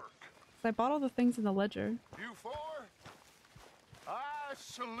 Work. 'Cause I bought all the things in the ledger. You four, I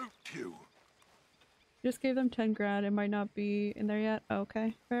salute you. Just gave them 10 grand. It might not be in there yet.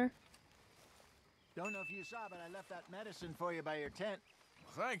 Okay, fair. Don't know if you saw, but I left that medicine for you by your tent.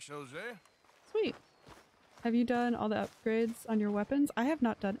 Thanks, Jose. Sweet. Have you done all the upgrades on your weapons? I have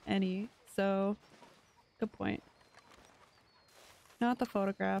not done any, so good point. Not the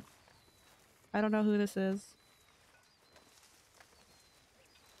photograph. I don't know who this is.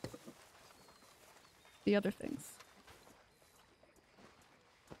 The other things.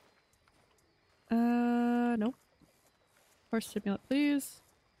 Nope. Horse stimulant, please.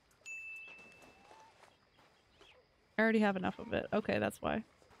 I already have enough of it. Okay, that's why.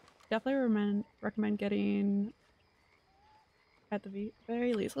 Definitely recommend getting at the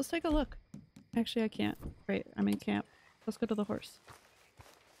very least. Let's take a look. Actually, I can't. Right, I'm in camp. Let's go to the horse.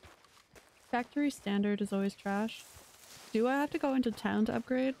 Factory standard is always trash. Do I have to go into town to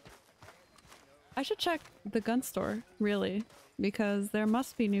upgrade? I should check the gun store, really, because there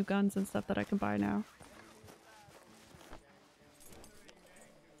must be new guns and stuff that I can buy now.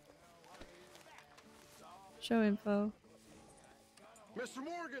 Show info. Mr.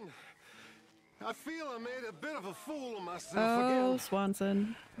 Morgan, I feel I made a bit of a fool of myself Oh, again.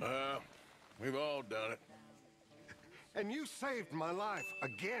 Swanson. We've all done it. And you saved my life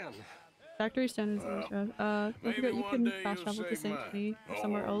again. Factory standards. Don't forget you can fast travel to St. Denis or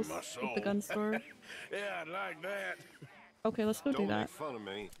somewhere else with the gun store. Yeah, I'd like that. Okay, let's go do Don't that. make fun of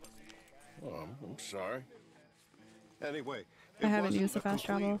me. Oh, I'm sorry. Anyway, I haven't wasn't used the a fast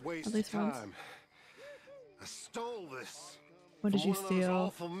complete travel, waste at least of once. time. I stole this. What did from you one of those steal?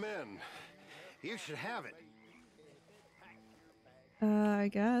 awful men. You should have it. I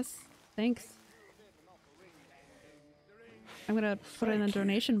guess. Thanks. I'm gonna put it in the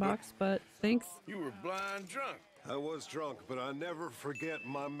donation box, but thanks. You were blind drunk. I was drunk, but I never forget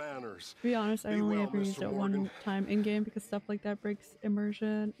my manners. To be honest, I Be only well, ever used Mr. it Morgan. one time in game because stuff like that breaks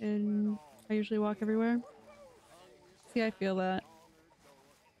immersion and I usually walk everywhere. See, I feel that.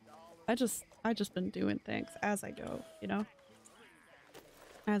 I just been doing things as I go, you know?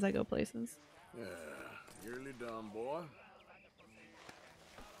 As I go places. Yeah, yearly dumb boy.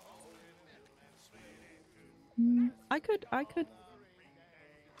 I could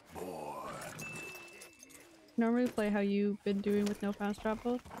normally play how you've been doing with no fast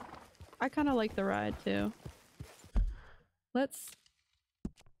travel. I kind of like the ride too.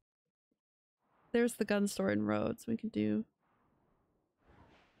 There's the gun store in Rhodes we could do.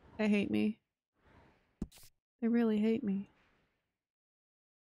 They hate me. They really hate me.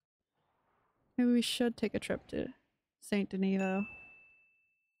 Maybe we should take a trip to St. Denis though.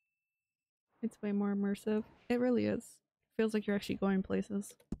 It's way more immersive. It really is. Feels like you're actually going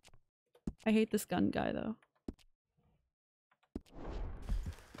places. I hate this gun guy though.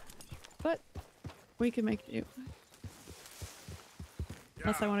 But we can make do.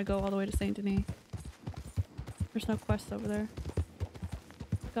 Unless I want to go all the way to St. Denis. There's no quest over there.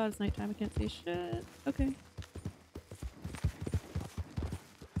 God, it's nighttime. I can't see shit. Okay.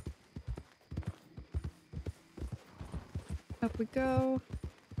 Up we go.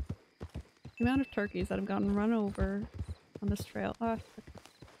 The amount of turkeys that have gotten run over on this trail. Ah,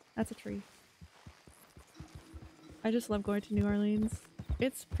 that's a tree. I just love going to New Orleans.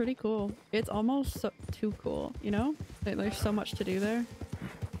 It's pretty cool. It's almost too cool, you know? There's so much to do there.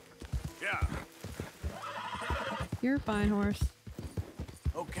 Yeah. You're fine, horse.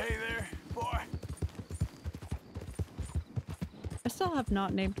 Okay there, boy? I still have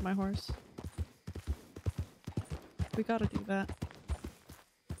not named my horse. We gotta do that.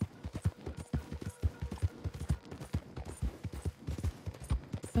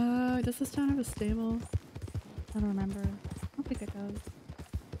 Does this town have a stable? I don't remember. I don't think it does.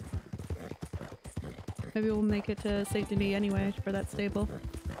 Maybe we'll make it to Saint Denis anyway for that stable.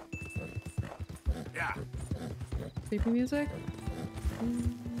 Yeah. Creepy music?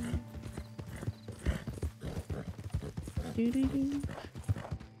 Doo-doo-doo.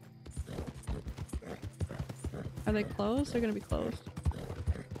 Are they closed? They're gonna be closed.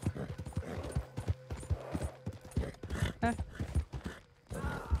 Ah.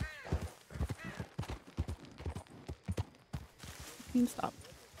 Team stop.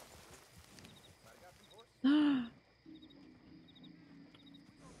 I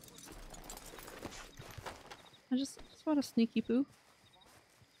just want a sneaky poo.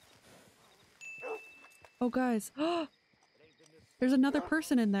 Oh guys. There's another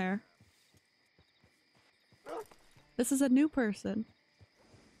person in there. This is a new person.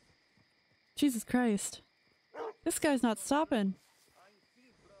 Jesus Christ. This guy's not stopping.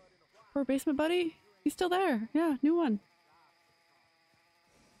 Poor basement buddy. He's still there. Yeah, new one.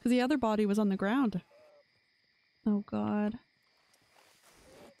 Because the other body was on the ground. Oh god.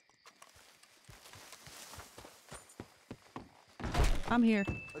 I'm here.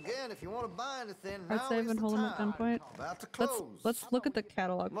 Again, if you want to buy anything, I'd now save is and the hold him at time. gunpoint. About to close. Let's look at the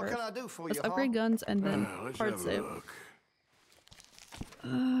catalog What first. can I do for Let's you, upgrade Hawk? guns and then Let's hard have a save.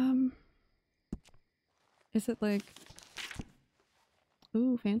 look. Is it like...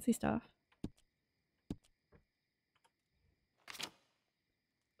 Ooh, fancy stuff.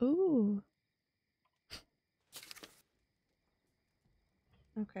 Ooh.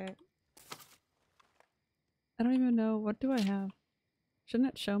 Okay. I don't even know. What do I have? Shouldn't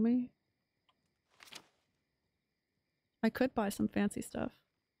it show me? I could buy some fancy stuff.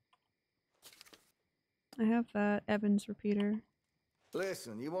 I have that Evans repeater.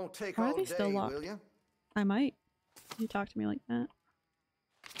 Listen, you won't take Why all are they day, still locked? will you? I might. You talk to me like that.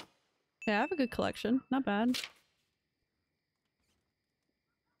 Yeah, I have a good collection. Not bad.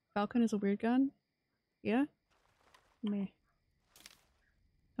 Falcon is a weird gun. Yeah? Me.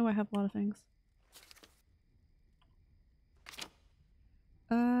 Oh, I have a lot of things.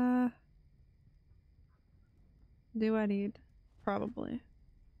 Do I need? Probably.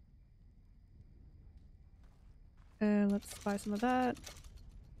 Let's buy some of that.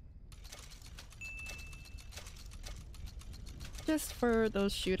 Just for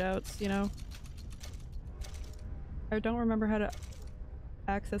those shootouts, you know? I don't remember how to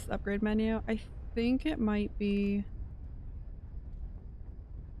access the upgrade menu. I think it might be...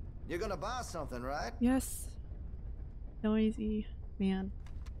 You're gonna buy something, right? Yes. Noisy. Man.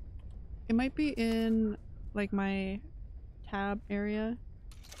 It might be in, like, my tab area.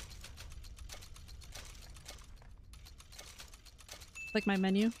 Like my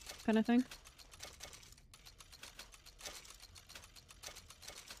menu kind of thing.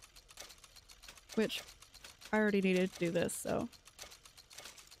 Which I already needed to do this, so.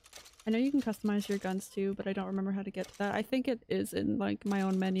 I know you can customize your guns too, but I don't remember how to get to that. I think it is in like my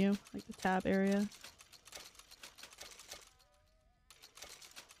own menu, like the tab area.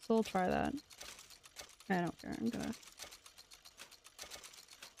 So we'll try that. I don't care, I'm gonna...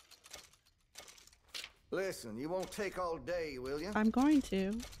 Listen, you won't take all day, will you? I'm going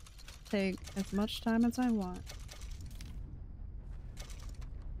to take as much time as I want.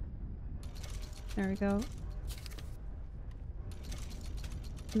 There we go.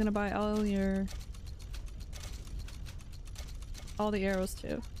 I'm gonna buy all the arrows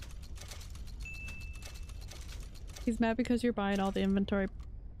too. He's mad because you're buying all the inventory.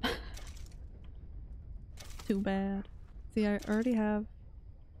 Too bad. See, I already have...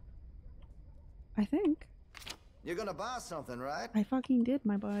 I think. You're gonna buy something, right? I fucking did,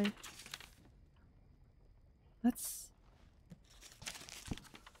 my boy. Let's...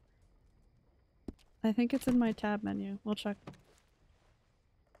 I think it's in my tab menu. We'll check.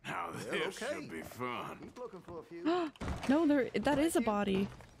 Now this should be fun. Keep looking for a few. No, that is a body.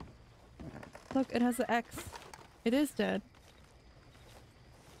 Look, it has the X. It is dead.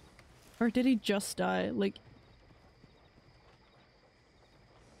 Or did he just die? Like...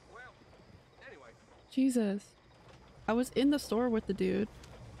 Jesus. I was in the store with the dude.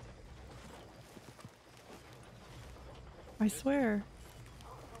 I swear.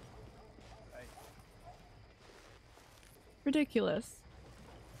 Ridiculous.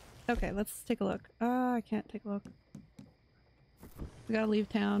 Okay, let's take a look. I can't take a look. We gotta leave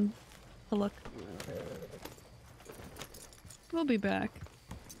town to look. We'll be back.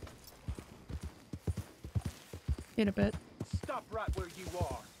 In a bit. Stop right where you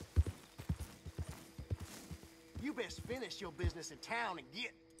are. You best finish your business in town and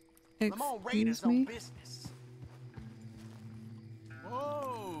get. Excuse Raiders me? on business.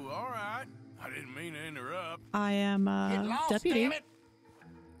 Whoa, all right. I didn't mean to interrupt. I am Get lost, deputy. damn it.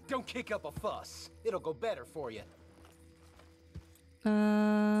 Don't kick up a fuss. It'll go better for you. You'll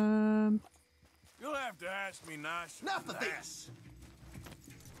have to ask me nice. Enough of this.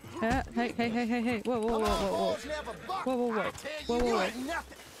 Hey. Whoa. Whoa.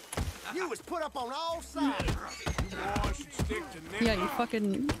 You was put up on all sides. Yeah, you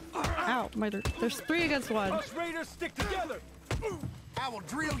fucking. Ow, there's 3 against 1. Us Raiders stick together. I will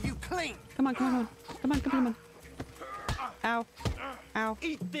drill you clean. Come on. Ow.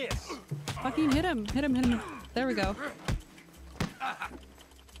 Eat this. Fucking hit him. There we go.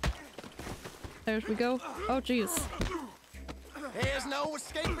 There we go. Oh, jeez. There's no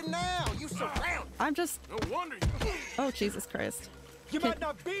escaping now. You surrounded. I'm just. No wonder you. Oh, Jesus Christ. You might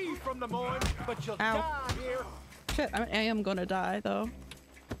not be from the Moines, but you'll Ow. die here. Shit, I am gonna die, though.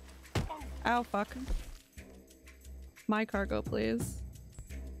 Ow, fuck. My cargo, please.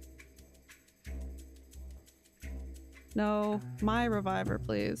 No, my reviver,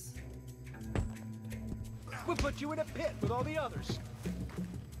 please. We'll put you in a pit with all the others.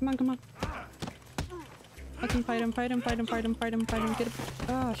 Come on. Fucking fight him. Get him.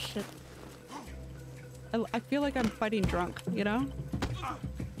 Oh, shit. I feel like I'm fighting drunk, you know?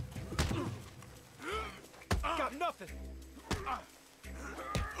 Got nothing.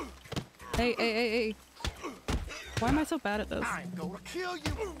 Hey. Why am I so bad at this? I'm gonna kill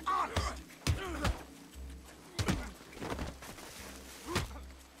you, honest.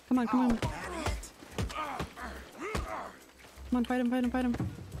 Come on. Come on, fight him.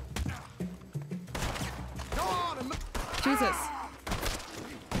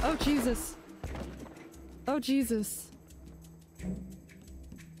 Jesus. Oh, Jesus.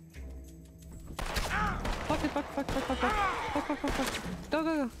 Fuck.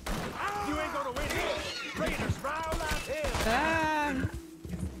 Go. You ain't gonna win here. Raiders, round out here. Ah!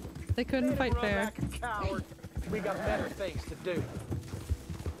 They couldn't fight Run fair. back, coward. We got better things to do.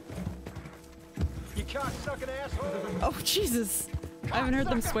 You cocksucking asshole. Oh, Jesus. I haven't heard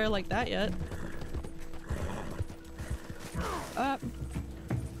them swear like that yet.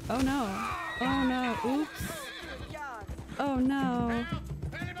 Oh no. Oops. Oh no.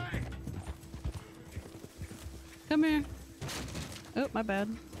 Come here. Oh, my bad.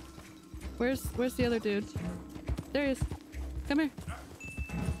 Where's the other dude? There he is. Come here.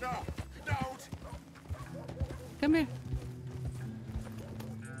 No, don't. Come here.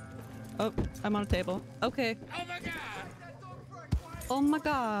 Oh, I'm on a table. Okay. Oh my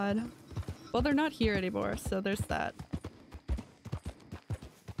god. Well, they're not here anymore, so there's that.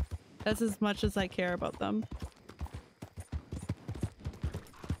 That's as much as I care about them.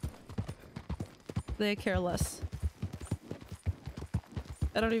 They care less.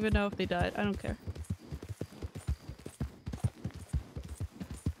 I don't even know if they died. I don't care.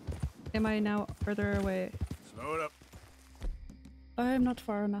 Am I now further away? Slow it up. I am not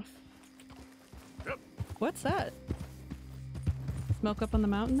far enough. Yep. What's that? Smoke up on the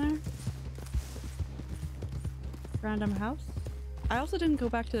mountain there? Random house? I also didn't go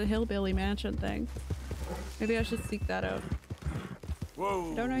back to the hillbilly mansion thing. Maybe I should seek that out.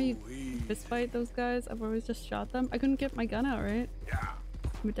 Whoa. Don't know you fist fight those guys. I've always just shot them. I couldn't get my gun out, right? Yeah.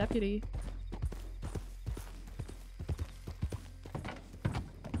 I'm a deputy.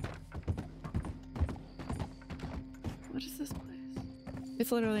 What is this place?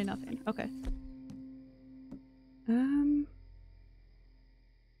 It's literally nothing. Okay.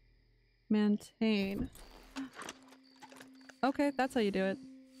 Maintain. Okay, that's how you do it.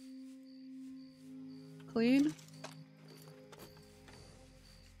 Clean.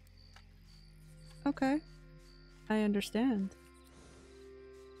 Okay. I understand.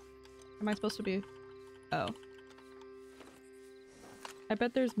 Am I supposed to be? Oh. I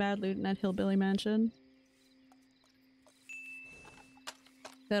bet there's mad loot in that hillbilly mansion.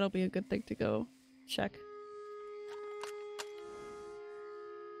 That'll be a good thing to go check.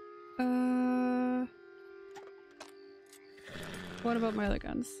 What about my other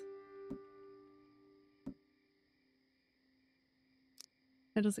guns?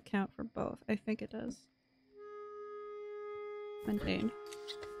 It does it count for both? I think it does. Maintain.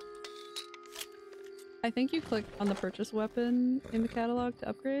 I think you click on the purchase weapon in the catalog to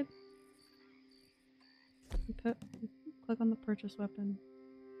upgrade. Click on the purchase weapon.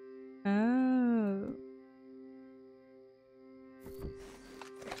 Oh.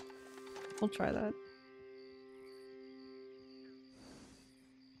 We'll try that.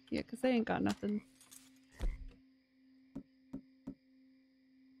 Yeah, because they ain't got nothing.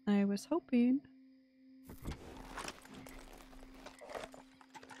 I was hoping.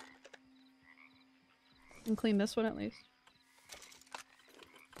 And clean this one at least.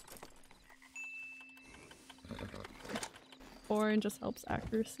 Orange just helps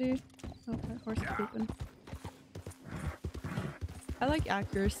accuracy. Oh, that horse is pooping. I like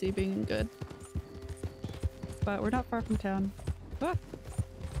accuracy being good. But we're not far from town. Ah!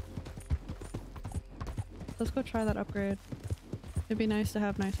 Let's go try that upgrade. It'd be nice to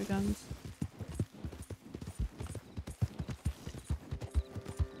have nicer guns.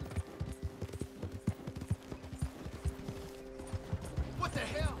 What the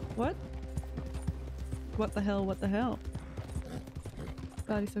hell? What? What the hell? What the hell?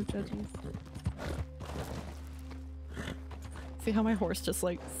 God, he's so judgy. See how my horse just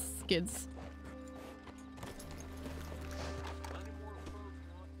like skids.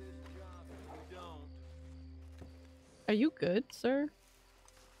 Are you good, sir?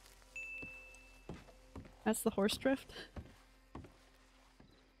 That's the horse drift.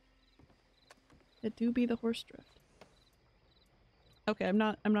 It do be the horse drift. Okay, I'm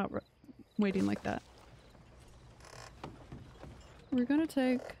not waiting like that. We're gonna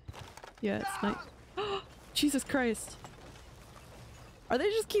take... Yeah, it's nice. Jesus Christ. Are they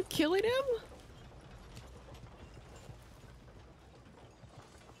just keep killing him?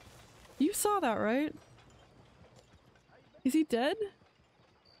 You saw that, right? Is he dead?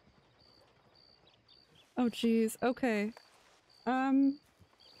 Oh jeez, okay.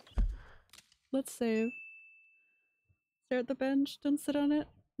 Let's save. Stare at the bench, don't sit on it.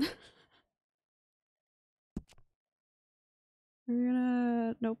 We're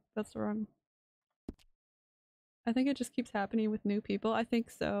gonna... Nope, that's the wrong. I think it just keeps happening with new people. I think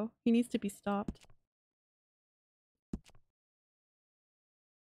so. He needs to be stopped.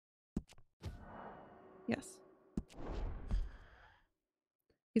 Yes.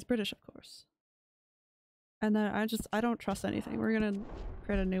 He's British, of course. And then I don't trust anything. We're gonna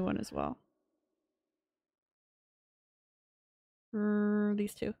create a new one as well.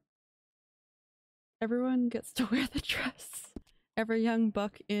 These two. Everyone gets to wear the dress. Every young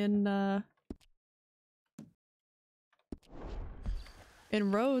buck in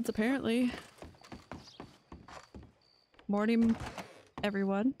Rhodes, apparently. Morning,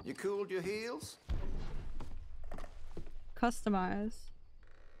 everyone. You cooled your heels? Customize.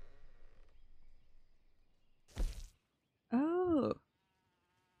 Oh.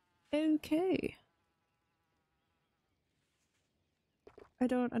 Okay. I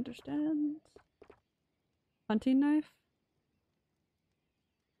don't understand. Hunting knife?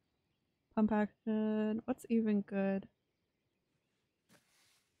 Pump action. What's even good?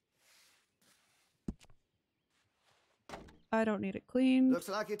 I don't need it cleaned. Looks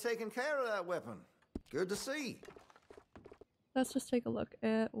like you're taking care of that weapon. Good to see. Let's just take a look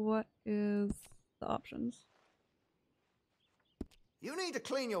at what is the options. You need to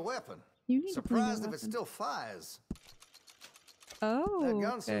clean your weapon. You need Surprised to clean your if it still fires. Oh, that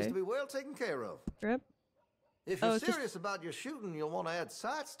gun seems to be well taken care of. Grip. If you're serious about your shooting, you'll want to add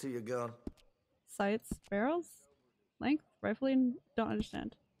sights to your gun. Sights, barrels, length, rifling. Don't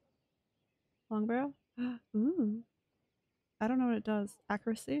understand. Long barrel. Ooh. I don't know what it does.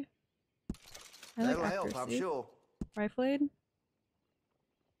 Accuracy. I That'll like help, accuracy. I'm sure. Rifling.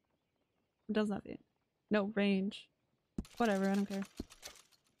 It does nothing. No range. Whatever. I don't care.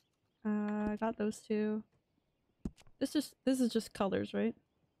 I got those two. This is just colors, right?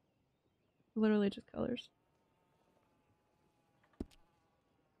 Literally just colors.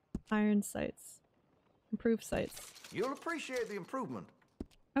 Iron sights. Improved sights. You'll appreciate the improvement.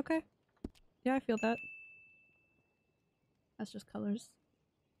 Okay. Yeah, I feel that. That's just colors.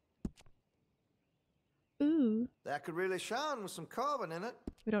 Ooh. That could really shine with some carbon in it.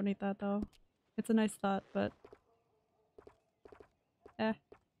 We don't need that though. It's a nice thought, but... Up,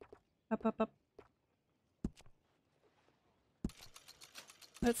 up, up.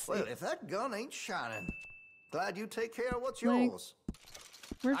 Let's see. Well, if that gun ain't shining, glad you take care of what's Like, yours.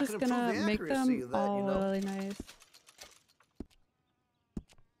 We're just gonna make them all you know. really nice.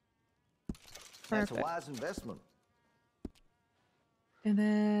 That's Perfect. a wise investment. And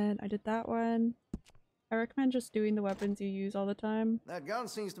then I did that one. I recommend just doing the weapons you use all the time. That gun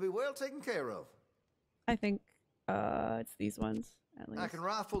seems to be well taken care of. I think It's these ones, at least. I can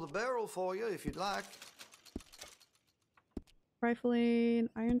rifle the barrel for you if you'd like. Rifling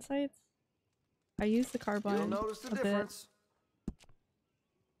iron sights? I use the carbine. You'll notice the difference.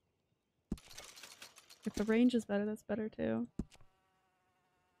 If the range is better, that's better too.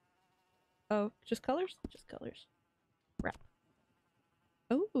 Oh, just colors? Just colors. Wrap.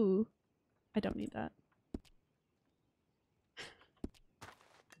 Oh, I don't need that.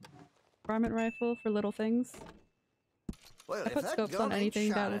 Varmint rifle for little things. Well, I put scopes on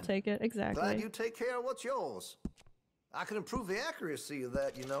anything that will take it. Exactly. Glad you take care of what's yours. I can improve the accuracy of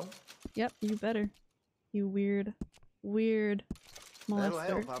that, you know. Yep, you better. You weird molester. That'll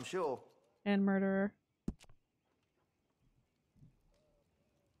help, I'm sure. And murderer.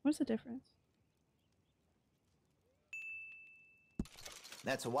 What's the difference?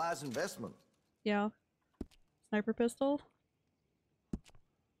 That's a wise investment. Yeah. Sniper pistol.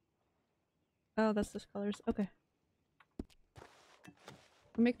 Oh, that's just colors. Okay.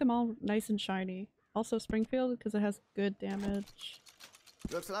 We'll make them all nice and shiny. Also Springfield, because it has good damage.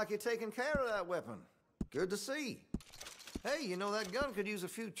 Looks like you're taking care of that weapon. Good to see. Hey, you know that gun could use a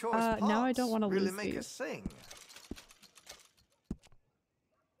few choice parts. Now I don't want to really lose make these. us sing.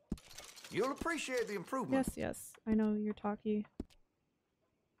 You'll appreciate the improvement. Yes, yes. I know you're talky.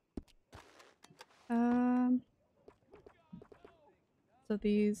 So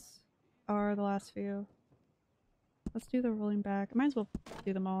these are the last few. Let's do the rolling back. I might as well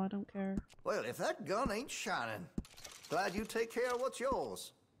do them all. I don't care. Well, if that gun ain't shining, glad you take care of what's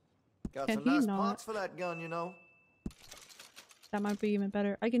yours. Got Can some he nice not? parts for that gun, you know. That might be even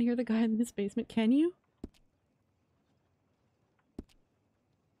better. I can hear the guy in this basement. Can you?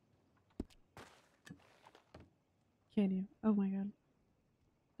 Can you? Oh my god.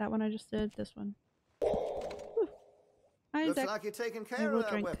 That one I just did. This one. Whew. Hi, Looks Zach. like you're taking I care will of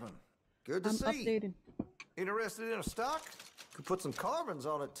that drink. weapon. Good to I'm see. updated. Interested in a stock? Could put some carbons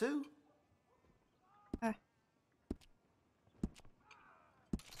on it too. That's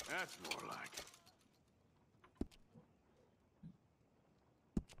more like it.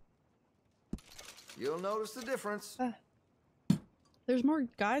 You'll notice the difference. There's more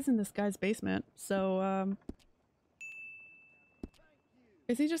guys in this guy's basement, so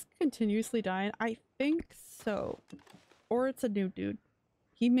is he just continuously dying? I think so. Or it's a new dude.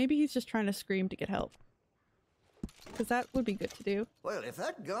 Maybe he's just trying to scream to get help. Because that would be good to do. Well, if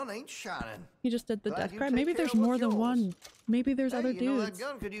that gun ain't shining. He just did the glad death you cry. take Maybe care there's of what's more than yours. one. Maybe there's other you know that dudes.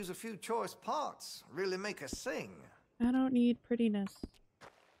 gun could use a few choice parts. Really make us sing. I don't need prettiness.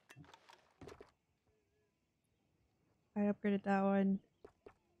 I upgraded that one.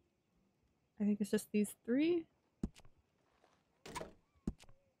 I think it's just these three.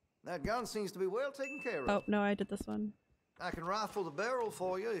 That gun seems to be well taken care of. Oh, no, I did this one. I can rifle the barrel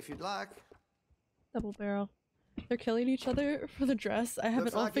for you if you'd like. Double barrel. They're killing each other for the dress. I have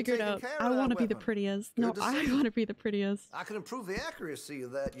Looks it all like you're figured taking out. care of I that want to be the weapon. prettiest. Good No, to I see. want to be the prettiest. I can improve the accuracy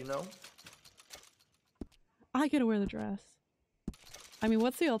of that, you know. I gotta wear the dress. I mean,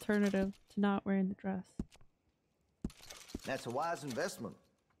 what's the alternative to not wearing the dress? That's a wise investment.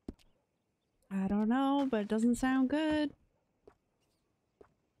 I don't know, but it doesn't sound good.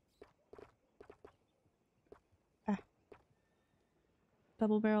 Ah.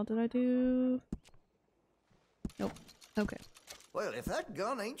 Double barrel, did I do? Nope. Okay. Well, if that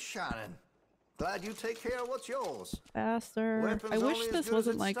gun ain't shining, glad you take care of what's yours. Faster. Weapons I wish only as this good as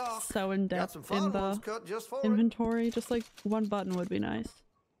wasn't its like stock. so in Got depth some in fun ones the cut just for it. inventory. Just like one button would be nice.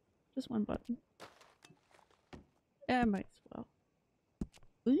 Just one button. Yeah, I might as well.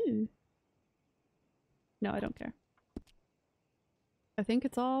 Ooh. No, I don't care. I think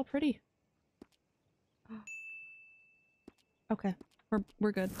it's all pretty. Okay,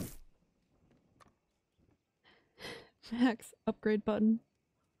 we're good. Max upgrade button.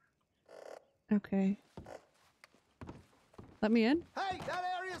 Okay. Let me in. Hey, that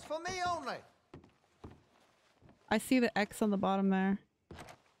area's for me only. I see the X on the bottom there.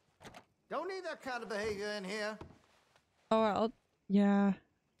 Don't need that kind of behavior in here. Oh, yeah.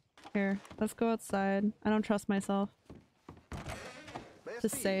 Here, let's go outside. I don't trust myself to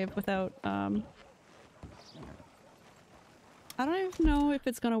save without, I don't even know if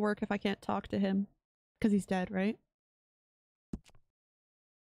it's gonna work if I can't talk to him. Because he's dead, right?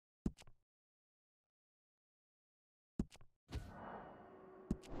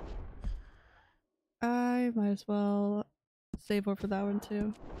 I might as well save over that one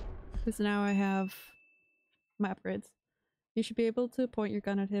too. Because now I have my upgrades. You should be able to point your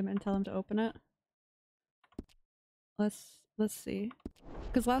gun at him and tell him to open it. Let's see.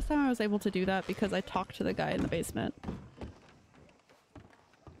 Because last time I was able to do that because I talked to the guy in the basement.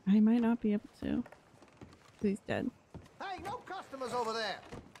 I might not be able to. He's dead. Hey, no customers over there.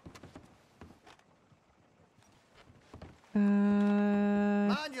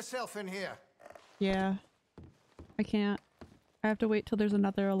 Mind yourself in here. Yeah. I can't. I have to wait till there's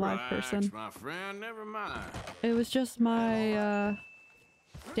another alive person. My friend, never mind. It was just my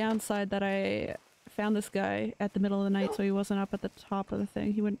downside that I found this guy at the middle of the night, so he wasn't up at the top of the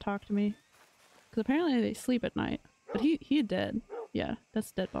thing. He wouldn't talk to me. Because apparently they sleep at night. But he dead. Yeah,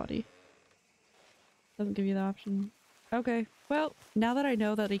 that's a dead body. Doesn't give you the option. Okay, well, now that I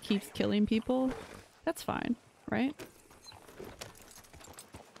know that he keeps killing people, that's fine, right?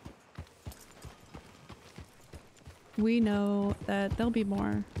 We know that there'll be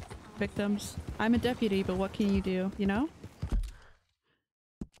more victims. I'm a deputy, but what can you do, you know?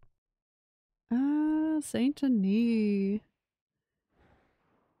 Saint Denis.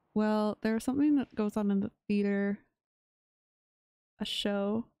 Well, there's something that goes on in the theater. A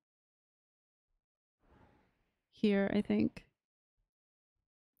show. Here, I think.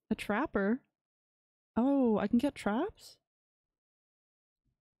 A trapper? Oh, I can get traps?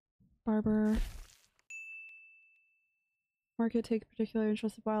 Barber. Market, take particular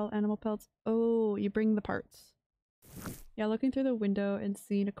interest in wild animal pelts. Oh, you bring the parts. Yeah, looking through the window and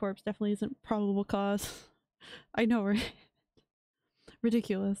seeing a corpse definitely isn't probable cause. I know, right?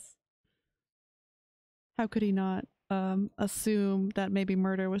 Ridiculous. How could he not assume that maybe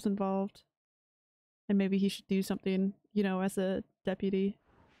murder was involved? And maybe he should do something, you know, as a deputy.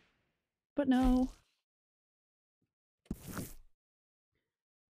 But no.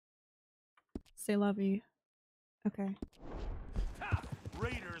 C'est la vie. Okay.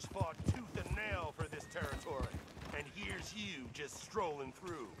 Raiders fought tooth and nail for this territory, and here's you just strolling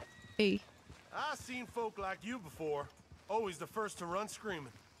through. Hey. I've seen folk like you before. Always the first to run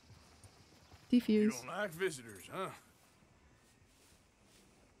screaming. Defuse. You don't like visitors, huh?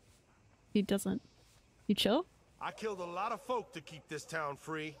 He doesn't. You chill? I killed a lot of folk to keep this town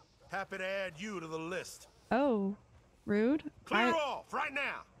free. Happy to add you to the list. Oh. Rude? Clear off right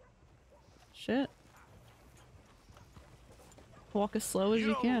now. Shit. Walk as slow as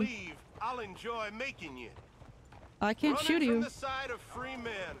you can. Don't leave, I'll enjoy making you. I can't shoot you. From the side of free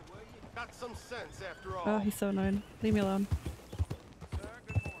men. Got some sense after all. Oh, he's so annoying. Leave me alone.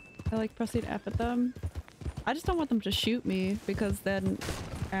 I like pressing F at them. I just don't want them to shoot me because then...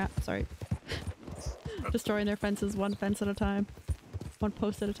 sorry. Destroying their fences one fence at a time. One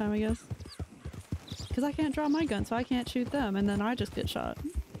post at a time, I guess. Because I can't draw my gun, so I can't shoot them, and then I just get shot.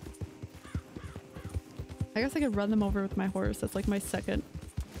 I guess I could run them over with my horse. That's like my second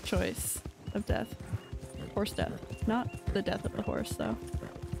choice of death. Horse death. Not the death of the horse, though.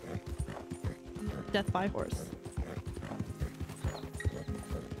 Death by horse.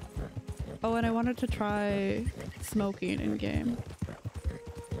 Oh, and I wanted to try smoking in game.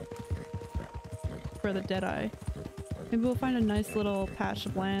 For the Deadeye. Maybe we'll find a nice little patch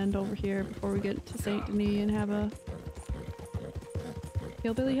of land over here before we get to Saint Denis and have a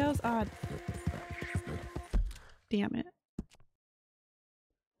hillbilly house? Ah, damn it.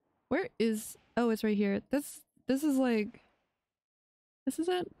 Where is... Oh, it's right here. This is like... This is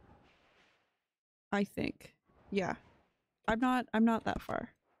it? I think. Yeah. I'm not that far.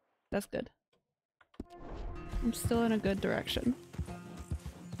 That's good. I'm still in a good direction.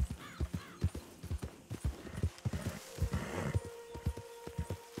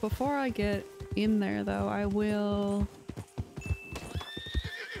 Before I get in there, though, I will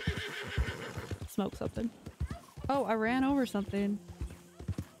smoke something. Oh, I ran over something.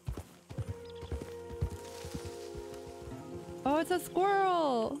 Oh, it's a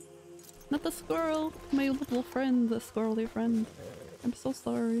squirrel! Not the squirrel, my little friend, the squirrely friend. I'm so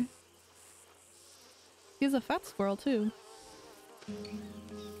sorry. He's a fat squirrel, too.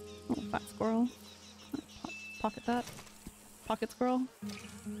 Oh, fat squirrel. Pocket that. Pocket squirrel.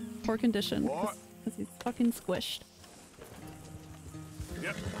 Poor condition. Because he's fucking squished.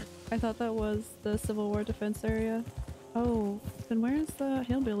 Yep. I thought that was the Civil War defense area. Oh, then where's the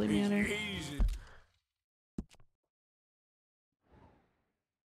Hillbilly Manor?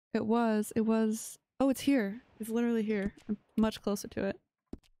 It was. Oh, it's here. It's literally here. I'm much closer to it.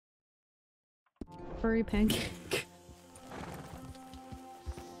 Furry pancake.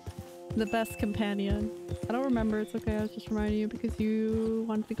 The best companion. I don't remember, it's okay, I was just reminding you because you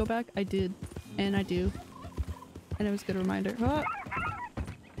wanted to go back. I did. And I do. And it was a good reminder. Ah!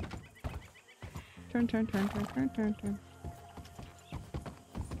 Turn.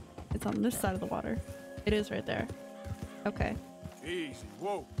 It's on this side of the water. It is right there. Okay. Easy,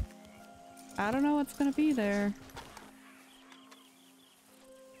 whoa. I don't know what's gonna be there.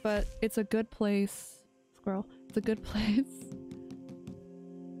 But it's a good place. Squirrel. It's a good place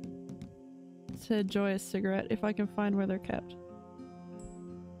to enjoy a cigarette if I can find where they're kept.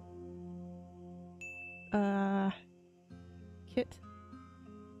 Kit.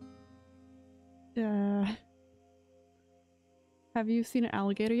 Have you seen an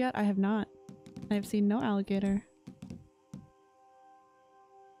alligator yet? I have not. I have seen no alligator.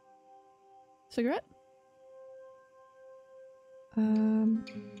 Cigarette?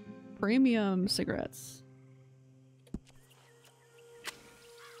 Premium cigarettes.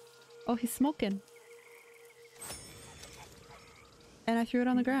 Oh, he's smoking. And I threw it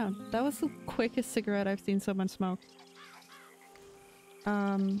on the ground. That was the quickest cigarette I've seen someone smoke.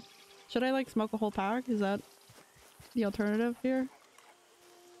 Should I like smoke a whole pack? Is that the alternative here?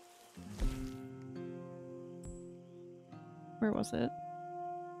 Where was it?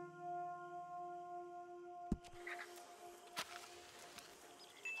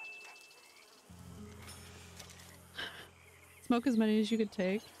 Smoke as many as you could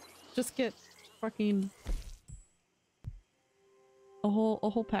take. Just get fucking a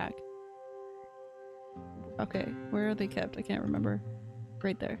whole pack. Okay, where are they kept? I can't remember.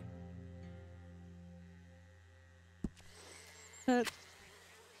 Right there.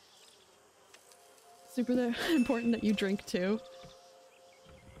 Super important that you drink too.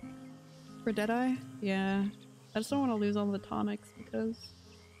 For Deadeye? Yeah. I just don't want to lose all the tonics because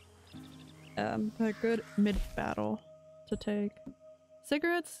they're good mid-battle to take.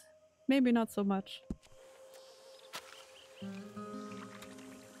 Cigarettes? Maybe not so much.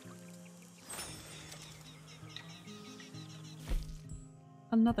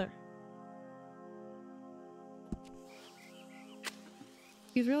 Another.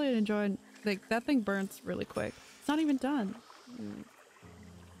 He's really enjoying, like, that thing burns really quick. It's not even done. Is there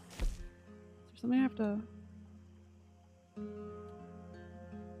something I have to...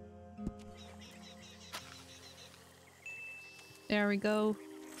 There we go.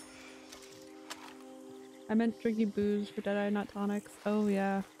 I meant drinking booze for Deadeye, not tonics. Oh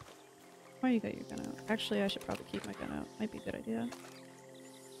yeah. Why you got your gun out? Actually, I should probably keep my gun out. Might be a good idea.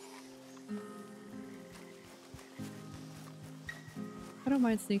 I don't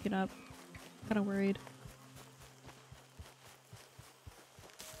mind sneaking up. Kinda worried.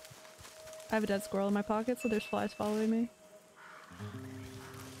 I have a dead squirrel in my pocket, so there's flies following me.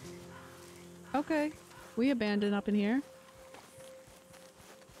 Okay. We abandoned up in here.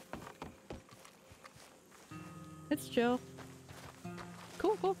 It's chill.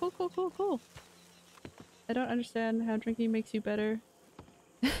 Cool, cool, cool, cool, cool, cool. I don't understand how drinking makes you better.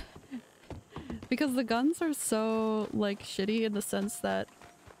 Because the guns are so, like, shitty in the sense that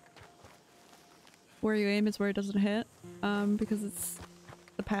where you aim is where it doesn't hit. Because it's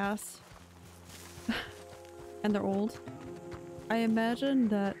the past. And they're old. I imagine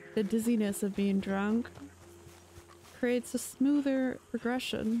that the dizziness of being drunk creates a smoother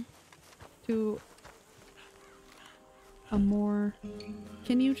progression to a more...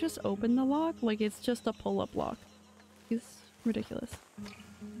 Can you just open the lock? Like it's just a pull-up lock. It's ridiculous.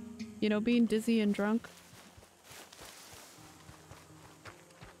 You know, being dizzy and drunk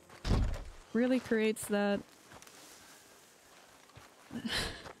really creates that...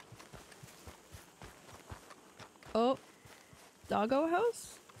 Oh! Doggo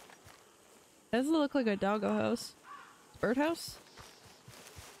house? That doesn't look like a doggo house. Birdhouse?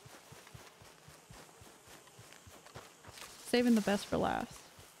 Saving the best for last.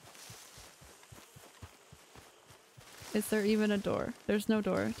 Is there even a door? There's no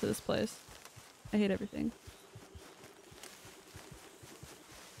door to this place. I hate everything.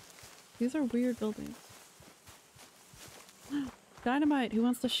 These are weird buildings. Dynamite! Who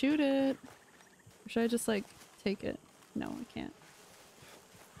wants to shoot it? Or should I just like take it? No, I can't.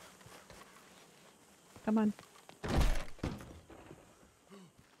 Come on.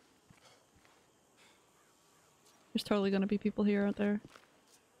 There's totally gonna be people here, aren't there?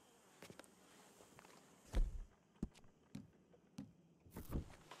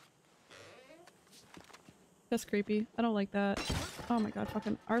 That's creepy. I don't like that. Oh my god,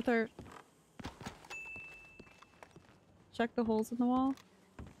 fucking Arthur. Check the holes in the wall.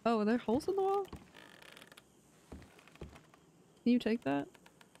 Oh, are there holes in the wall? Can you take that?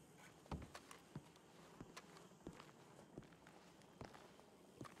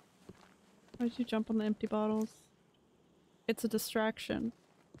 Why did you jump on the empty bottles? It's a distraction.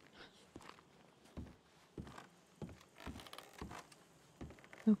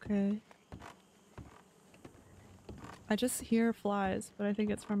 Okay. I just hear flies, but I think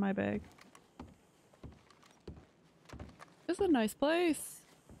it's from my bag. This is a nice place.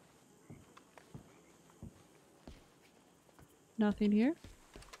 Nothing here.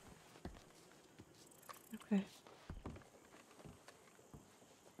 Okay.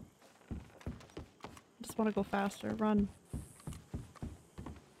 want to go faster. Run.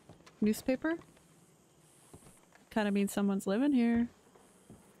 Newspaper? Kind of means someone's living here.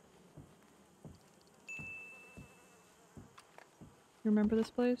 You remember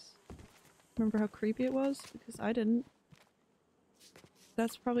this place? Remember how creepy it was? Because I didn't.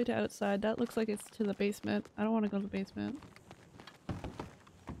 That's probably to outside. That looks like it's to the basement. I don't want to go to the basement.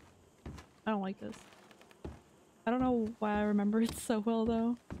 I don't like this. I don't know why I remember it so well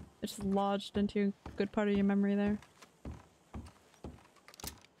though. It just lodged into a good part of your memory there.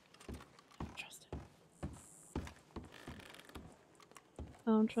 I don't trust it.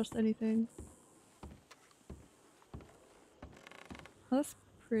 I don't trust anything. Oh, that's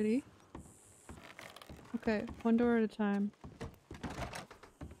pretty. Okay, one door at a time.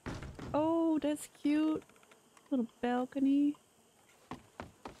 Oh, that's cute. Little balcony.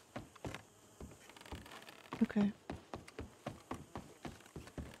 Okay.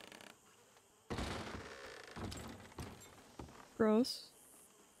 Gross.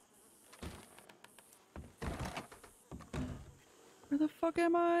 Where the fuck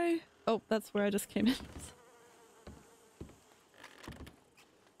am I? Oh, that's where I just came in.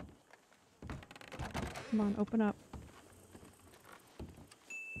 Come on, open up.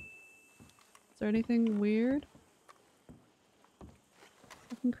 Is there anything weird?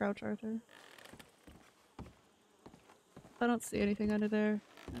 I can crouch, Arthur. I don't see anything under there.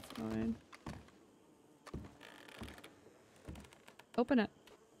 That's annoying. Open it.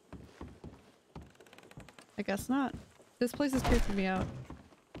 I guess not. This place is creeping me out.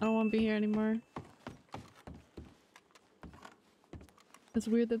 I don't want to be here anymore. It's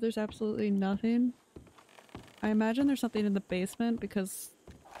weird that there's absolutely nothing. I imagine there's something in the basement because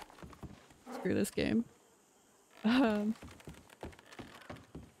screw this game. That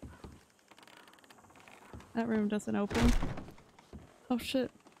room doesn't open. Oh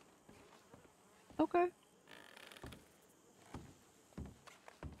shit. Okay.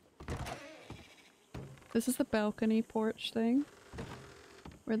 This is the balcony porch thing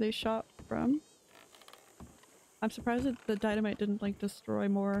where they shot from. I'm surprised that the dynamite didn't like destroy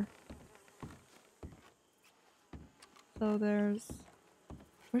more. So there's...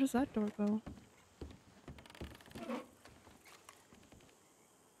 Where does that door go?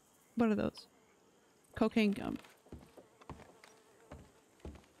 What are those? Cocaine gum.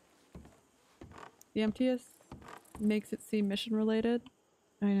 The emptiest makes it seem mission related.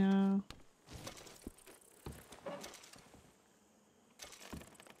 I know.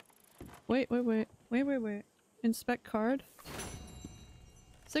 Wait. Inspect card?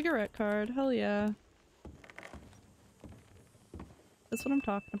 Cigarette card, hell yeah. That's what I'm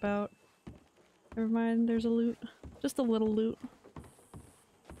talking about. Never mind, there's a loot. Just a little loot.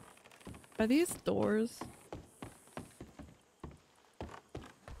 Are these doors?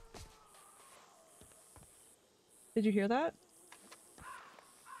 Did you hear that?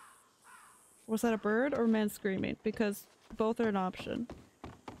 Was that a bird or a man screaming? Because both are an option.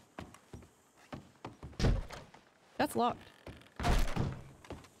 That's locked.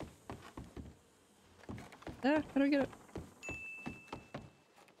 How do I get it?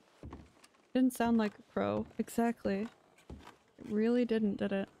 Didn't sound like a crow. Exactly. It really didn't,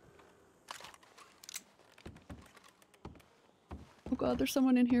 did it? Oh god, there's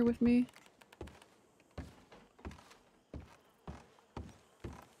someone in here with me.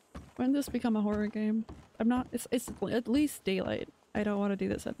 When did this become a horror game? I'm not- it's at least daylight. I don't want to do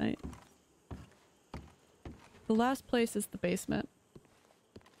this at night. The last place is the basement.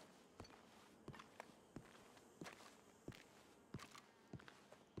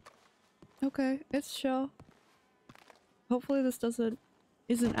 Okay, it's chill. Hopefully this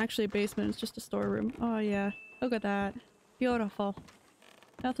isn't actually a basement, it's just a storeroom. Oh yeah, look at that. Beautiful.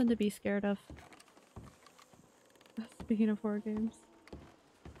 Nothing to be scared of. Speaking of horror games.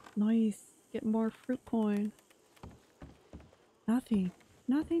 Nice. Get more fruit coin. Nothing.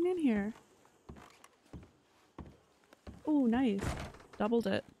 Nothing in here. Oh, nice. Doubled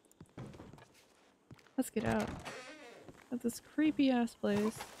it. Let's get out of this creepy ass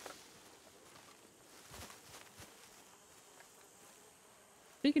place.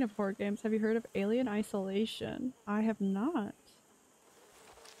 Speaking of horror games, have you heard of Alien Isolation? I have not.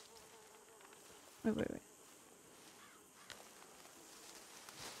 Wait.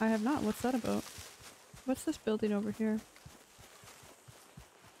 I have not. What's that about? What's this building over here?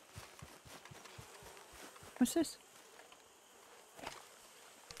 What's this?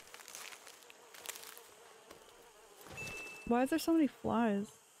 Why is there so many flies?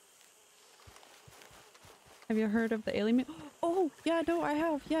 Have you heard of the Alien? Oh, yeah, no, I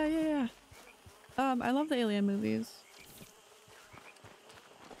have. Yeah. I love the Alien movies.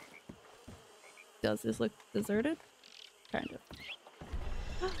 Does this look deserted? Kind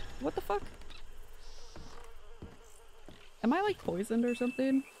of. What the fuck? Am I like poisoned or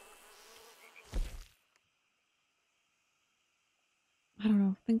something? I don't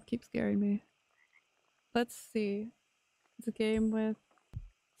know. Things keep scaring me. Let's see. It's a game with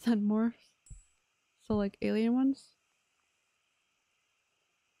xenomorphs. So like alien ones.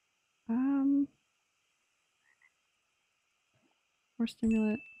 More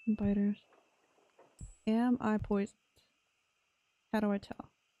stimulant and biters. Am I poisoned? How do I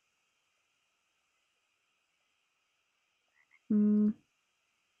tell?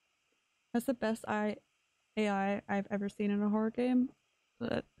 That's the best AI I've ever seen in a horror game.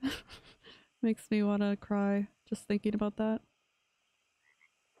 But makes me want to cry just thinking about that.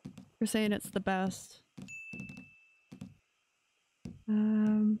 You're saying it's the best.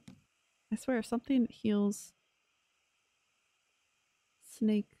 I swear something heals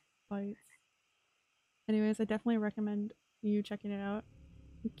snake bites. Anyways, I definitely recommend you checking it out.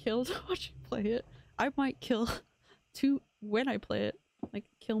 I'm killed watching play it. I might kill two when I play it. Like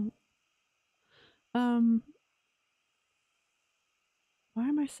kill. Why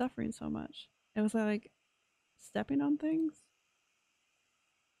am I suffering so much? It was like stepping on things.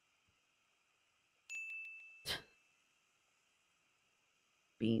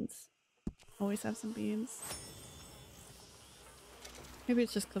 Beans. Always have some beans. Maybe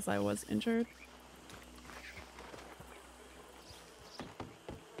it's just because I was injured.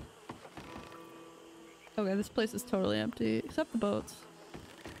 Okay, this place is totally empty, except the boats.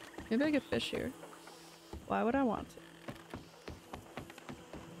 Maybe I could fish here. Why would I want to?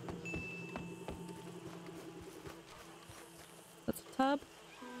 That's a tub.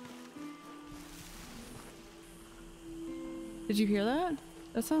 Did you hear that?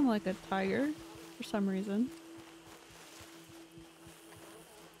 That sounded like a tiger for some reason.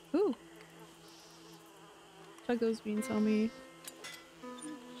 Ooh. Chug those beans, homie.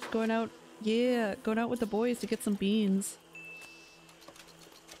 Just going out. Yeah, going out with the boys to get some beans.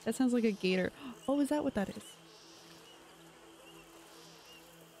 That sounds like a gator. Oh, is that what that is?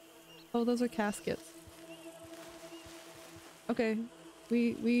 Oh, those are caskets. Okay,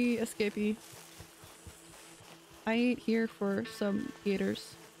 we escapee. I ain't here for some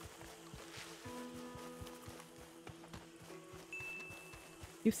gators.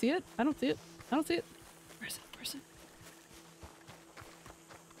 You see it? I don't see it. I don't see it. Where's it? Where's it?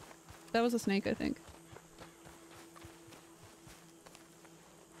 That was a snake, I think.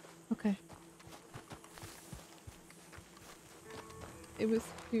 Okay. It was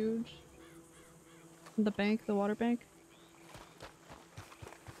huge. The bank, the water bank.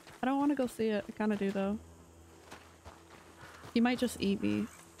 I don't want to go see it. I kind of do though. He might just eat me.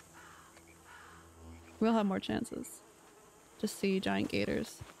 We'll have more chances. Just see giant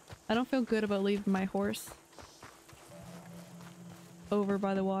gators. I don't feel good about leaving my horse over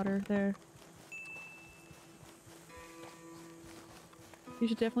by the water there. You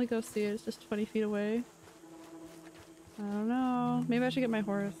should definitely go see it. It's just 20 feet away. I don't know. Maybe I should get my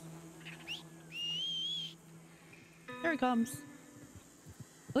horse. There he comes.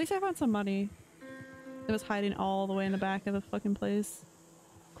 At least I found some money. It was hiding all the way in the back of the fucking place.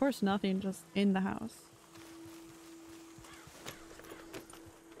 Of course nothing, just in the house.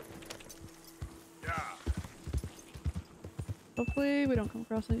 Yeah. Hopefully we don't come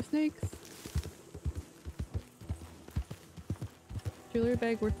across any snakes. Jewelry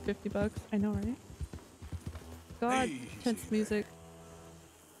bag worth 50 bucks. I know, right? God, tense music.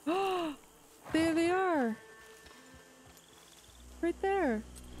 Oh, there they are! Right there.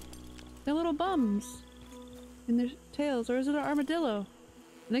 They're little bums. In their tails. Or is it an armadillo?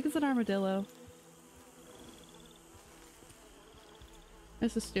 I think it's an armadillo.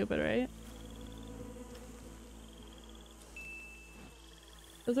 This is stupid, right?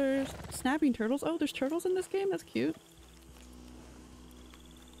 Those are snapping turtles. Oh, there's turtles in this game? That's cute.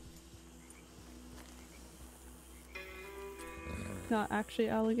 Not actually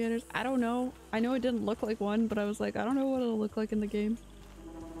alligators. I don't know. I know it didn't look like one, but I was like, I don't know what it'll look like in the game.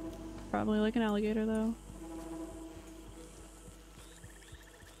 Probably like an alligator though.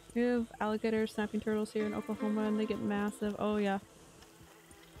 We have alligator snapping turtles here in Oklahoma and they get massive. Oh yeah.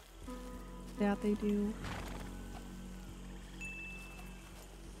 Yeah, they do.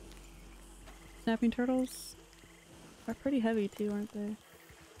 Snapping turtles are pretty heavy too, aren't they?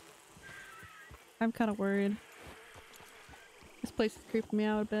 I'm kind of worried. This place is creeping me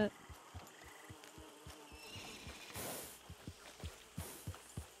out a bit.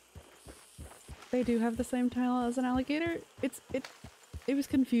 They do have the same tail as an alligator. It was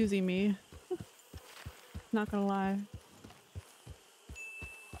confusing me. Not gonna lie.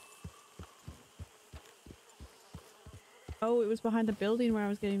 Oh, it was behind the building where I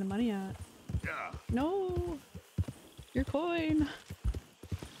was getting the money at. Yeah. No! Your coin!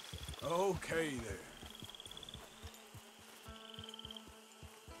 Okay there.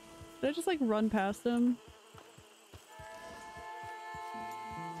 Did I just like run past him?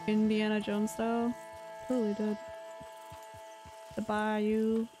 Indiana Jones style? Totally did. The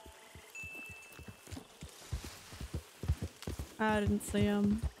bayou. I didn't see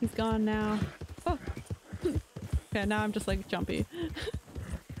him. He's gone now. Oh! Okay, now I'm just like jumpy.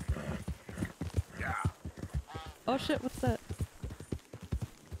 Yeah. Oh shit, what's that?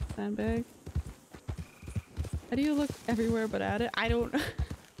 Sandbag. How do you look everywhere but at it? I don't...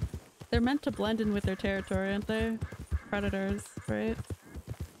 They're meant to blend in with their territory, aren't they? Predators, right?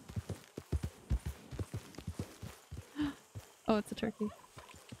 Oh, it's a turkey.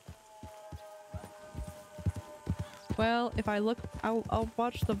 Well, if I look, I'll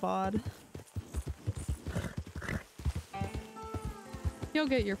watch the VOD. You'll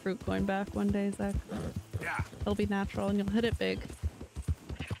get your fruit coin back one day, Zach. Yeah. It'll be natural and you'll hit it big.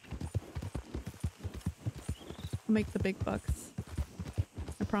 Make the big bucks.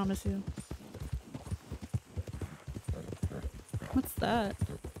 I promise you. What's that?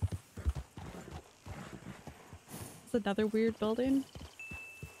 It's another weird building.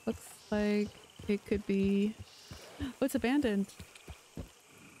 Looks like it could be... Oh, it's abandoned.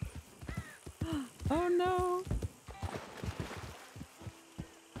 Oh no!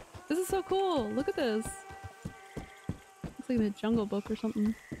 This is so cool! Look at this! It's like the Jungle Book or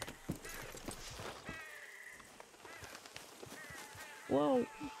something. Whoa!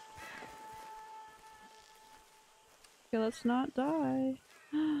 Okay, let's not die.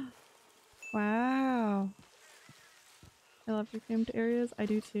 Wow! I love reclaimed areas. I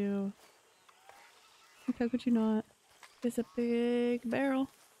do too. Like, how could you not? It's a big barrel.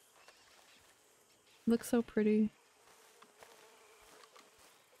 Looks so pretty.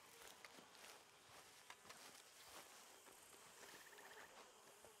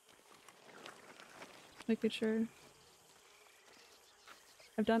 Making sure.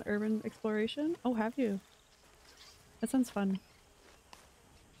 I've done urban exploration. Oh, have you? That sounds fun.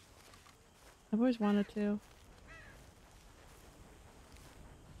 I've always wanted to.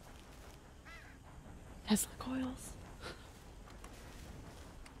 Tesla coils.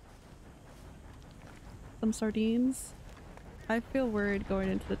 Some sardines. I feel worried going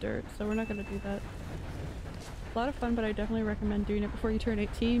into the dirt, so we're not gonna do that. A lot of fun, but I definitely recommend doing it before you turn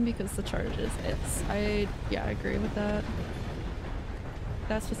 18 because the charges. Yeah, I agree with that.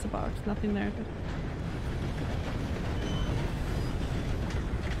 That's just a box, nothing there.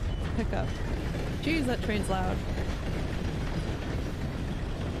 Pick up. Jeez, that train's loud.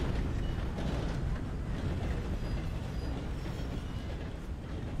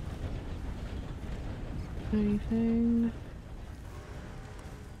 Anything?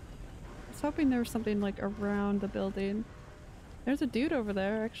 I was hoping there was something like around the building. There's a dude over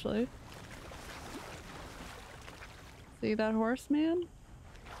there, actually. See that horse, man?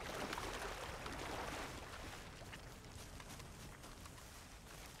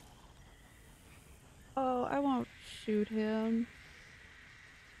 Oh, I won't shoot him.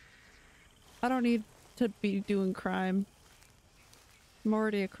 I don't need to be doing crime. I'm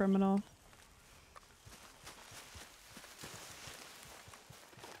already a criminal.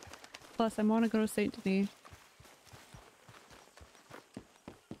 Plus, I want to go to Saint Denis.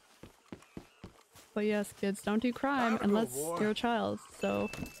 But yes, kids, don't do crime unless you're a child.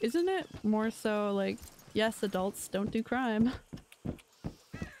 So, isn't it more so like, yes, adults, don't do crime.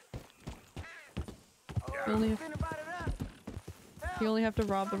 You only have to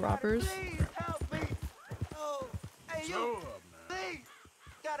rob the robbers. Oh, hey, you! Please!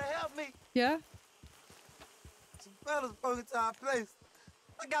 Gotta help me! Yeah? Some fellas broke into our place.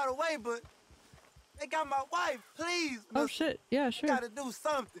 I got away, but they got my wife. Please, oh shit, yeah, sure. Gotta do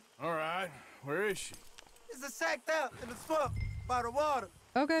something. All right, where is she? It's a sacked out in the swamp by the water.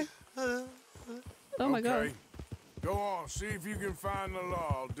 Okay. Oh my god. Okay, go on, see if you can find the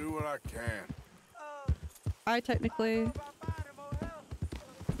law. I'll do what I can. I technically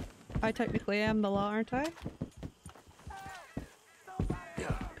am the law, aren't I?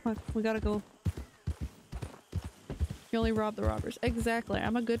 Come on, we gotta go. You only rob the robbers. Exactly,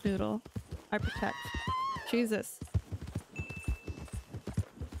 I'm a good noodle. I protect. Jesus.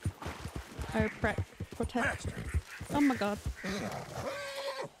 I protect. Oh my god.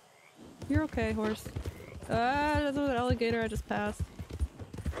 You're okay, horse. That's an alligator I just passed.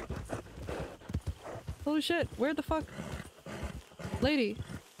 Holy shit, where the fuck? Lady.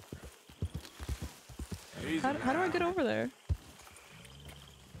 How do I get over there?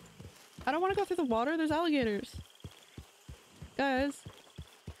 I don't want to go through the water, there's alligators. Guys.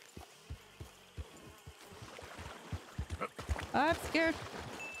 I'm scared.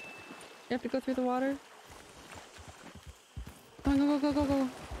 You have to go through the water. Go, go, go, go, go.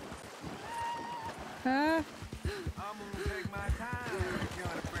 Ah.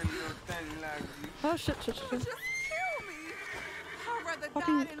 Oh shit, shit, shit. Just kill me. I'd rather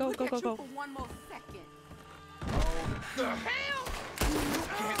Fucking die than go, look go, at go, you go. for one more second. The hell? You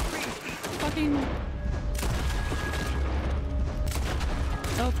can't reach. Fucking.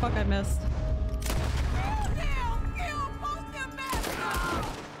 Oh fuck, I missed.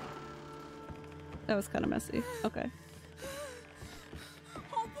 That was kind of messy. Okay.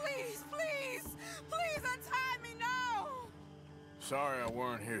 Oh, please, please, please untie me now. Sorry I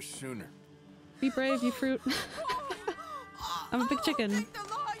weren't here sooner. Be brave, you fruit. I'm a big chicken. Thank the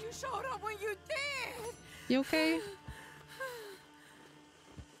Lord you showed up when you did. You okay?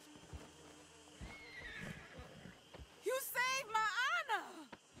 You saved my honor.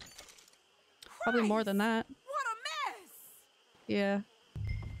 Probably more than that. What a mess. Yeah.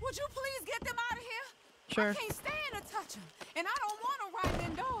 Would you please get them out of here? Sure. I can't stand to touch them, and I don't want to ride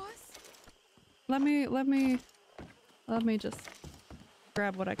indoors. Let me just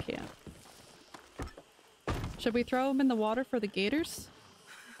grab what I can. Should we throw them in the water for the gators?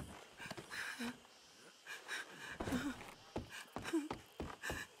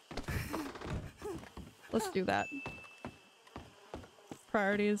 Let's do that.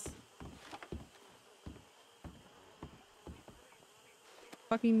 Priorities.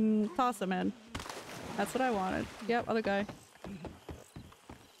 Fucking toss him in. That's what I wanted. Yep, other guy.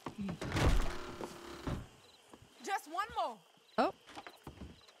 Just one more. Oh.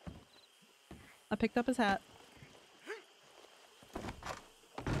 I picked up his hat.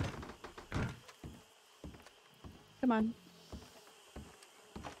 Come on.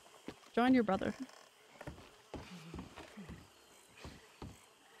 Join your brother.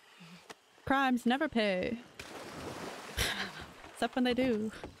 Crimes never pay. Except when they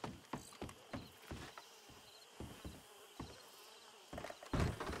do.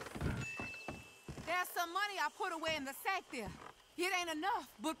 There's some money I put away in the sack there. It ain't enough,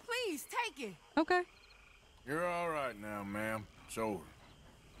 but please take it. Okay. You're all right now, ma'am. It's over.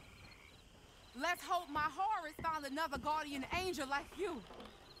 Let's hope my Horus found another guardian angel like you.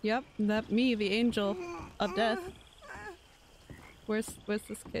 Yep, that me, the angel of death. Where's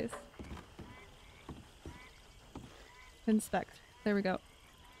this case? Inspect. There we go.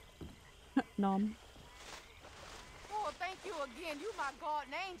 Nom. Oh, thank you again. You my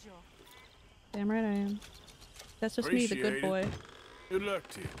guardian angel. Damn right I am. That's just me, the good Appreciate boy. it. Good luck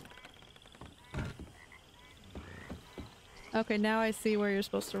to you. Okay, now I see where you're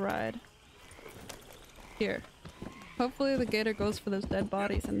supposed to ride. Here. Hopefully the gator goes for those dead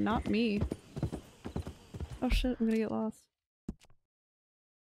bodies and not me. Oh shit, I'm gonna get lost.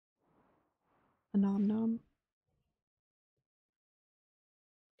 A nom nom.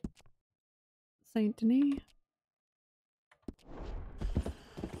 Saint Denis.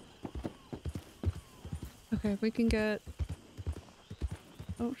 Okay, we can get...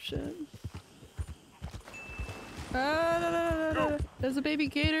 Oh shit. Ah, there's a baby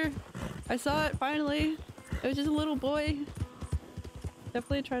gator. I saw it finally. It was just a little boy.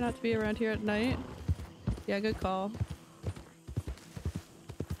 Definitely try not to be around here at night. Yeah, good call.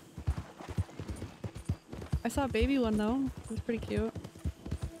 I saw a baby one though. It was pretty cute.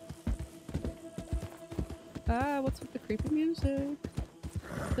 Ah, what's with the creepy music?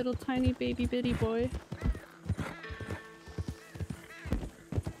 Little tiny baby bitty boy.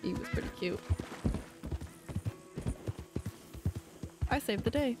 He was pretty cute. I saved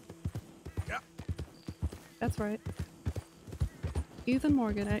the day. Yeah. That's right. Ethan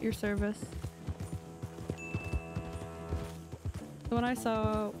Morgan at your service. The one I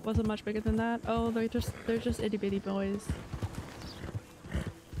saw wasn't much bigger than that. Oh, they're just itty bitty boys.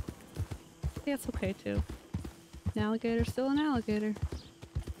 Yeah, it's okay too. An alligator's still an alligator.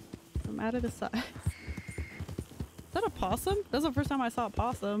 No matter the size. Is that a possum? That's the first time I saw a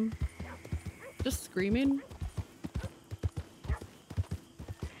possum. Just screaming.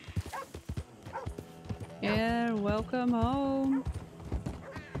 Yeah, welcome home.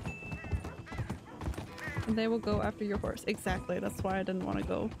 And they will go after your horse. Exactly, that's why I didn't want to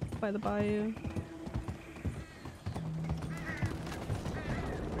go by the bayou.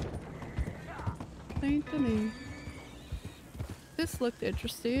 Saint Denis. This looked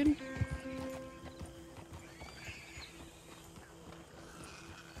interesting.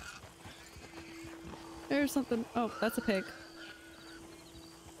 There's something. Oh, that's a pig.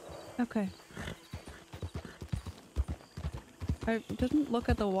 Okay. I didn't look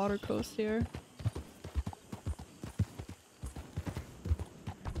at the water coast here.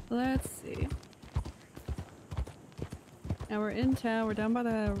 Let's see. Now we're in town. We're down by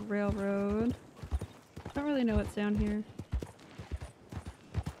the railroad. Don't really know what's down here.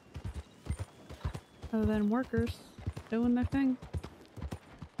 Other than workers doing their thing.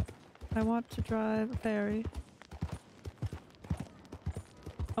 I want to drive a ferry.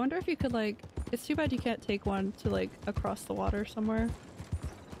 I wonder if you could like... It's too bad you can't take one to like across the water somewhere.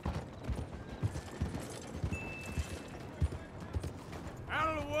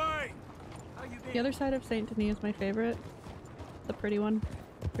 Out of the way! The other side of Saint Denis is my favorite. The pretty one.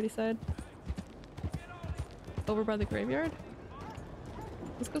 Pretty side. Over by the graveyard?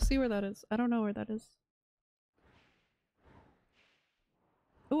 Let's go see where that is. I don't know where that is.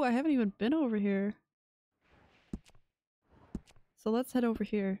 Oh, I haven't even been over here. So let's head over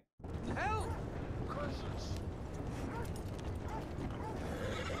here. Help!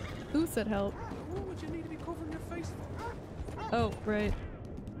 Who said help? What would you need to be covering your face for? Oh, right.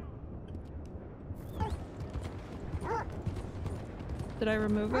 Did I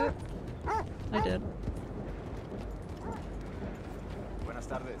remove it? I did. Buenas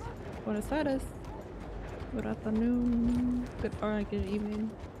tardes. Buenas tardes. Good afternoon. Good or good evening.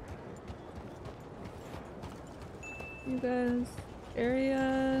 You guys,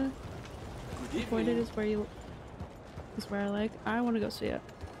 area appointed is where you I like. I want to go see it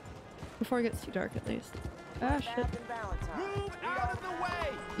before it gets too dark, at least. Ah shit! Move out of the way.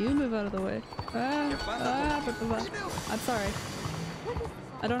 You move out of the way. I'm sorry.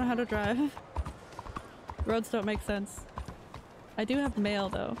 I don't know how to drive. Roads don't make sense. I do have mail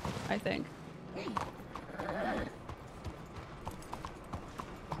though, I think.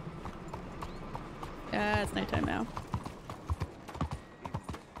 Yeah, it's nighttime now.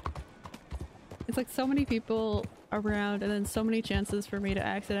 It's like so many people around and then so many chances for me to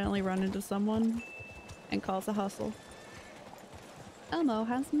accidentally run into someone and cause a hustle. Elmo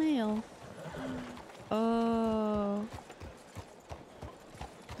has mail. Oh.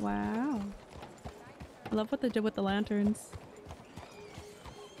 Wow. I love what they did with the lanterns.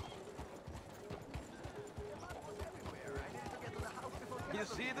 You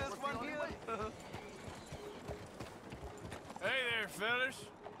see this one here? Hey there, fellas.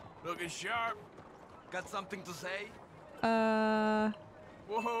 Looking sharp. Got something to say? Whoa,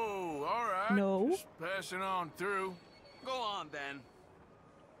 alright. No. Just passing on through. Go on, then.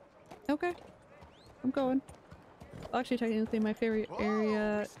 Okay. I'm going. Actually, technically my favorite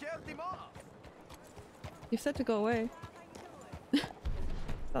area... You said to go away. It's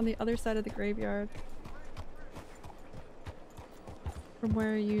on the other side of the graveyard. From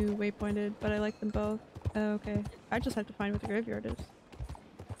where you waypointed, but I like them both. Oh, okay. I just have to find what the graveyard is.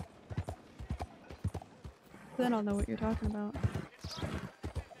 Then I'll know what you're talking about.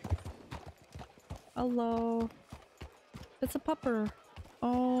 Hello. It's a pupper.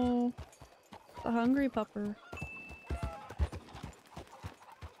 Oh. A hungry pupper.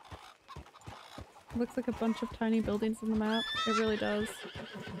 Looks like a bunch of tiny buildings on the map. It really does.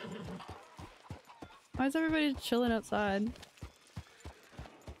 Why is everybody chilling outside?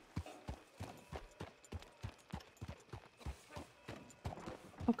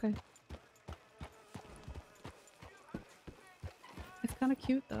 Okay. It's kind of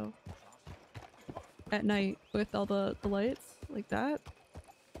cute though. At night with all the lights like that.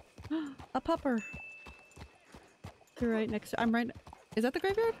 A pupper. You're right next to- I'm right- Is that the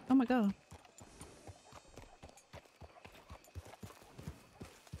graveyard? Oh my god.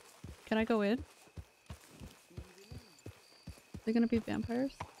 Can I go in? They're gonna be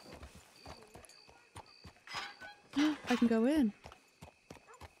vampires? I can go in.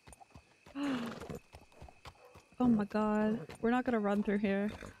 Oh my god. We're not gonna run through here.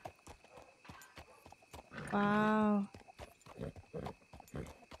 Wow.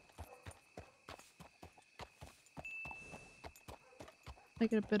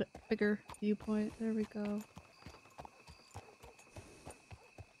 Make it a bit bigger viewpoint. There we go.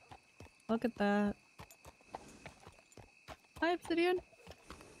 Look at that. Hi, Obsidian.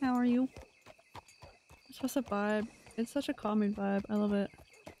 How are you? It's just a vibe. It's such a calming vibe. I love it.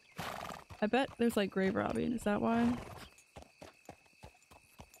 I bet there's like grave robbing. Is that why?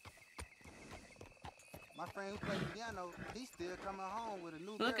 My friend who plays piano, he's still coming home with a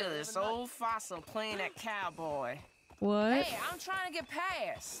new Look girl at this every night. old fossil playing that cowboy. What? Hey, I'm trying to get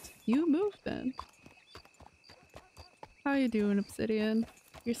past. You moved then. How you doing, Obsidian?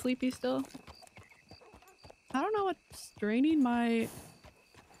 You're sleepy still? I don't know what's draining my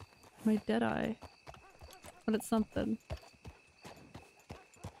dead eye, but it's something.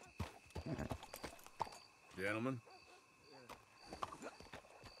 Gentlemen,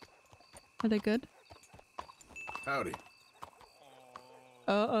 Are they good? howdy.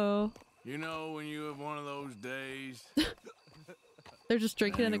 Uh-oh. You know when you have one of those days? They're just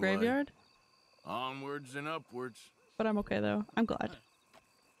drinking in the Anyway, graveyard? Onwards and upwards. But I'm okay though. I'm glad.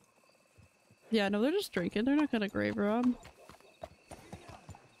 Yeah, no, they're just drinking. They're not gonna grave rob.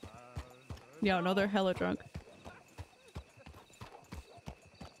 Yeah, no, they're hella drunk.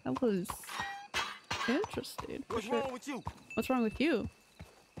 That was interesting. What's wrong with you? What's wrong with you?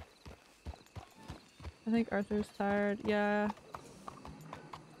 I think Arthur's tired. Yeah.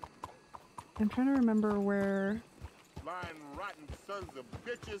 I'm trying to remember where... Lying rotten sons of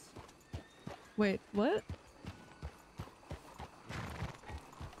bitches. Wait, what?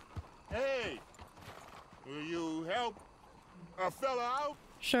 Hey! Will you help a fella out?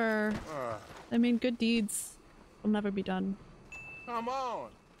 Sure. I mean, good deeds will never be done. Come on.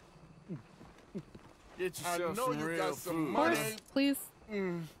 Get I yourself know some you real got some food. money. Horse, please.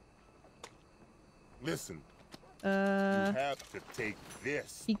 Listen, you Uh, have to take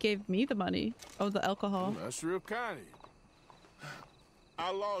this. he gave me the money. Oh, the alcohol. That's real kind of you.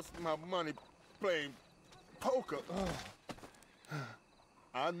 I lost my money playing poker.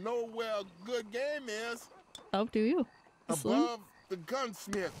 I know where a good game is. Oh, do you? Above the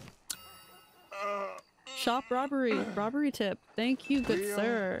gunsmith. Shop robbery. Robbery tip. Thank you, good Real-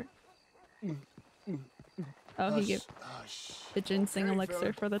 sir. Oh, he gave the ginseng Okay, elixir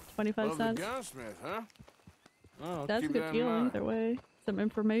fella. for the 25 Love the cents. gunsmith, huh? Oh, That's a keep good that in feeling mind. either way. Some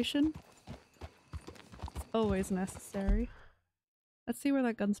information. It's always necessary. Let's see where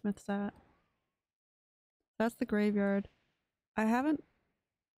that gunsmith's at. That's the graveyard. I haven't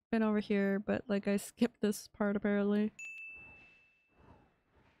been over here, but like I skipped this part apparently.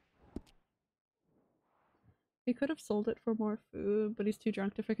 He could have sold it for more food, but he's too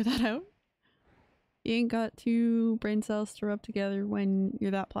drunk to figure that out. You ain't got two brain cells to rub together when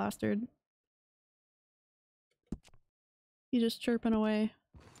you're that plastered. You just chirping away.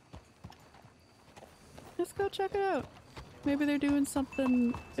 Let's go check it out. Maybe they're doing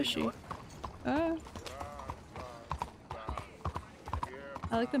something fishy. I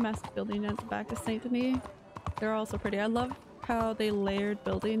like the massive building at the back of Saint Denis. They're also pretty. I love how they layered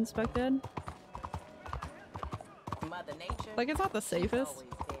buildings back then. Like, it's not the safest.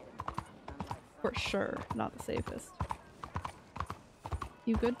 For sure, not the safest.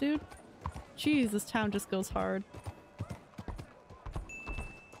 You good, dude? Jeez, this town just goes hard.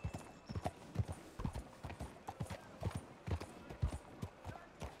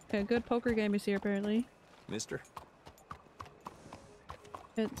 Okay, good poker game is here apparently. Mister?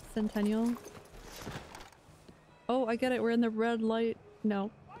 It's Centennial. Oh, I get it. We're in the red light.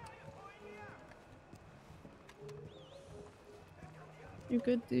 No. You're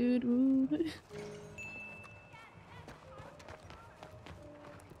good, dude. Ooh.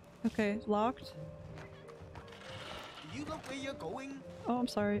 Okay, locked. You look where you're going. Oh, I'm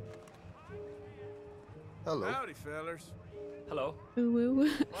sorry. Hello. Howdy, fellers. Hello. Ooh, ooh.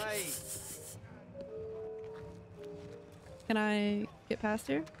 Wait. Can I get past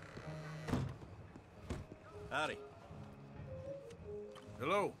here? Howdy.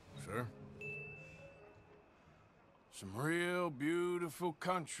 Hello, sir. Some real beautiful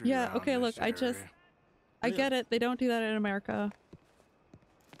country. Yeah, around okay, this look, I just... area. I get it. They don't do that in America.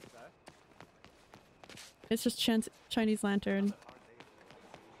 It's just Chinese lantern.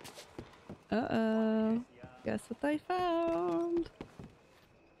 Uh-oh. Guess what I found?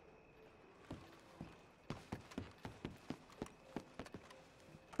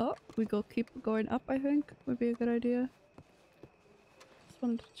 Oh, we go keep going up, I think. Would be a good idea. Just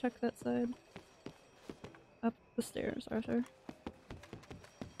wanted to check that side. Up the stairs, Arthur.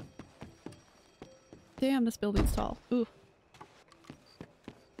 Damn, this building's tall. Ooh.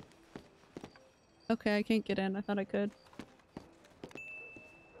 Okay, I can't get in. I thought I could.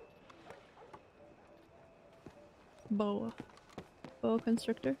 Boa. Boa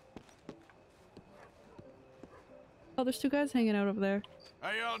constrictor. Oh, there's two guys hanging out over there.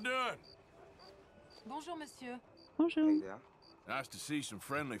 How y'all doing? Bonjour, monsieur. Bonjour. Nice to see some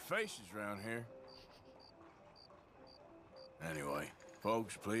friendly faces around here. Anyway,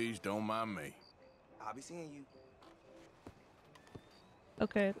 folks, please don't mind me. I'll be seeing you.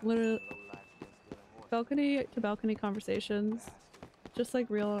 Okay, literally balcony to balcony conversations. Just like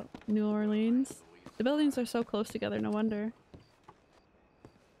real New Orleans. The buildings are so close together, no wonder.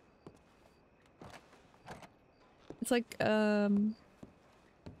 It's like, in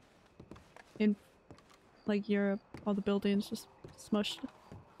like Europe, all the buildings just smushed.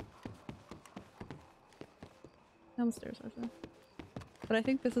 Downstairs, Arthur. But I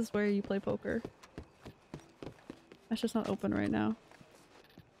think this is where you play poker. That's just not open right now.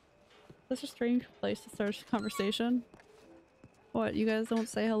 That's a strange place to start a conversation. What, you guys don't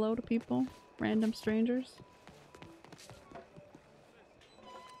say hello to people? Random strangers?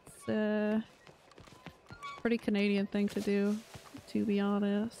 It's a pretty Canadian thing to do, to be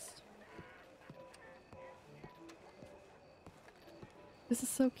honest. This is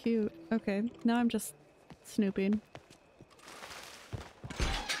so cute. Okay, now I'm just snooping.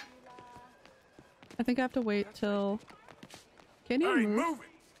 I think I have to wait till... Can you move?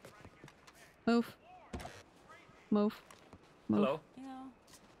 Move. Move. Move. Hello?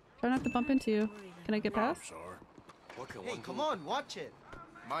 Try not to bump into you. Can I get past? Hey, come on, watch it.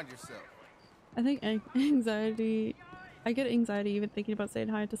 Mind yourself. I think anxiety... I get anxiety even thinking about saying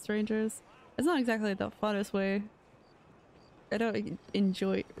hi to strangers. It's not exactly the funnest way. I don't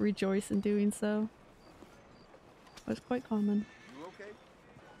rejoice in doing so. But it's quite common. You okay?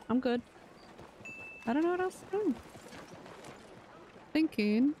 I'm good. I don't know what else to do.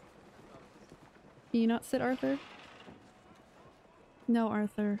 Thinking... Can you not sit, Arthur? No,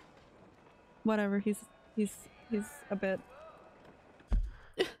 Arthur. Whatever, he's a bit...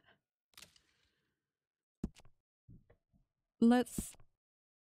 Let's...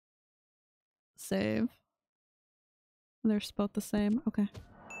 save. They're both the same. Okay.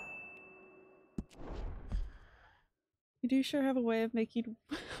 You do sure have a way of making...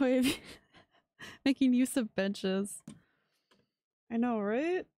 making use of benches. I know,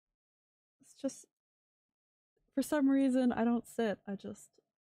 right? It's just... For some reason, I don't sit. I just...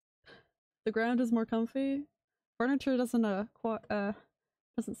 The ground is more comfy. Furniture doesn't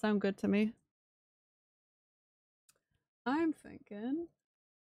sound good to me. I'm thinking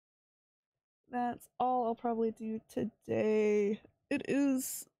that's all I'll probably do today. It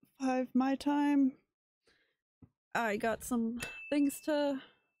is 5 my time. I got some things to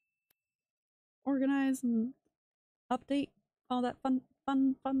organize and update, all that fun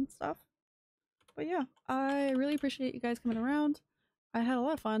stuff. But yeah, I really appreciate you guys coming around. I had a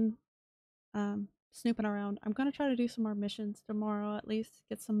lot of fun snooping around. I'm gonna try to do some more missions tomorrow, at least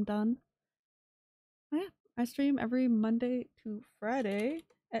get some done. Oh yeah, I stream every Monday to Friday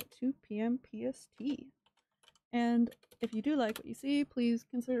at 2 p.m. PST. And if you do like what you see, please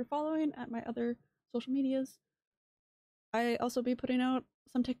consider following at my other social medias. I also be putting out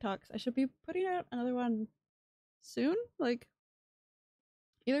some TikToks. I should be putting out another one soon, like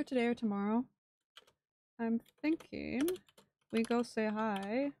either today or tomorrow. I'm thinking we go say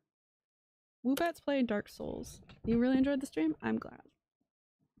hi. Woobat's playing Dark Souls. You really enjoyed the stream? I'm glad.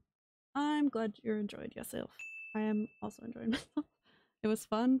 I'm glad you enjoyed yourself. I am also enjoying myself. It was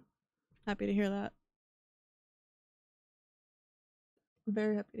fun. Happy to hear that. I'm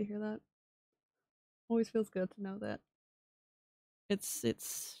very happy to hear that. Always feels good to know that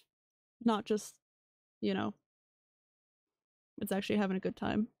it's not just, you know, it's actually having a good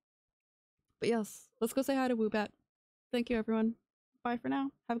time. But yes, let's go say hi to Woobat. Thank you, everyone. Bye for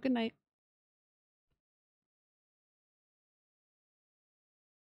now. Have a good night.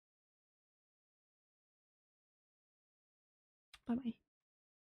 Bye-bye.